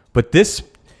does. But this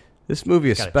movie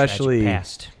He's got a tragic especially,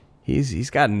 past.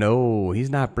 he's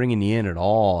not bringing you in at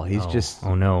all. He's just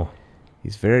no.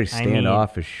 He's very I mean,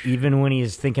 standoffish. even when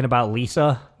he's thinking about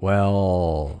Lisa.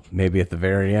 Well, maybe at the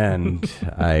very end,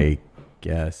 I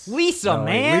guess. Lisa, No,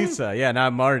 man. Lisa, yeah,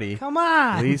 not Marty. Come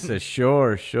on. Lisa,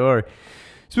 sure.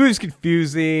 This movie's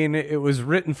confusing. It was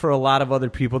written for a lot of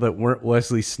other people that weren't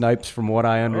Wesley Snipes, from what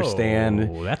I understand.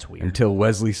 Oh, that's weird. Until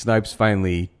Wesley Snipes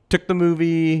finally took the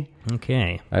movie.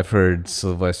 Okay. I've heard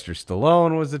Sylvester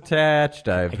Stallone was attached.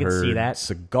 I've can heard see that.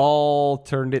 Seagal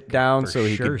turned it down For so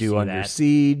he sure could do see Under that.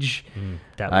 Siege.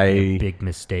 That would be a big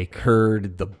mistake.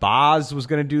 Heard the Boz was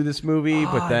going to do this movie,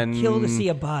 but then I'd kill to see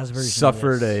a Boz version of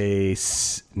suffered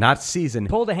this. not season,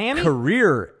 Pulled a hammy?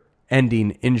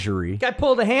 career-ending injury. Guy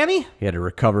pulled a hammy? He had to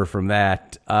recover from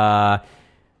that.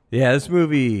 This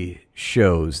movie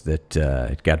shows that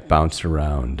it got bounced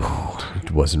around. And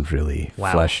it wasn't really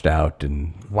Wow. fleshed out,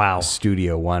 and the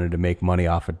studio wanted to make money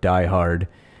off of Die Hard.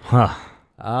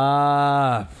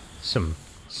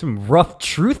 Some rough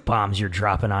truth bombs you're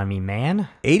dropping on me, man.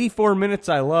 84 minutes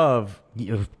I love.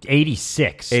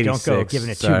 86. Don't go giving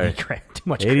it too much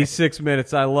credit. 86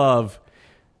 minutes I love.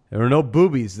 There were no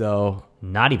boobies, though.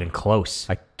 Not even close.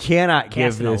 I cannot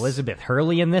give Casting this... Elizabeth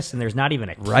Hurley in this, and there's not even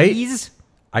a Right? tease.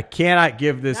 I cannot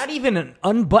give this... Not even an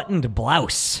unbuttoned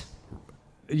blouse.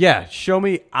 Yeah, show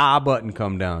me a button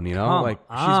come down, you know? Come like,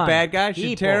 she's on, bad guy, she's a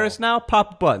people. terrorist now?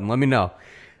 Pop a button, let me know.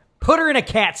 Put her in a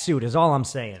cat suit is all I'm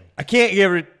saying. I can't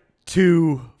give her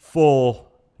 2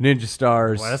 full Ninja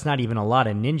Stars. Well, that's not even a lot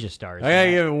of Ninja Stars. I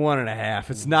gotta give it 1.5.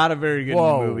 It's not a very good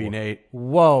Whoa. movie, Nate.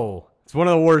 Whoa. It's one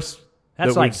of the worst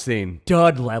That's that like we've seen.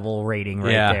 dud level rating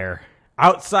right there.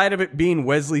 Outside of it being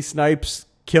Wesley Snipes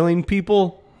killing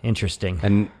people... Interesting.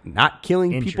 And not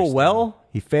killing people well.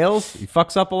 He fails. He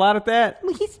fucks up a lot at that.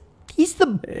 Well, he's the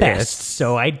best,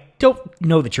 so I don't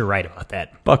know that you're right about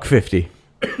that. $1.50.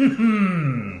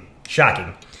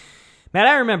 Shocking. Matt,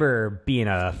 I remember being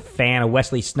a fan of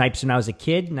Wesley Snipes when I was a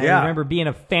kid, and I remember being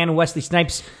a fan of Wesley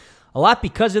Snipes a lot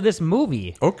because of this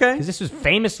movie. Okay. Because this was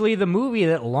famously the movie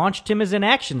that launched him as an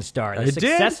action star. The It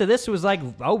success did. of this was like,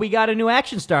 oh, we got a new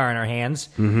action star in our hands.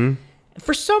 Mm-hmm.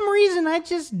 for some reason, I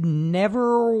just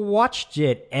never watched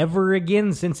it ever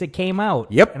again since it came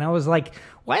out. Yep. And I was like,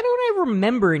 why don't I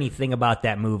remember anything about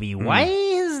that movie? Why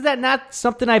is that not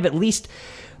something I've at least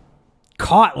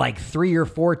caught like 3 or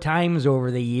 4 times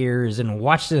over the years and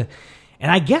watched it?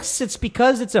 And I guess it's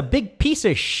because it's a big piece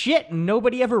of shit and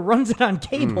nobody ever runs it on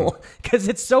cable because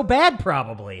it's so bad,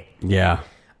 probably. Yeah.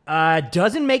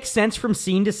 Doesn't make sense from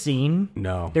scene to scene.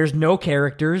 No. There's no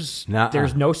characters. Nuh-uh.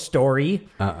 There's no story.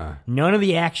 None of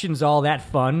the action's all that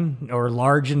fun or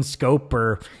large in scope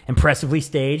or impressively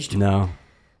staged. No.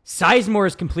 Sizemore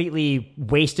is completely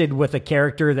wasted with a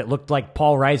character that looked like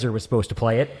Paul Reiser was supposed to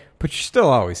play it. But you're still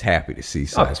always happy to see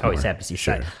Sizemore. Always happy to see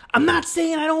Sizemore. I'm not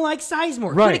saying I don't like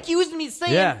Sizemore. Right. Quit accusing me of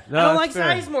saying Yeah, no, I don't like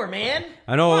that's fair. Sizemore, man.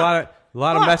 I know a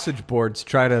lot of message boards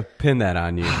try to pin that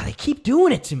on you. They keep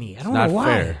doing it to me. I don't know why.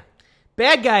 Fair.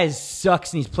 Bad Guys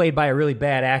sucks, and he's played by a really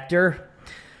bad actor.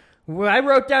 Well, I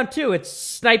wrote down, too, it's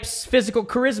Snipes' physical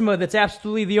charisma that's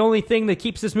absolutely the only thing that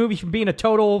keeps this movie from being a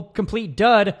total, complete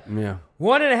dud. Yeah.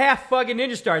 1.5 fucking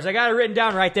ninja stars. I got it written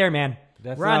down right there, man.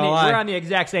 We're on the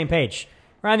exact same page.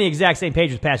 We're on the exact same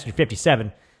page with Passenger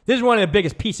 57. This is one of the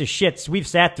biggest piece of shits we've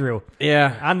sat through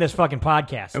on this fucking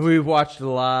podcast. And we've watched a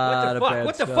lot of bad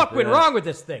What the stuff, fuck went wrong with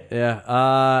this thing?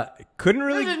 Yeah. Couldn't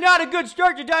really... This is not a good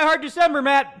start to Die Hard December,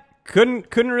 Matt.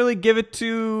 Couldn't really give it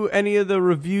to any of the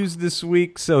reviews this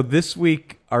week. So this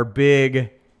week, our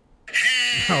big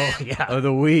of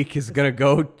the week is going to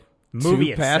go movie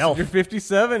to itself. Passenger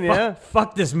 57, yeah.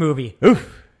 Fuck this movie.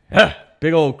 Oof.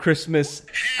 Big old Christmas.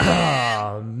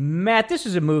 Matt, this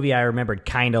is a movie I remembered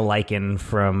kind of liking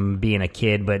from being a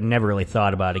kid, but never really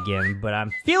thought about again. But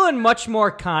I'm feeling much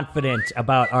more confident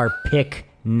about our pick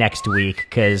next week,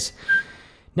 because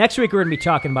next week we're going to be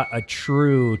talking about a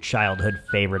true childhood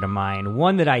favorite of mine,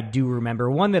 one that I do remember,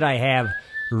 one that I have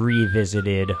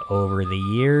revisited over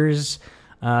the years.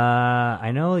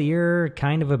 I know you're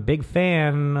kind of a big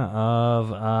fan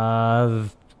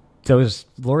of those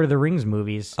Lord of the Rings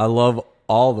movies. I love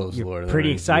all those Lord of the Rings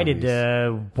pretty excited movies.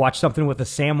 to watch something with the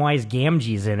Samwise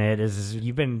Gamgees in it.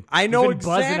 You've been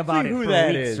buzzing about it who for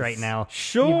that weeks is. right now.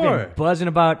 Sure. You've been buzzing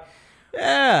about.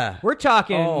 Yeah. We're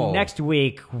talking next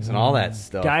week. And all that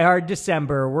stuff. Die Hard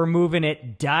December. We're moving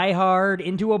it Die Hard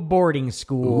into a boarding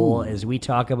school as we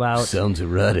talk about. Sounds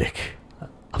erotic.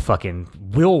 A fucking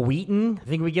Will Wheaton. I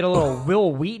think we get a little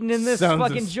Will Wheaton in this Sounds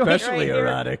fucking joint especially right here.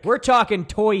 erotic. We're talking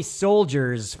Toy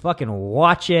Soldiers. Fucking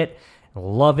watch it.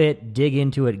 Love it. Dig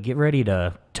into it. Get ready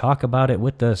to talk about it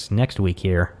with us next week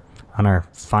here on our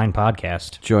fine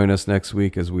podcast. Join us next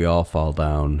week as we all fall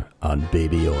down on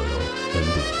baby oil and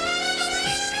booze.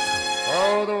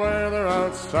 Oh, the weather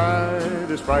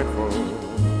outside is frightful,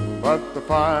 but the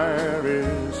fire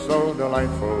is so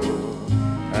delightful.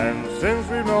 And since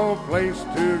we've no place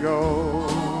to go,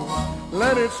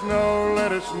 let it snow,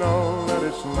 let it snow, let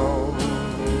it snow.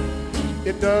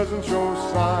 It doesn't show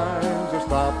signs of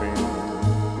stopping,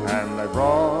 and I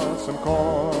brought some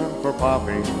corn for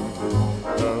popping.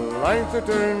 The lights are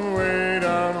turned way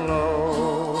down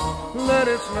low. Let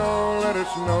it snow, let it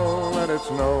snow, let it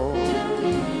snow.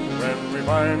 When we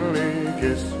finally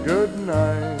kiss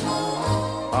goodnight,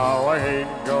 how I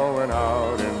hate going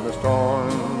out in the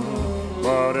storm.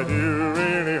 But I do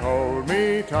really hope